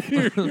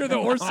menthe. You're the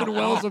Orson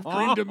Welles of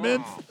cream de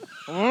menthe.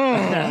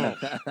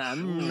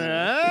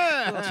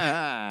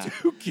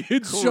 Two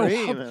kids show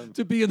Cream. up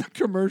to be in the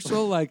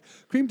commercial, like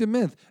cream de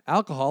menthe,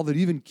 alcohol that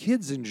even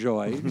kids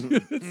enjoy.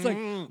 It's like,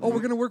 oh, we're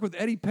gonna work with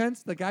Eddie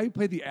Pence, the guy who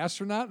played the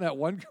astronaut in that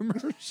one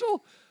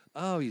commercial.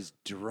 Oh, he's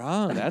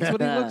drunk. That's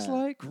what he looks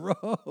like.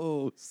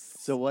 Gross.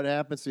 So what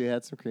happened? So you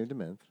had some cream de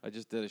menthe. I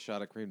just did a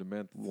shot of cream de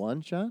menthe.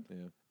 One shot? Yeah,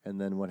 And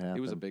then what happened?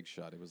 it was a big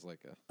shot. It was like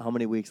a. How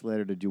many weeks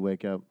later did you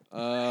wake up? still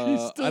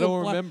I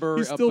don't black- remember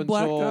he's up still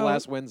blacked until out.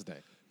 last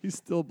Wednesday. He's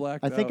still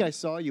blacked I out. think I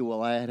saw you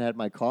while I had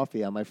my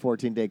coffee on my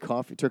 14-day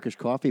Turkish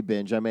coffee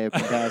binge. I may have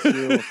passed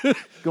you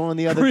going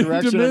the other cream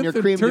direction de on your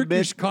menthe cream and de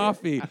Turkish menthe.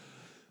 coffee.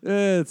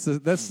 That's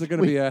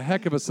going to be a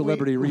heck of a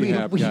celebrity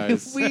rehab,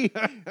 guys.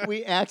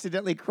 We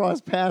accidentally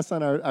crossed paths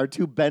on our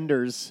two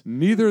benders.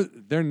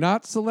 They're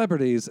not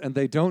celebrities and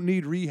they don't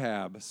need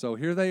rehab. So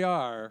here they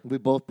are. We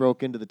both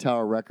broke into the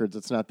Tower Records.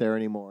 It's not there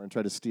anymore and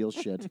tried to steal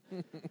shit.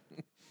 Dude,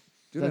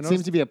 I That know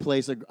seems to be a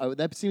place.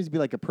 That seems to be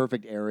like a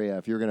perfect area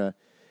if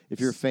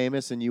you're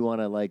famous and you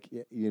want to like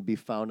be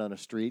found on a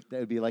street. That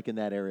would be like in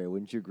that area,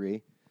 wouldn't you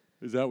agree?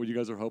 Is that what you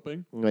guys are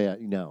hoping? Oh yeah,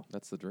 no.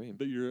 That's the dream.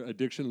 That your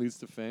addiction leads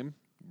to fame?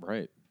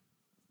 Right.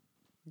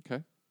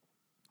 Okay.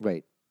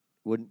 Wait,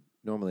 wouldn't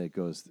normally it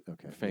goes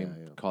okay? Fame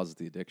yeah. causes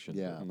the addiction.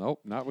 Yeah.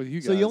 Nope, not with you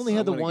guys. So you only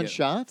had the I'm gonna one get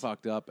shot,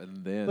 Fucked up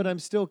and then. but I'm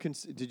still.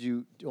 Did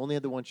you only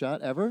had the one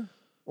shot ever,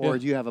 or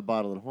Yeah. do you have a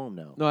bottle at home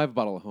now? No, I have a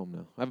bottle at home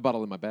now. I have a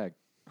bottle in my bag.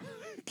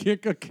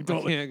 can't go can't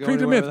go cream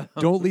de anywhere menthe, without-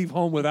 don't leave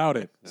home without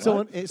it.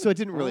 So it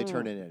didn't really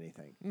turn into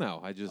anything. No,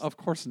 I just. Of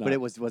course not. But it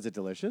was it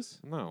delicious?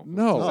 No.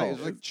 No. It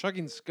was like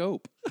chugging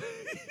scope.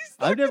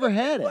 I've never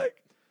had it.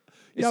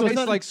 Yeah, So it's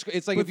not- like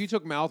it's like if you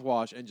took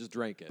mouthwash and just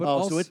drank it. But Oh,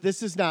 also- so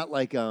this is not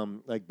like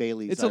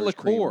Bailey's. it's a Irish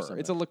cream or liqueur.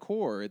 It's a something.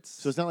 liqueur. It's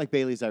So it's not like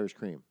Bailey's Irish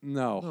cream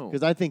no. no.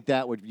 because I think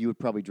you would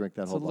probably drink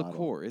that It's a whole bottle.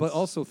 liqueur. But It's-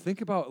 also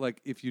think about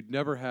like if you'd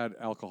never had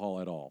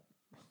alcohol at all,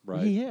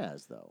 right? He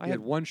has though. I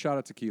had one shot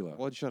of tequila.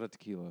 one shot of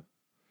tequila.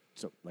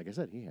 So like I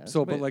said, he has.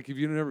 So, but Wait. like if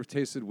you never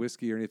tasted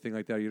whiskey or anything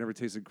like that, you never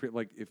tasted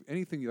like if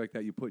anything like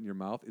that you put in your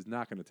mouth is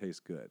not going to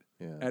taste good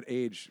Yeah. at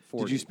age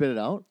 40. Did you spit it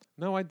out?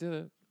 No, I did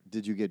it.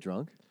 Did you get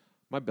drunk?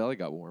 My belly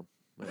got warm.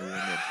 I had a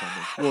warm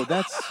tummy. Well,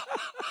 that's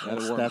I had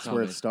a warm that's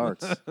where it tummy.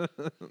 starts.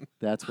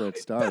 That's where it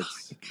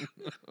starts.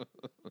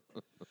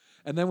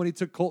 And then when he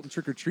took Colton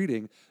trick or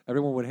treating,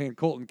 everyone would hand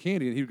Colton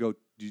candy, and he'd go,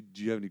 "Do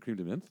you have any cream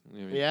de menthe?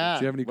 Yeah. Yeah.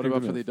 Do you have any What cream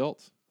about de for the menthe?"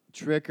 adults?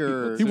 Trick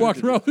or He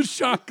walked around with a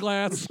shot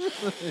glass.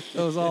 It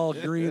was all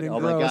green and oh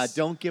gross. my God!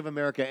 Don't give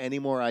America any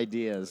more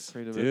ideas.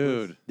 Cream de menthe,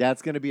 Dude,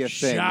 That's going to be a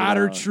thing. shot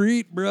you or know.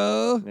 treat,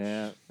 bro.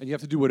 Yeah. And you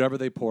have to do whatever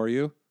they pour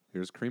you.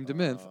 Here's cream de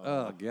mint.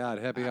 Oh God,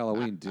 happy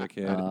Halloween,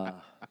 dickhead.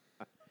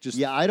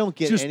 Just I don't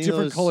get just any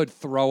different of those. colored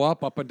throw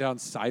up and down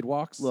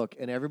sidewalks. Look,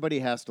 and everybody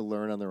has to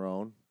learn on their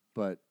own,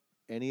 but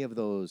any of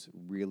those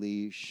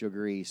really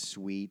sugary,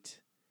 sweet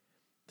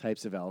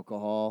types of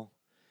alcohol,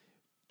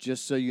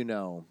 just so you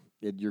know,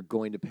 you're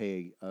going to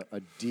pay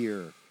a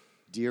dear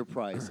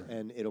price,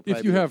 and it'll probably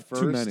If you be have the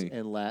too first many.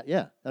 and last.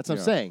 Yeah, that's what I'm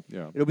Yeah, saying.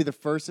 yeah. It'll be the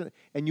first,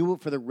 and you will,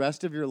 for the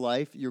rest of your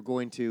life, you're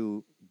going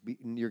to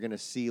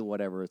see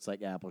whatever it's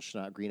like apple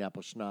schnapps, green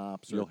apple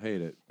schnapps. Or You'll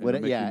hate it. And what,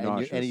 it'll make yeah, you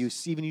nauseous. and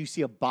you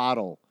see a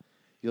bottle,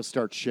 you'll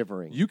start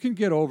shivering. You can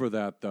get over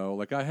that though.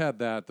 Like I had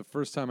that the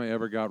first time I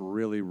ever got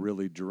really,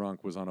 really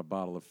drunk was on a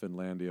bottle of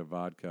Finlandia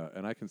vodka,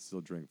 and I can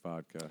still drink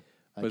vodka.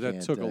 I But that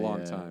can't, took a long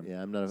yeah, time.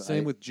 Yeah, I'm not.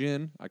 Same with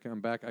gin. I'm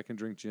back. I can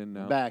drink gin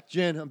now. I'm back,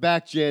 gin. I'm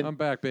back, gin. I'm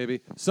back,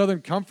 baby.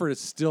 Southern Comfort is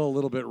still a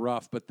little bit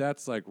rough, but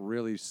that's like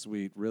really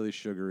sweet, really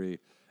sugary.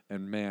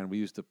 And man, we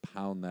used to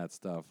pound that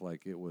stuff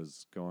like it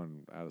was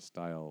going out of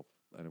style,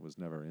 and it was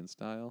never in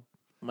style.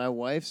 My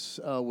wife's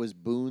was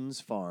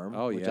Boone's Farm.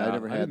 Oh, which yeah. I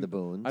never had the didn't-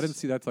 Boone's. I didn't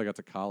see that till I got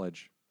to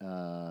college.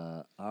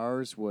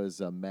 Ours was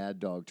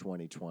Mad Dog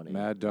 2020.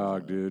 Mad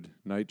Dog, dude.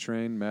 Night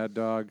Train, Mad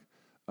Dog.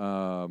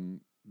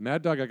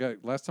 Mad Dog,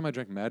 last time I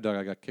drank Mad Dog,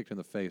 I got kicked in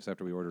the face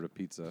after we ordered a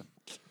pizza.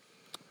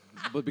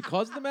 But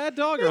because of the Mad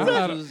Dog, or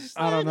I was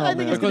don't know, I think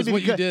man. it's gonna because be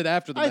what you good. did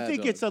after the I Mad think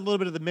Dog. it's a little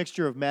bit of the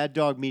mixture of Mad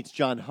Dog meets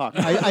John Huck.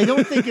 I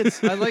don't think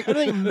it's. I like. I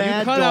think Mad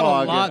you cut Dog.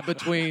 out a lot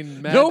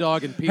between Mad Nope.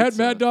 Dog and pizza. Had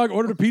Mad Dog,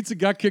 ordered a pizza,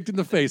 got kicked in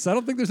the face. I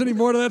don't think there's any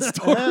more to that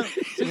story.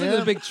 Seems like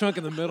there's a big chunk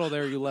in the middle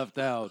there you left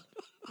out.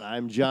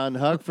 I'm John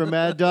Huck from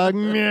Mad Dog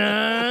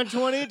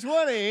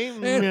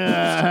 2020. And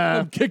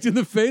I'm kicked in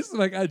the face. I'm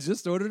like, I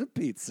just ordered a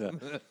pizza.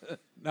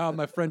 Now,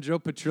 my friend Joe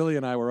Petrilli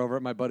and I were over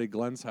at my buddy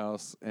Glenn's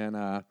house,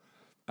 and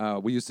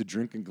we used to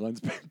drink in Glenn's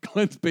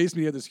basement.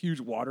 He had this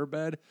huge water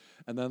bed,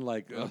 and then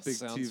like a big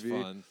sounds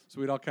TV. fun. So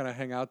we'd all kind of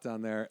hang out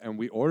down there, and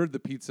we ordered the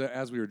pizza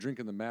as we were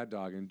drinking the Mad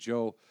Dog, and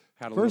Joe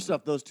had a First little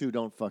off, those two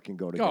don't fucking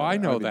go together. Oh, I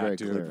know I'll be that, very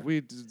dude. clear. We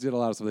did a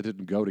lot of stuff that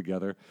didn't go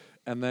together.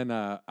 And then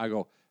I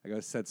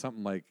said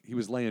something like, he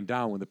was laying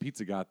down when the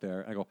pizza got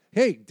there. I go,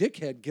 hey,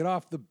 dickhead, get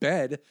off the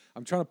bed.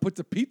 I'm trying to put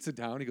the pizza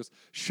down. He goes,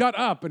 shut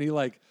up. And he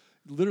like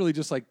literally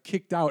just like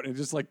kicked out and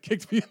just like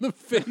kicked me in the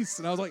face.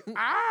 And I was like,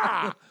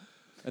 ah.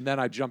 And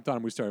then I jumped on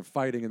him. We started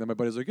fighting. And then my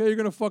buddy's like, hey, you're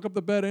going to fuck up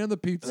the bed and the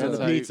pizza. And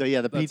the how you- pizza,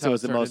 yeah, the that's pizza how it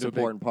was the turned most into a big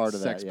important part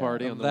of that. sex yeah.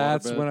 party on the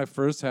That's waterbed. when I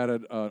first had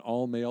an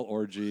all-male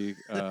orgy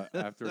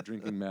after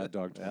drinking Mad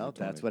Dog 2020. Well,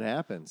 that's what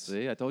happens.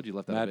 See, I told you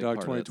left out Mad a big Dog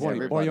part of that 2020.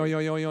 story. Everybody.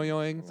 Boing, yoing, yoing,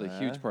 yoing. It's a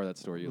huge part of that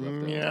story you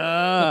left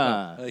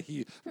out.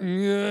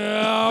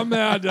 Yeah.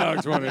 Mad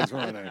Dog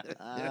 2020.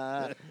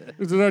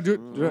 Did I do it?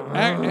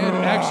 And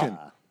action.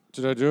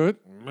 Did I do it?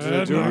 Did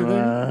I do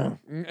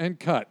anything? And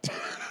cut.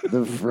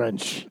 The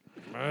French.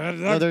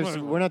 No,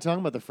 we're not talking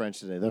about the French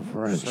today. The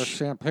French.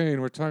 Champagne.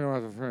 We're talking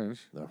about the French.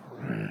 The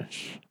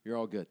French. You're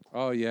all good.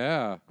 Oh,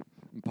 yeah.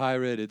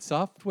 Pirated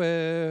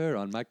software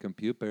on my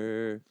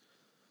computer.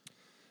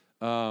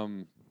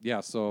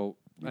 Yeah, so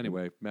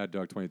anyway, Mad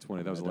Dog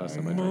 2020. That was the last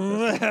time I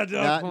drank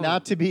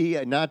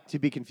that. Not to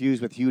be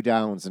confused with Hugh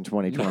Downs in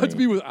 2020. Not to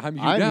be with, I'm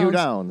Hugh I'm Downs. Hugh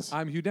Downs.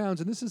 I'm Hugh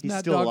Downs, and this is He's Mad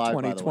still Dog alive,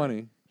 by the way.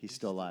 2020. He's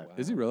still alive.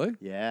 Is he really?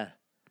 Yeah.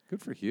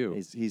 Good for Hugh.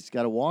 He's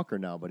got a walker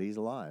now, but he's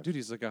alive. Dude,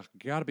 he's like,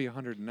 got to be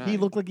 109. He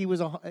looked like he was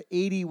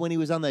 80 when he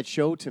was on that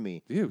show to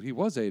me. Dude, he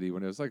was 80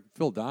 when it was like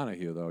Phil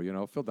Donahue, though. You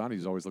know, Phil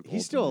Donahue's always looked old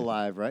He's to still me.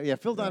 alive, right? Yeah,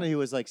 Phil Donahue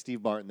was like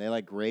Steve Barton. They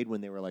like grade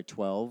when they were like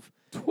 12.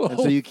 12. And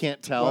so you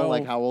can't tell 12.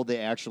 like how old they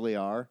actually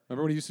are.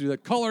 Remember when he used to do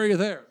that? Color, are you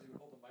there?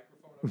 Hold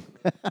the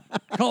microphone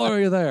up. Color, are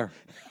you there?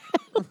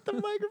 The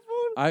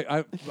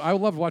microphone. I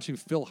loved watching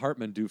Phil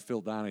Hartman do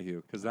Phil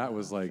Donahue because that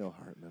was like Phil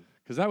Hartman.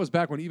 because that was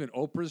back when even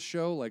Oprah's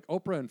show, like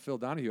Oprah and Phil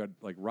Donahue had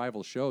like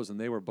rival shows, and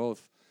they were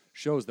both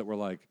shows that were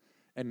like,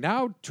 and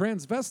now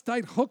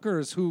transvestite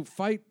hookers who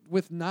fight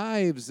with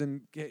knives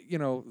and you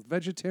know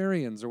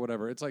vegetarians or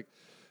whatever. It's like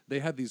they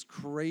had these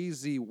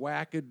crazy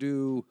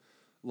wackadoo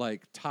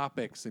like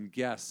topics and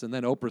guests, and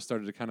then Oprah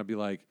started to kind of be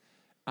like,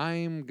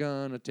 I'm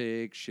gonna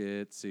take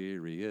shit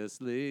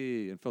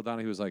seriously, and Phil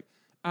Donahue was like,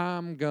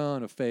 I'm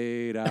gonna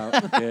fade out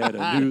and get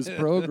a news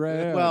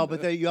program. Well,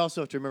 but you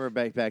also have to remember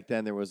back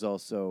then there was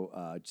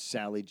also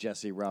Sally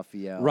Jesse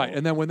Raphael. right,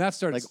 and then when that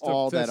started, Like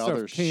all that stuff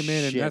other came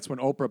in, and shit. that's when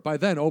Oprah. By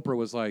then, Oprah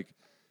was like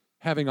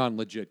having on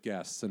legit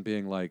guests and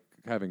being like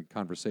having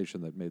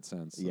conversation that made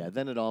sense. Yeah,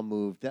 then it all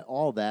moved.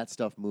 All that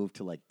stuff moved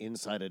to like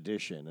Inside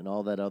Edition and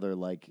all that other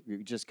like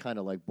just kind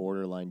of like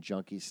borderline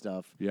junky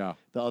stuff. yeah,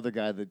 The other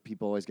guy that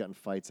people always got in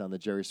fights on, the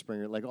Jerry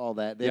Springer, like all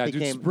that. They yeah.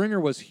 became, Dude, Springer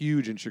was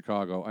huge in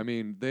Chicago. I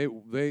mean,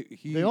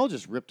 he They all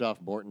just ripped off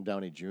Morton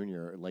Downey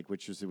Jr. Like,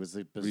 which was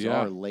a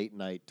bizarre late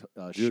night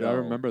show. Dude, I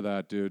remember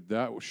that, dude.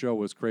 That show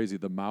was crazy.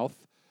 The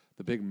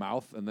big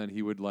mouth, and then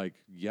he would like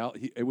yell.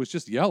 It was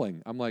just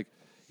yelling. I'm like,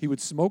 he would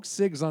smoke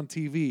cigs on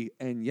TV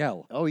and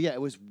yell. Oh yeah,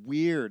 it was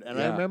weird, and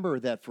I Yeah. remember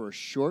that for a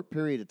short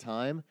period of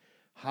time,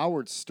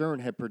 Howard Stern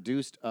had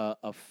produced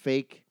a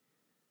fake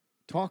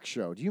talk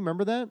show. Do you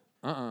remember that?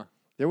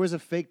 There was a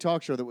fake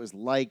talk show that was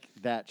like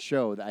that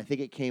show. I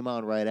think it came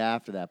on right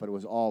after that, but it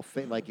was all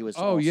fake, like it was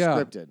all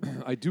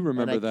scripted. I do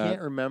remember and that. I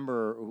can't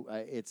remember.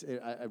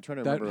 I'm trying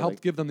to remember. That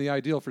helped give them the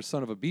ideal for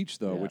Son of a Beach,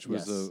 though, Yeah, which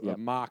was yes, a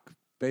mock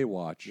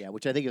Baywatch. Yeah,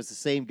 which I think it was the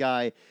same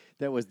guy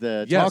that was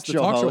the Yes, talk the show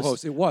talk show host.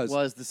 host. It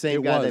was the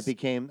same It guy was. that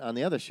became on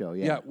the other show.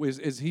 Yeah, Yeah.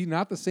 is he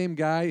not the same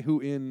guy who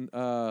in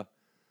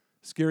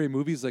Scary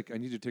Movies, like, I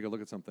need you to take a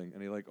look at something,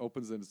 and he like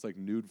opens it and it's like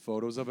nude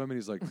photos of him, and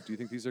he's like, "Do you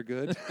think these are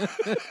good?"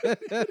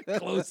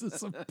 Closes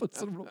them,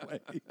 puts them away.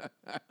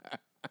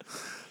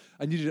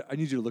 I need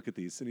you to look at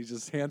these, and he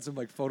just hands him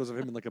like photos of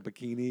him in like a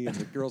bikini, and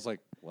the girl's like,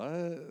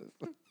 "What?"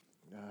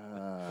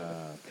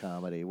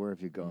 Comedy. Where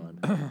have you gone?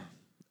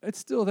 It's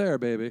still there,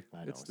 baby.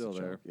 I know, It's still a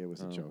there. joke. It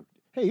was a joke.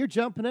 Hey, you're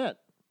John Panette.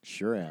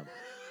 Sure am.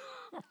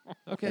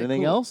 Okay.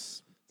 Anything cool.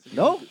 else?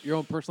 Nope. Your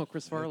own personal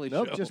Chris Farley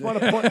Nope. show. Just want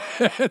to point.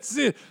 That's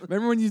it.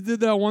 Remember when you did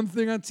that one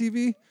thing on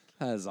TV?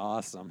 That was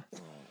awesome.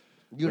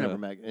 You never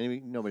met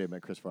nobody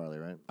met Chris Farley,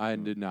 right? I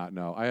did not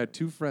know. I had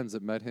two friends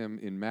that met him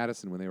in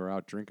Madison when they were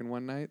out drinking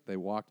one night. They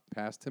walked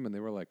past him and they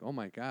were like, "Oh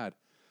my God,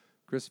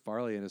 Chris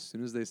Farley!" And as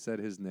soon as they said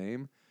his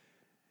name,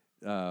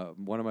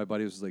 one of my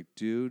buddies was like,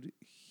 "Dude,"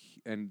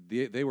 and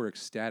they were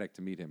ecstatic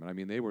to meet him. And I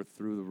mean, they were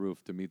through the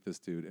roof to meet this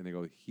dude. And they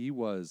go,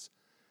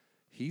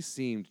 he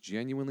seemed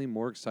genuinely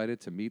more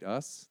excited to meet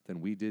us than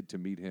we did to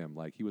meet him.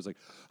 Like, he was like,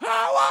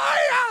 "How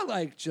are ya?"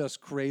 Like,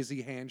 just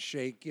crazy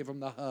handshake, give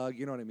him the hug.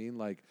 You know what I mean?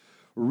 Like,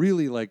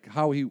 really, like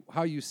how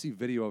you see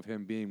video of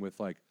him being with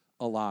like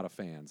a lot of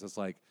fans. It's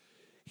like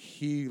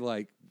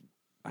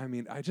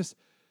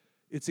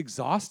it's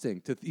exhausting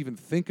to even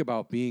think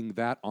about being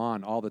that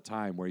on all the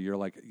time, where you're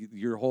like,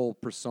 your whole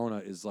persona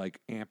is like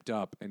amped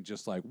up and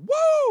just like,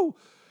 woo!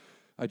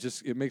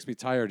 It makes me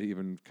tired to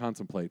even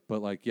contemplate.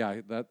 But like,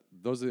 yeah,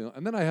 those are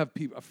and then I have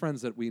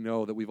friends that we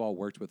know that we've all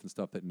worked with and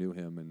stuff that knew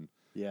him and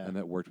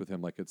that worked with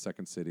him like at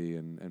Second City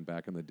and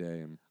back in the day.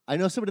 And I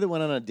know somebody that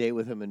went on a date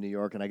with him in New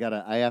York, and I'm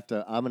gonna have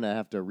to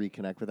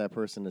reconnect with that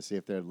person to see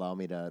if they'd allow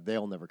me to.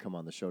 They'll never come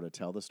on the show to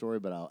tell the story,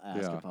 but I'll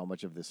ask if how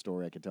much of this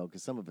story I can tell,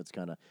 because some of it's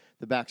kind of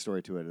the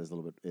backstory to it is a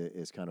little bit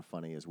is kind of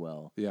funny as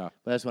well. yeah.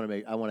 But I just want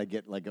to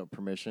get like a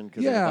permission,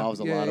 because it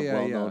involves a lot of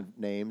well-known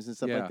names and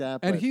stuff like that.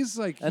 And but- he's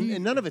like,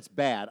 and none of it's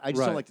bad. I just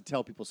don't Right. like to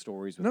tell people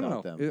stories No,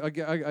 without no, them.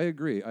 I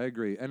agree.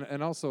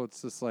 And also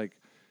it's just like,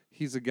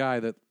 he's a guy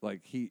that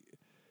like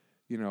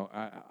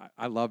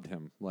I loved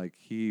him. Like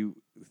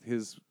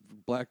his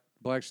Black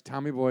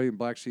Tommy Boy and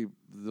Black Sheep.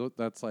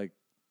 That's like,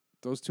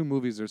 those two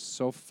movies are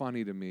so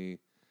funny to me.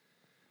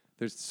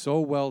 They're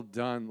so well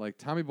done. Like,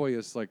 Tommy Boy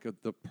is like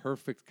the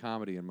perfect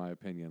comedy in my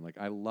opinion. Like,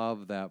 I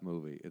love that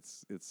movie.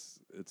 It's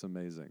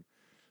amazing.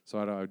 So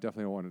I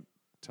definitely don't want to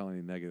tell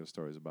any negative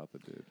stories about the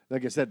dude.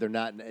 Like I said, they're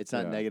not. It's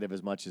not negative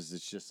as much as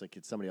it's just like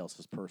it's somebody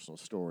else's personal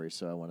story.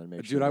 So I want to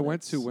make sure. Dude, I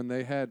went to when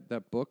they had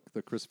that book,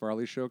 the Chris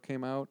Farley Show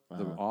came out. The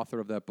Uh-huh.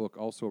 author of that book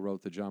also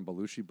wrote the John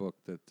Belushi book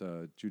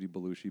that Judy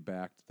Belushi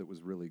backed. That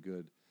was really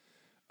good.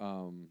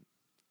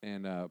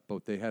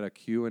 But they had a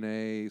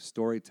Q&A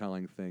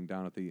storytelling thing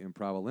down at the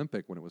Improv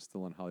Olympic when it was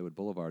still on Hollywood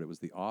Boulevard. It was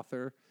the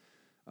author,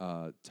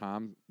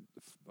 Tom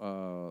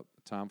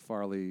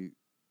Farley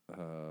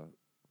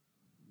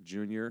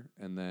Jr.,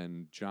 and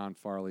then John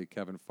Farley,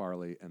 Kevin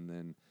Farley, and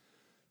then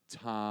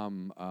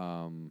Tom.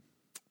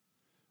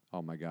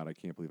 Oh my God, I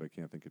can't believe I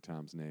can't think of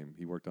Tom's name.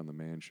 He worked on the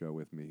Man Show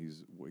with me.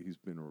 He's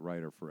been a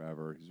writer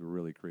forever. He's a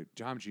really creative.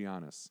 Tom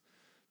Giannis,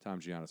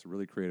 a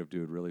really creative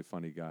dude, really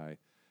funny guy,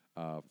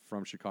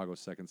 from Chicago,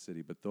 Second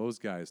City. But those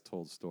guys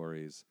told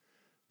stories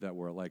that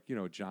were like,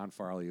 John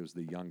Farley was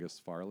the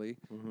youngest Farley,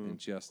 and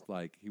just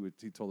like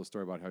he told a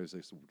story about how he was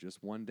like, so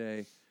just one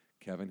day,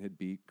 Kevin had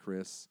beat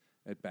Chris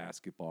at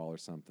basketball or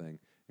something,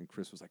 and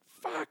Chris was like,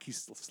 "Fuck!" He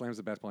slams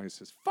the basketball and he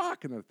says,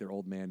 "Fuck!" And their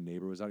old man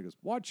neighbor was out. He goes,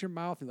 "Watch your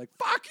mouth!" And he's like,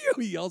 "Fuck you!"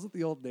 He yells at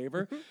the old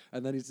neighbor,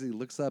 and then he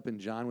looks up, and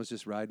John was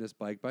just riding his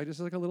bike by,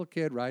 just like a little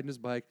kid riding his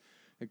bike.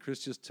 And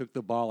Chris just took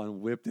the ball and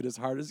whipped it as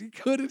hard as he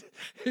could and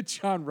hit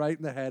John right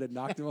in the head and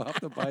knocked him off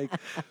the bike.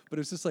 But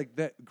it's just like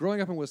that.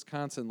 Growing up in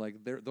Wisconsin, like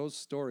those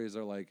stories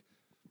are like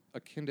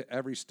akin to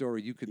every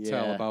story you could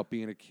tell about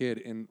being a kid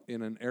in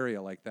an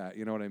area like that.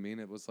 You know what I mean?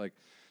 It was like,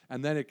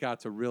 and then it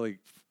got to really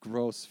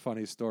gross,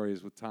 funny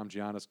stories with Tom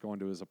Giannis going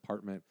to his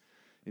apartment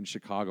in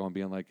Chicago and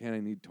being like, "Hey, I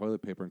need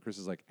toilet paper." And Chris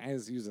is like, "I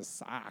just use a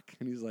sock."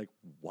 And he's like,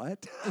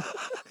 "What?"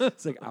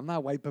 It's like, "I'm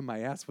not wiping my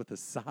ass with a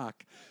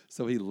sock."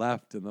 So he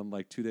left. And then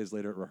like 2 days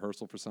later at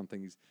rehearsal for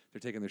something, they're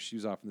taking their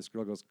shoes off. And this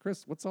girl goes,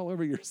 "Chris, what's all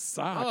over your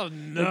sock?" Oh,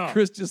 no. And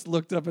Chris just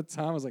looked up at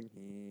Tom and was like,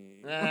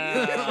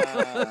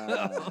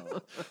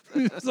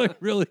 it was like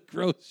really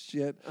gross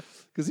shit.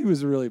 Because he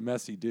was a really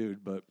messy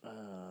dude. But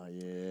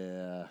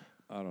Yeah.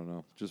 I don't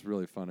know. Just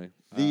really funny.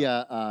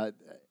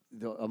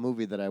 A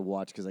movie that I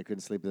watched because I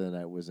couldn't sleep the other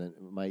night was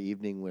My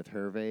Evening with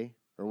Hervé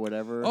or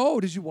whatever.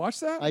 Oh, did you watch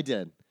that? I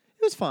did.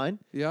 It was fine.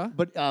 Yeah?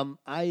 But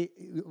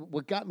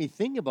what got me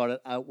thinking about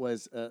it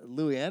was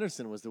Louis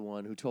Anderson was the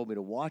one who told me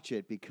to watch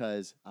it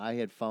because I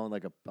had found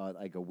like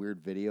a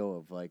weird video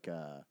of like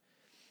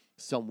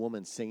some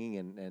woman singing,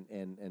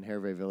 and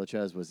Hervé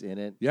Villechaize was in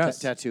it. Yes.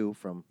 Tattoo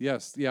from.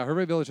 Yes, yeah.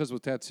 Hervé Villechaize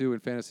was Tattoo in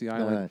Fantasy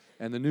Island,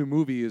 and the new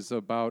movie is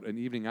about an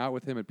evening out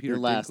with him and Peter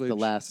Dinklage. The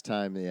last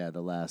time, the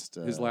last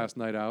his last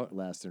night out,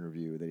 last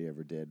interview that he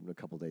ever did, a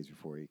couple days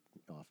before he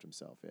offed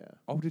himself. Yeah.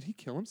 Oh, did he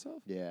kill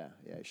himself? Yeah,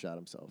 he shot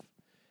himself.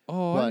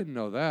 Oh, But- I didn't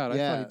know that. I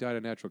thought he died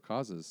of natural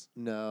causes.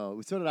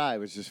 No, so did I. It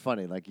was just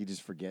funny. Like you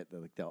just forget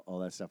that all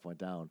that stuff went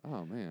down.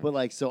 Oh man. But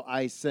like, so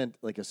I sent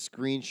like a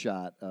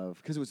screenshot of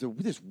because it was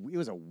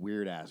a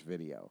weird ass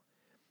video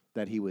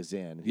that he was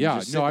in. He was Yeah,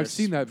 just sitting no, there I've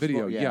seen that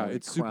video. Yeah, with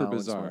it's super crowns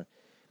bizarre. going.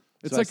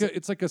 It's So I like said-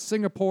 it's like a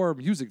Singapore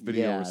music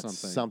video yeah, or it's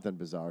something. something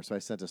bizarre. So I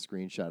sent a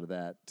screenshot of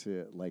that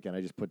to and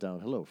I just put down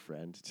 "hello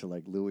friend" to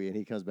like Louis, and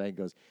he comes back and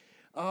goes,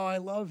 "Oh, I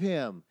love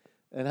him."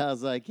 And I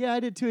was like, "Yeah, I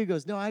did too." He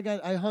goes, "No, I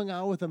hung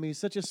out with him. He's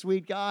such a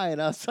sweet guy."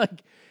 And I was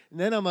like, and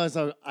then I was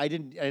like, I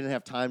didn't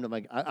have time. I'm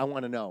like, I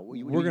want to know.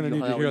 We're gonna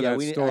need to hear that I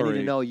need to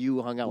story. know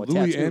you hung out with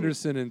Louis Tattoo.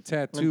 Anderson and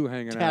Tattoo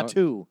hanging out.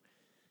 Tattoo.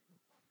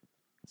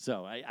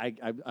 So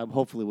I'm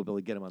hopefully we'll be able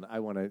to get him on. I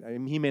want to. I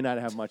mean, he may not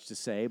have much to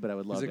say, but I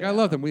would love. He's like, to I have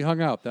loved him. him. We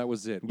hung out. That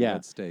was it. We Yeah.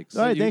 had steaks.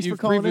 All right, thanks for You've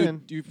calling previewed,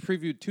 in. You've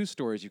previewed 2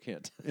 stories you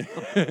can't tell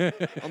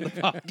on the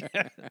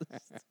podcast.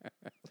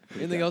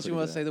 Anything else you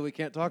want to say that we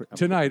can't talk?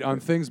 Tonight on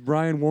things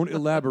Brian won't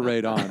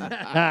elaborate on.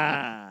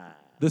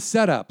 The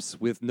setups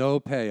with no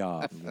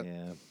payoff.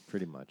 Yeah,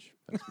 pretty much.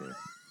 That's me.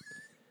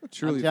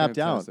 Truly I'm tapped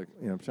fantastic.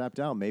 out. I'm tapped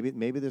out.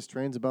 Maybe this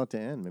train's about to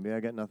end. Maybe I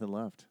got nothing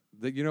left.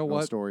 You know No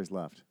what? stories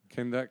left.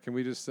 Can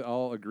we just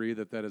all agree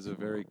that is a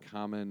very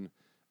common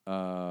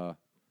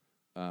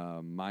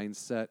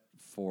mindset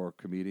for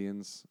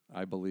comedians?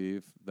 I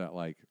believe that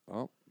like,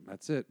 oh,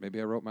 that's it. Maybe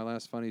I wrote my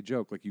last funny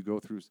joke. Like you'll go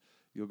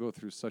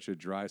through such a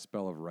dry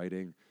spell of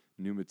writing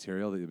new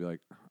material that you'll be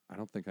like, I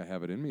don't think I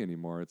have it in me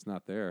anymore. It's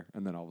not there.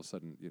 And then all of a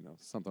sudden,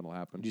 something will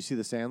happen. Did you see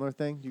the Sandler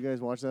thing? You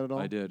guys watch that at all?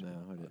 I did. No,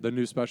 I didn't. The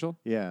new special?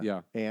 Yeah.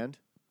 Yeah. And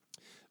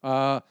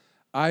I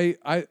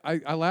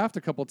laughed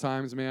a couple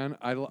times, man.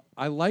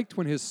 I liked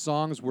when his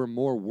songs were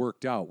more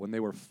worked out, when they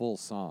were full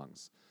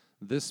songs.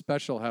 This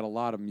special had a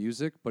lot of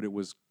music, but it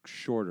was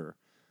shorter.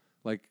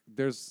 Like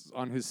there's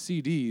on his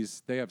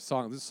CDs, they have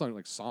songs. This is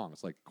like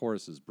songs, like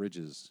choruses,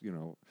 bridges,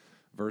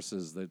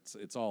 verses.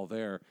 It's all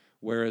there.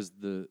 Whereas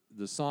the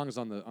songs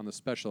on the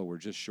special were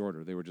just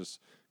shorter. They were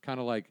just kind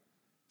of like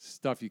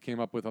stuff you came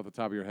up with off the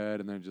top of your head,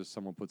 and then just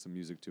someone put some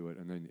music to it,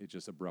 and then it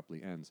just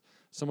abruptly ends.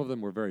 Some of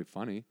them were very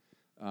funny.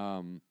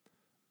 I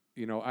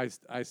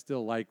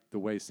still like the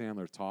way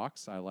Sandler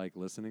talks. I like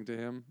listening to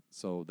him.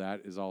 So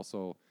that is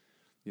also,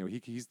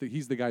 he's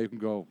the guy who can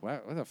go,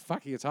 what the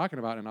fuck are you talking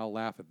about? And I'll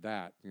laugh at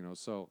that,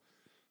 So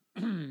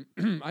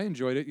I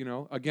enjoyed it.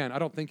 Again, I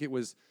don't think it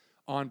was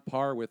on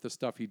par with the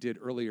stuff he did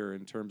earlier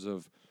in terms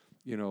of,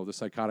 The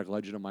Psychotic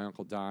Legend of My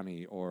Uncle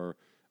Donnie or,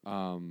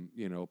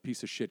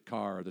 Piece of Shit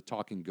Car, or The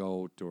Talking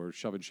Goat, or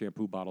Shoving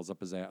Shampoo Bottles Up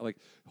His Ass. Like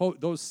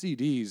those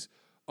CDs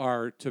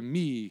are, to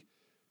me,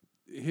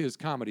 his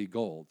comedy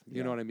gold.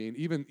 You know what I mean?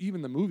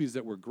 Even the movies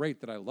that were great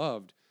that I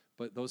loved,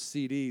 but those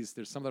CDs,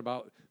 there's something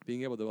about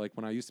being able to, like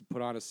when I used to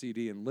put on a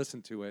CD and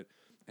listen to it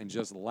and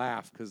just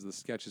laugh because the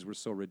sketches were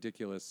so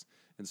ridiculous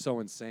and so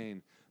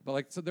insane.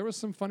 But so there was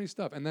some funny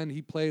stuff. And then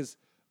he plays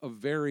a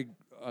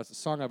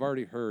song I've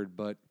already heard,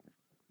 but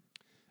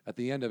at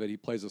the end of it, he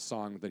plays a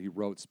song that he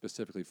wrote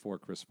specifically for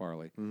Chris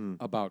Farley,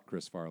 about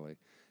Chris Farley.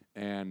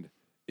 And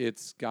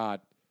it's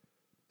got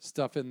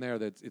stuff in there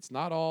it's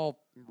not all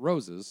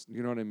roses,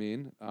 you know what I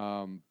mean?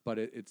 But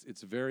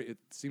it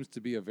seems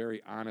to be a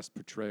very honest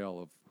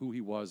portrayal of who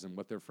he was and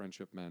what their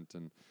friendship meant,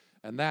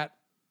 and that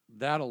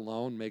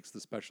alone makes the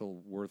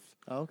special worth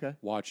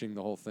watching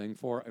the whole thing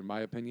for, in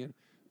my opinion.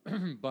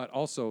 But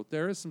also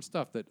there is some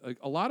stuff that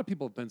a lot of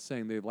people have been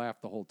saying they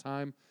laughed the whole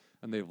time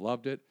and they've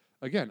loved it.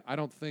 Again, I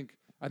think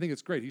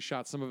it's great. He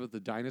shot some of it at the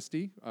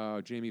Dynasty,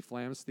 Jamie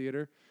Flam's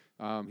theater.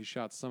 He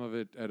shot some of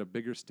it at a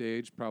bigger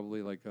stage,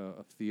 probably like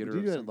a theater.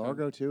 Did you do it of at some kind.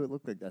 Largo too? It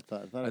looked like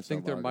I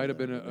think there might have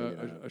been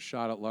a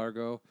shot at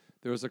Largo.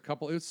 There was a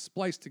couple. It was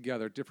spliced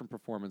together, different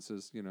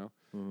performances,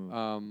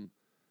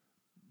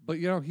 But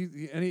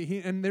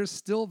he there's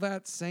still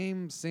that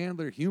same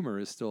Sandler humor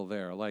is still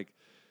there. Like,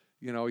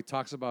 he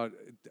talks about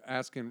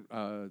asking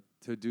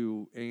to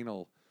do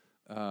anal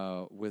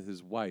with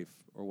his wife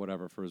or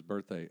whatever for his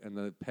birthday, and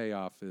the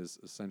payoff is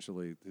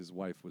essentially his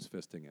wife was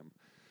fisting him.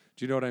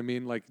 Do you know what I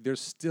mean? Like,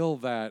 there's still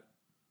that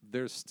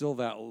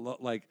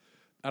like,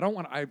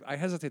 I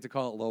hesitate to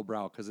call it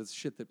lowbrow because it's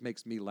shit that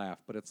makes me laugh,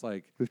 but it's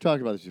like, we've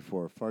talked about this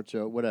before. Fart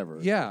joke, whatever.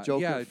 yeah,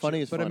 Joke, yeah.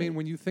 funny is but funny. I mean,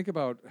 when you think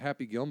about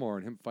Happy Gilmore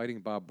and him fighting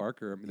Bob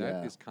Barker, I mean,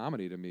 that is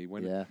comedy to me.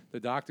 When the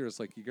doctor is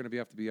like, you're going to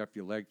have to be off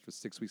your leg for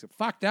 6 weeks.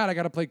 Fuck that, I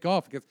got to play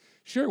golf. He goes,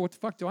 sure, what the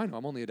fuck do I know?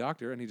 I'm only a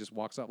doctor. And he just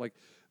walks out. Like,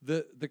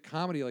 the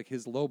comedy, like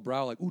his low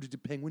brow, like, oh, did the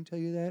penguin tell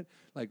you that?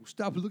 Like,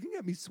 stop looking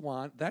at me,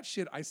 Swan. That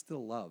shit I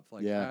still love.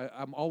 Like,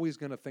 I'm always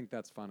going to think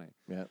that's funny.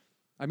 Yeah.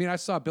 I mean, I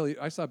saw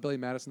Billy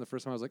Madison the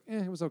first time. I was like,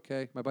 it was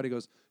okay. My buddy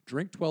goes,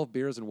 drink 12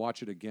 beers and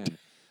watch it again.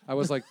 I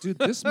was like, dude,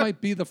 this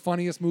might be the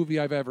funniest movie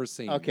I've ever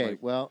seen. Okay,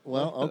 Like, well,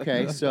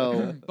 okay.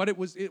 So but it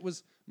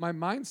was my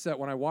mindset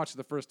when I watched it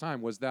the first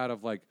time was that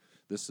of like,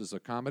 this is a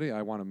comedy.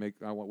 I want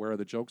where are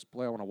the jokes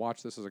play? I want to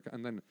watch this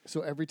and then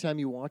every time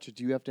you watch it,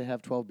 do you have to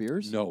have 12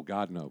 beers? no,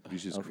 God no,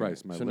 Jesus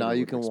Christ, my So liver now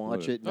you would can explode.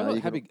 watch it. Oh, Now no,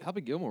 you can,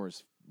 Happy Gilmore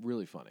is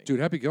really funny. Dude,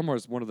 Happy Gilmore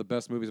is one of the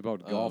best movies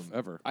about golf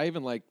ever. I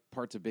even like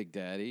parts of Big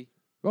Daddy.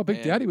 Well, Big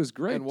and- Daddy was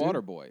great, And dude.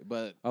 Waterboy,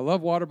 but I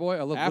love Waterboy.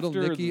 I love Little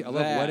After Nicky. I love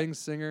that- Wedding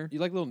Singer. you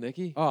like Little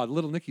Nicky? Oh,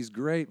 Little Nicky's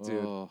great,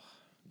 dude. Oh,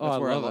 Oh, I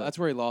love it. that's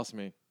where he lost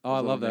me. Oh, I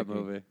was love Little that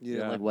Nicky. movie. you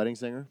didn't Yeah. like Wedding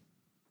Singer?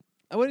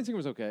 Wedding Singer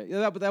was okay.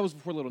 Yeah, but that was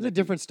before Little It's a Nicky.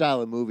 different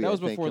style of movie. That was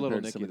I think, before Little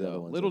compared to some Nicky, of the other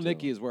though. ones, Little too.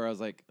 Nicky is where I was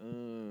like,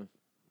 you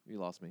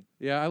lost me.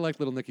 Yeah, I like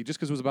Little Nicky just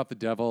because it was about the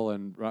devil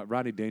and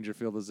Rodney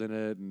Dangerfield is in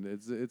it, and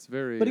it's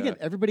very. But again,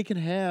 everybody can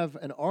have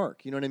an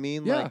arc. You know what I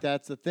mean? Yeah. Like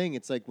that's the thing.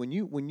 It's like when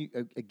you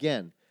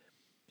again,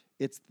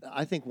 it's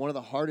I think one of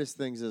the hardest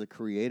things as a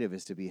creative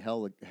is to be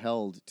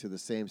held to the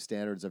same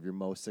standards of your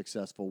most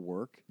successful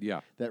work yeah,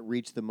 that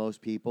reach the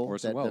most people.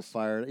 Orson that Welles.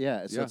 fire.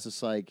 Yeah. So Yeah. it's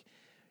just like,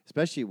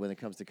 especially when it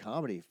comes to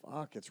comedy,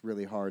 fuck, it's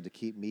really hard to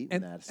keep meeting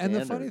and that and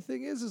standard. the funny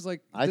thing is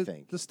like I the,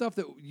 think. the stuff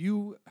that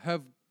you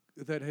have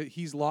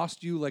he's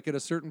lost you like at a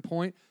certain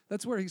point.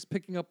 That's where he's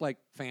picking up like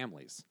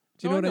families.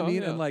 Do you Oh, know I what I know,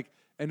 mean? yeah. And like.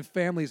 And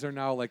families are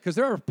now like, because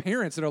there are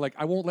parents that are like,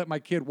 I won't let my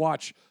kid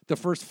watch the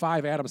first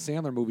 5 Adam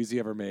Sandler movies he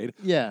ever made.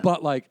 Yeah.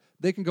 But like,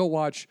 they can go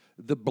watch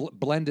the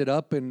Blended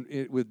Up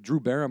with Drew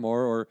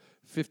Barrymore or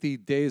 50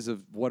 Days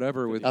of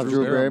whatever with Of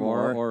Drew Drew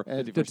Barrymore Barrymore. or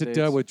And 50 First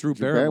Dates. with Drew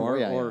Drew Barrymore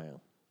Barrymore, or,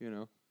 yeah. you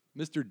know,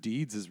 Mr.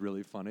 Deeds is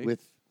really funny.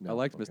 No, I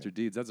liked okay. Mr.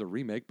 Deeds. That's a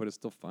remake, but it's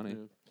still funny.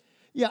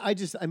 Yeah,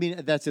 I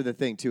mean, that's the other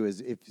thing too.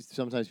 Is if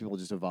sometimes people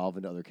just evolve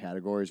into other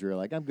categories where you're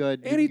like, I'm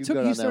good. And you good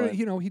on that started, one.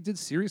 you know, he did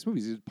serious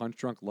movies. He did Punch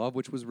Drunk Love,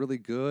 which was really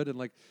good, and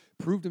like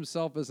proved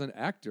himself as an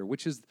actor,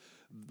 which is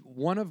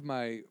one of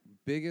my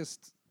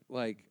biggest,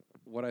 like,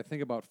 what I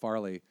think about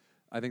Farley.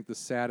 I think the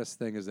saddest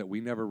thing is that we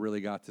never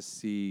really got to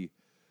see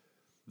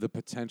the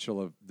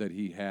potential that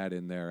he had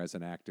in there as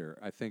an actor.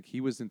 I think he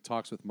was in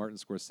talks with Martin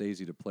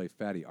Scorsese to play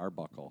Fatty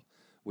Arbuckle,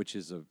 which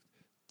is a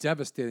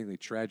devastatingly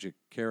tragic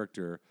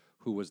character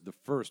who was the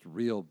first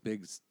real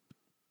big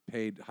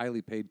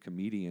highly paid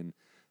comedian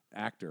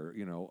actor,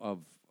 you know,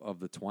 of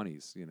the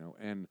 20s, you know,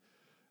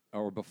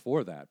 or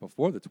before that,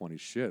 before the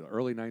 20s,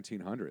 early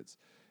 1900s.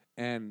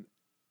 And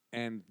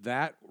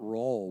that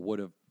role would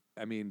have,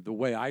 I mean, the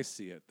way I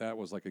see it, that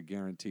was like a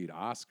guaranteed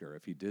Oscar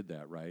if he did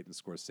that right, and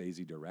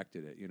Scorsese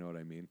directed it, you know what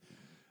I mean?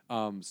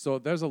 So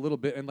there's a little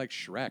bit, and like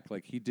Shrek,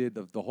 like he did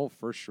the whole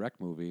first Shrek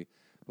movie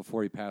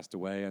before he passed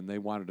away, and they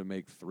wanted to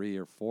make 3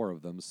 or 4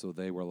 of them, so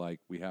they were like,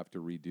 we have to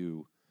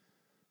redo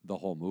the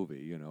whole movie,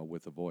 you know,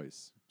 with a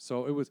voice.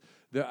 So it was,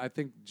 I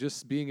think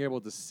just being able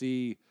to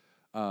see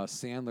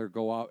Sandler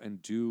go out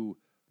and do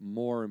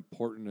more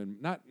important, and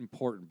not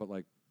important, but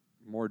like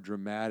more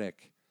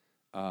dramatic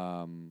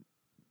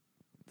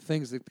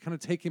things that kind of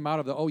take him out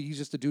of he's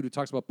just a dude who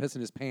talks about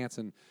pissing his pants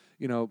and,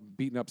 you know,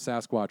 beating up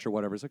Sasquatch or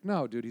whatever. It's like,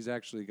 no, dude, he's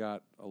actually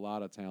got a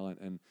lot of talent,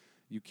 and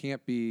you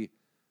can't be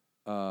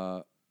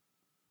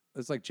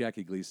it's like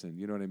Jackie Gleason,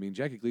 you know what I mean?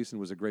 Jackie Gleason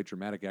was a great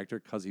dramatic actor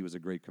because he was a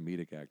great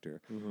comedic actor,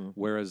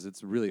 whereas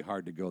it's really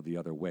hard to go the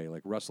other way.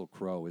 Like Russell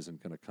Crowe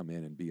isn't going to come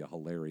in and be a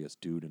hilarious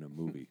dude in a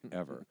movie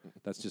ever.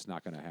 That's just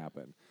not going to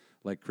happen.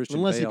 Like Christian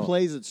Unless Bale, he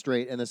plays it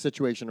straight and the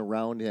situation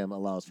around him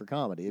allows for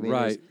comedy. I mean,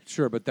 right?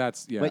 Sure, but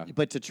that's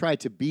But to try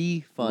to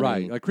be funny,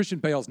 right. Like Christian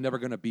Bale's never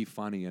going to be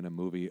funny in a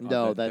movie.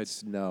 No, that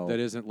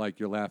isn't like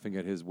you're laughing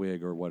at his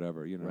wig or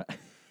whatever. You know, Right.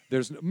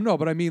 there's no.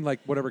 But I mean, like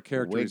whatever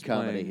character wig he's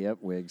comedy. playing. Yep,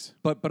 wigs.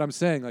 But I'm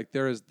saying like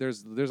there's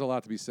a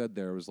lot to be said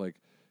there. It was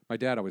like my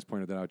dad always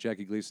pointed that out.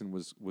 Jackie Gleason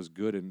was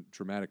good in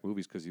dramatic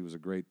movies because he was a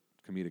great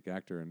comedic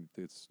actor, and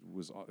it's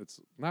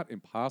not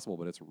impossible,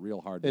 but it's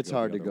real hard. It's to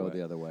hard go to go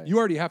the other way. You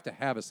already have to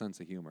have a sense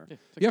of humor. Yeah,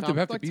 You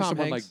have to like be Tom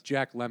someone Hanks. like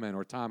Jack Lemmon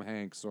or Tom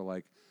Hanks or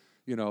like.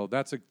 You know,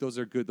 those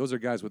are good. Those are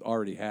guys with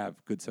already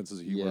have good senses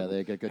of humor. Yeah,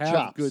 they got good have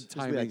chops, good as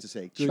we like timing, to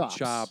say, good chops.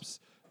 chops.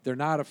 They're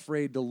not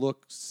afraid to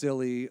look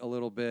silly a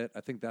little bit.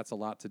 I think that's a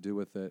lot to do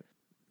with it.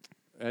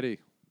 Eddie,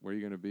 where are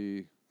you going to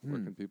be? Where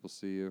can people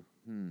see you?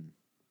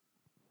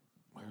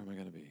 Where am I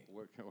going to be?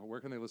 Where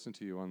can they listen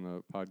to you on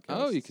the podcast?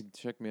 Oh, you can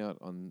check me out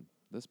on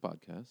this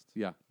podcast.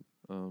 Yeah,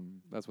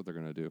 Um, that's what they're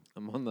going to do.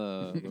 I'm on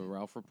the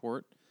Ralph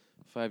Report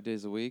 5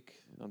 days a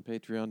week on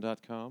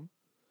patreon.com.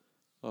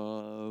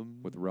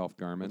 With Ralph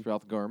Garman. With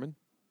Ralph Garman.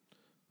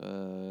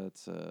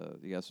 It's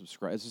you got to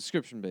subscribe. It's a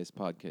subscription-based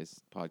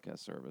podcast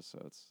service,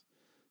 so it's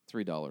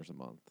 $3 a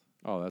month.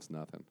 Oh, that's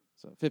nothing.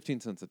 So 15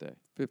 cents a day.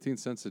 15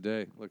 cents a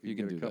day. Look, you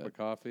can get a do cup that. of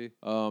coffee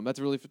It's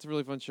a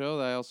really fun show.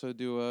 I also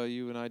do.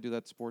 You and I do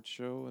that sports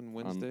show on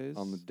Wednesdays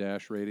on the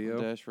Dash Radio.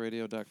 on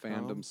DashRadio.com.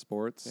 Fandom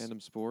Sports.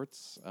 Fandom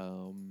Sports.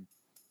 And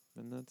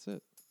that's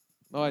it.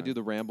 Oh, I do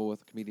the Ramble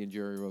with comedian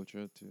Jerry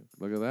Rocha too.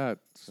 Look at that.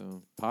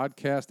 So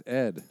Podcast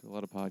Ed. a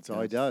lot of podcasts. That's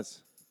all he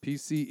does.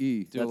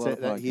 PCE. Do a lot of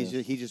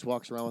podcasts. He just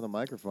walks around with a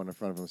microphone in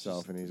front of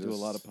himself, and he's do a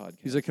lot of podcasts.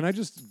 He's like, can I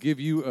just give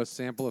you a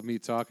sample of me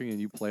talking and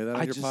you play that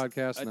on I your just-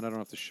 podcast, and then I don't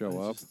have to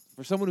show up?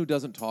 For someone who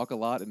doesn't talk a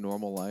lot in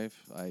normal life,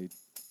 I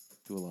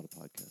do a lot of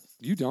podcasts.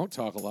 You don't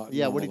talk a lot. in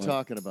Yeah, what are normal you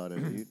life. talking about?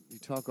 You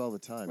talk all the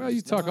time. Well, you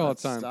He's talk all not.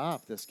 the time.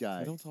 Stop this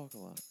guy. I don't talk a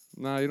lot.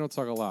 No, you don't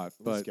talk a lot,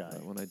 This but guy.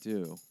 When I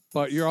do,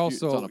 you're It's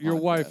on also a your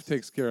wife podcast.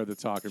 takes care of the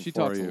talking She for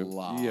talks a you.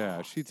 lot.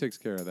 Yeah, she takes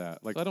care of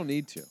that. Like so I don't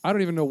need to. I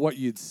don't even know what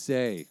you'd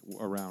say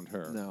around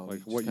her. No,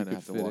 like you what you kind could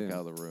of have to fit walk in.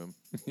 out of the room.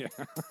 Yeah.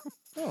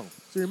 Oh,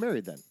 so you're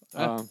married then?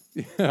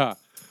 Yeah.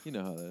 You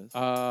know how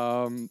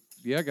that is.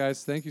 Yeah,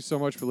 guys, thank you so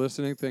much for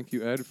listening. Thank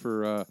you, Ed,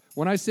 for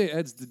when I say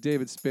Ed's to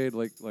David Spade,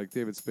 like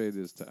David Spade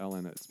is to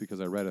Ellen, it's because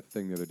I read a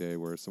thing the other day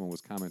where someone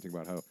was commenting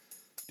about how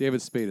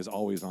David Spade is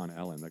always on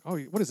Ellen. Like, oh,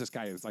 what is this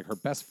guy? It's like her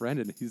best friend,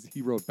 and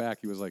he wrote back.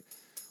 He was like,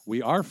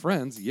 we are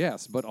friends,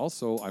 yes, but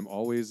also I'm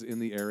always in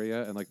the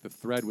area, and like the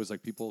thread was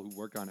like people who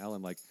work on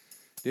Ellen, like.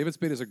 David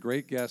Spade is a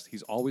great guest.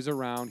 He's always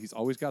around. He's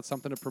always got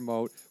something to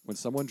promote. When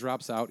someone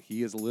drops out,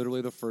 he is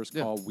literally the first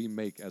call we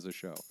make as a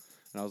show.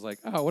 And I was like,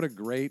 oh, what a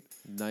great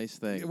Nice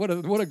thing. what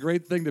a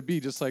great thing to be.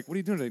 Just like, what are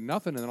you doing today?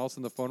 Nothing. And then all of a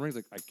sudden the phone rings.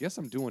 Like, I guess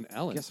I'm doing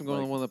Ellen. I guess I'm going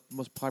like, on one of the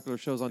most popular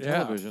shows on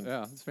yeah, television.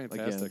 Yeah, it's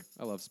fantastic. Again.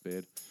 I love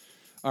Spade.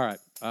 All right.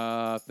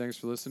 Thanks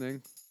for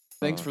listening.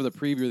 Thanks for the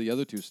preview of the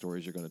other two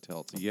stories you're going to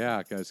tell.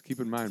 Yeah, guys, keep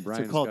in mind,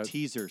 Brian. They're called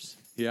teasers.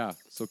 Yeah,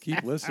 so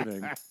keep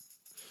listening.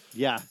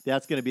 Yeah,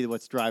 that's going to be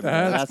what's driving.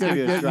 That's gonna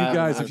going to be get what's you driving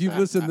guys. us. If you've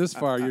listened this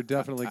far, you're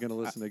definitely going to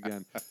listen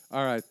again.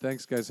 All right.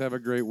 Thanks, guys. Have a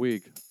great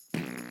week.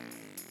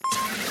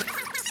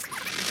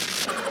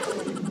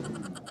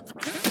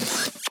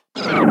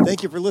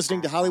 Thank you for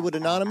listening to Hollywood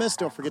Anonymous.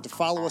 Don't forget to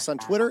follow us on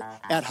Twitter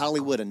at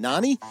Hollywood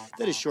Anani.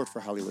 That is short for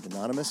Hollywood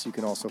Anonymous. You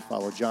can also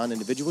follow John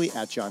individually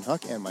at John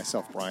Huck and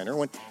myself, Brian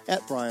Irwin,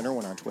 at Brian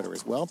Irwin on Twitter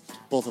as well.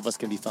 Both of us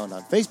can be found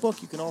on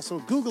Facebook. You can also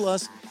Google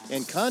us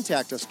and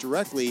contact us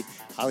directly,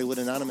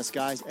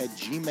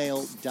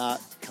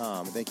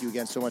 HollywoodAnonymousGuys@gmail.com. Thank you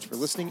again so much for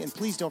listening, and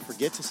please don't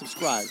forget to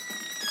subscribe